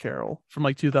Christmas Carol from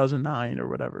like 2009 or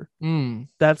whatever.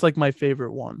 That's like my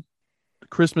favorite one.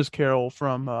 Christmas Carol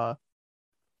from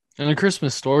and A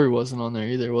Christmas Story wasn't on there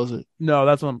either, was it? No,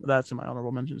 that's in my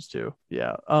honorable mentions too.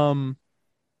 Yeah. I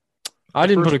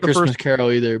didn't put A Christmas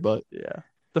Carol either, but yeah.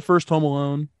 The first Home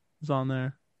Alone is on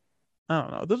there. I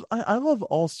don't know. I love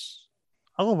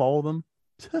all of them.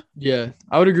 Yeah,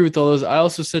 I would agree with all those. I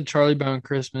also said Charlie Brown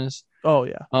Christmas. Oh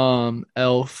yeah.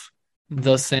 Elf,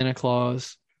 The Santa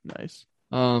Claus. Nice.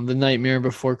 The Nightmare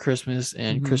Before Christmas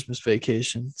and Christmas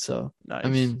Vacation. So nice. I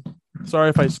mean, sorry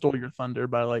if I stole your thunder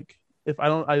by like, if I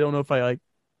don't know if I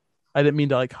didn't mean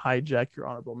to like hijack your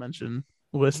honorable mention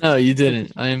list. No, you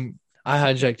didn't. I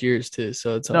hijacked yours too,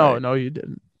 so it's all right. No, you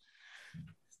didn't.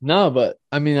 No, but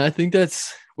I mean, I think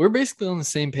we're basically on the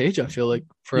same page. I feel like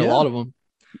for a lot of them.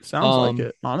 Sounds like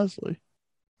it, honestly.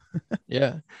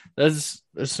 Yeah, there's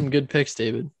some good picks,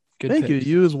 David. Good Thank picks.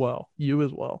 you. You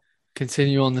as well.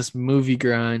 Continue on this movie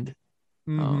grind.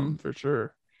 For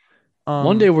sure.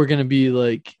 One day we're gonna be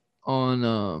like on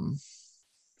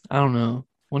I don't know.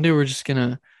 One day we're just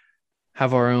gonna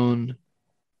have our own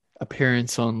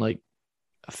appearance on like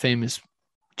a famous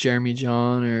Jeremy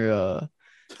John or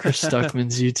Chris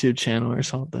Stuckman's YouTube channel or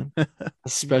something. A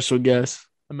special guest.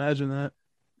 Imagine that.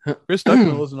 Chris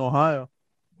Stuckman lives in Ohio.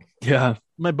 Yeah.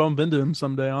 Might bump into him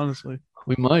someday, honestly.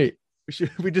 We might.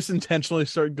 We just intentionally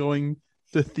start going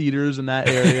to theaters in that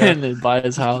area. And then buy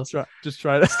his house. Just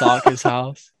try to stalk his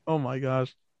house. Oh my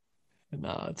gosh.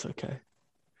 No, it's okay.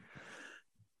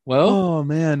 Well, oh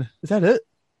man. Is that it?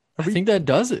 I think that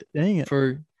does it. Dang it.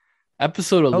 For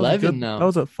episode 11 now. That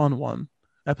was a fun one.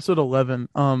 Episode 11.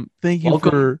 Thank you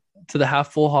Welcome to the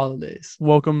Half Full Holidays.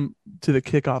 Welcome to the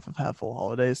kickoff of Half Full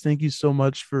Holidays. Thank you so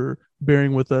much for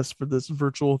bearing with us for this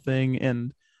virtual thing.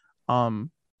 And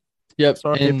yep.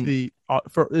 Sorry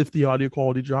if the audio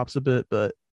quality drops a bit,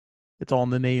 but it's all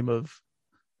in the name of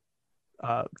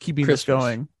keeping Christmas. This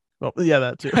going. Well, yeah,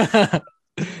 that too.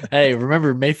 Hey,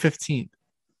 remember May 15th?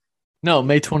 No,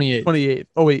 May 28th. 28th.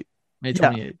 Oh wait, May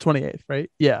 28th. 28th, right?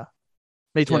 Yeah,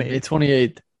 May 28th. Yeah, May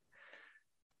 28th.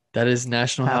 That is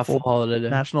National Half Full Holiday Day.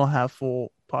 National Half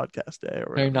Full Podcast Day.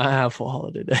 Or not Half Full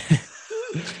Holiday Day.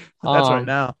 That's right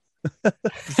now.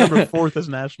 December 4th is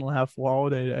National Half Full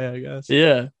Holiday Day, I guess.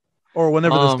 Yeah. Or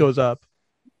whenever this goes up,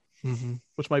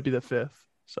 which might be the 5th.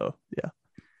 So yeah.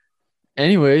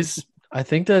 Anyways, I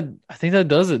think that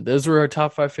does it. Those were our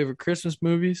top 5 favorite Christmas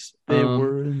movies. They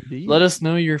were indeed. Let us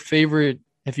know your favorite.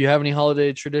 If you have any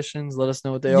holiday traditions, let us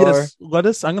know what they are. Let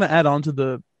us. I'm going to add on to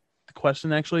the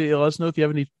question. Actually, let us know if you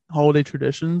have any holiday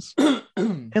traditions,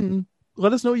 and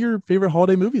let us know what your favorite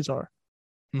holiday movies are.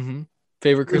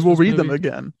 Favorite Christmas. We'll read them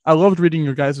again. I loved reading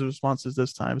your guys' responses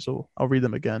this time, so I'll read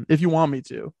them again if you want me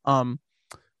to.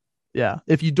 Yeah.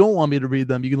 If you don't want me to read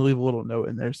them, you can leave a little note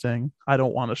in there saying I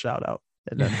don't want a shout out,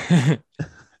 and then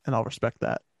and I'll respect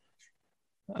that.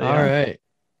 But, all right.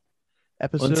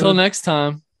 Until next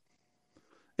time.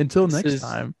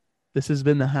 This has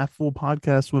been the Half Full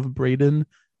Podcast with Brayden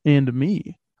and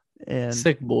me and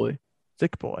Sick Boy.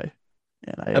 And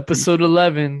episode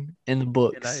 11 in the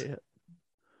books.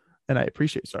 And I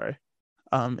appreciate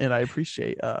and I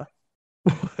appreciate and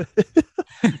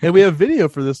we have video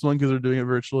for this one because we're doing it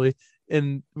virtually,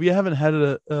 and we haven't had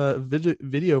a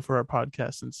video for our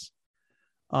podcast since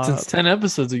 10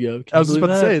 episodes ago. I was just about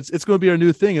to say it's going to be our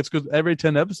new thing. It's because every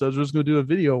 10 episodes we're just going to do a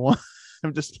video one.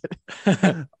 I'm just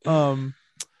kidding.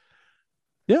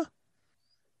 Yeah.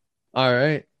 All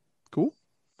right. Cool.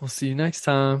 We'll see you next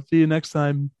time.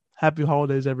 Happy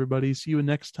holidays, everybody. See you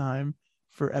next time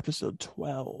for episode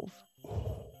 12.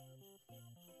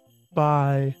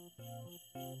 Bye.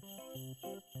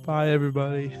 Bye,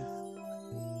 everybody.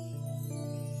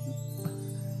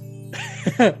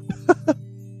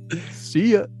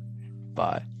 See ya.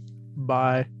 Bye.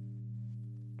 Bye.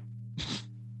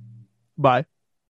 Bye.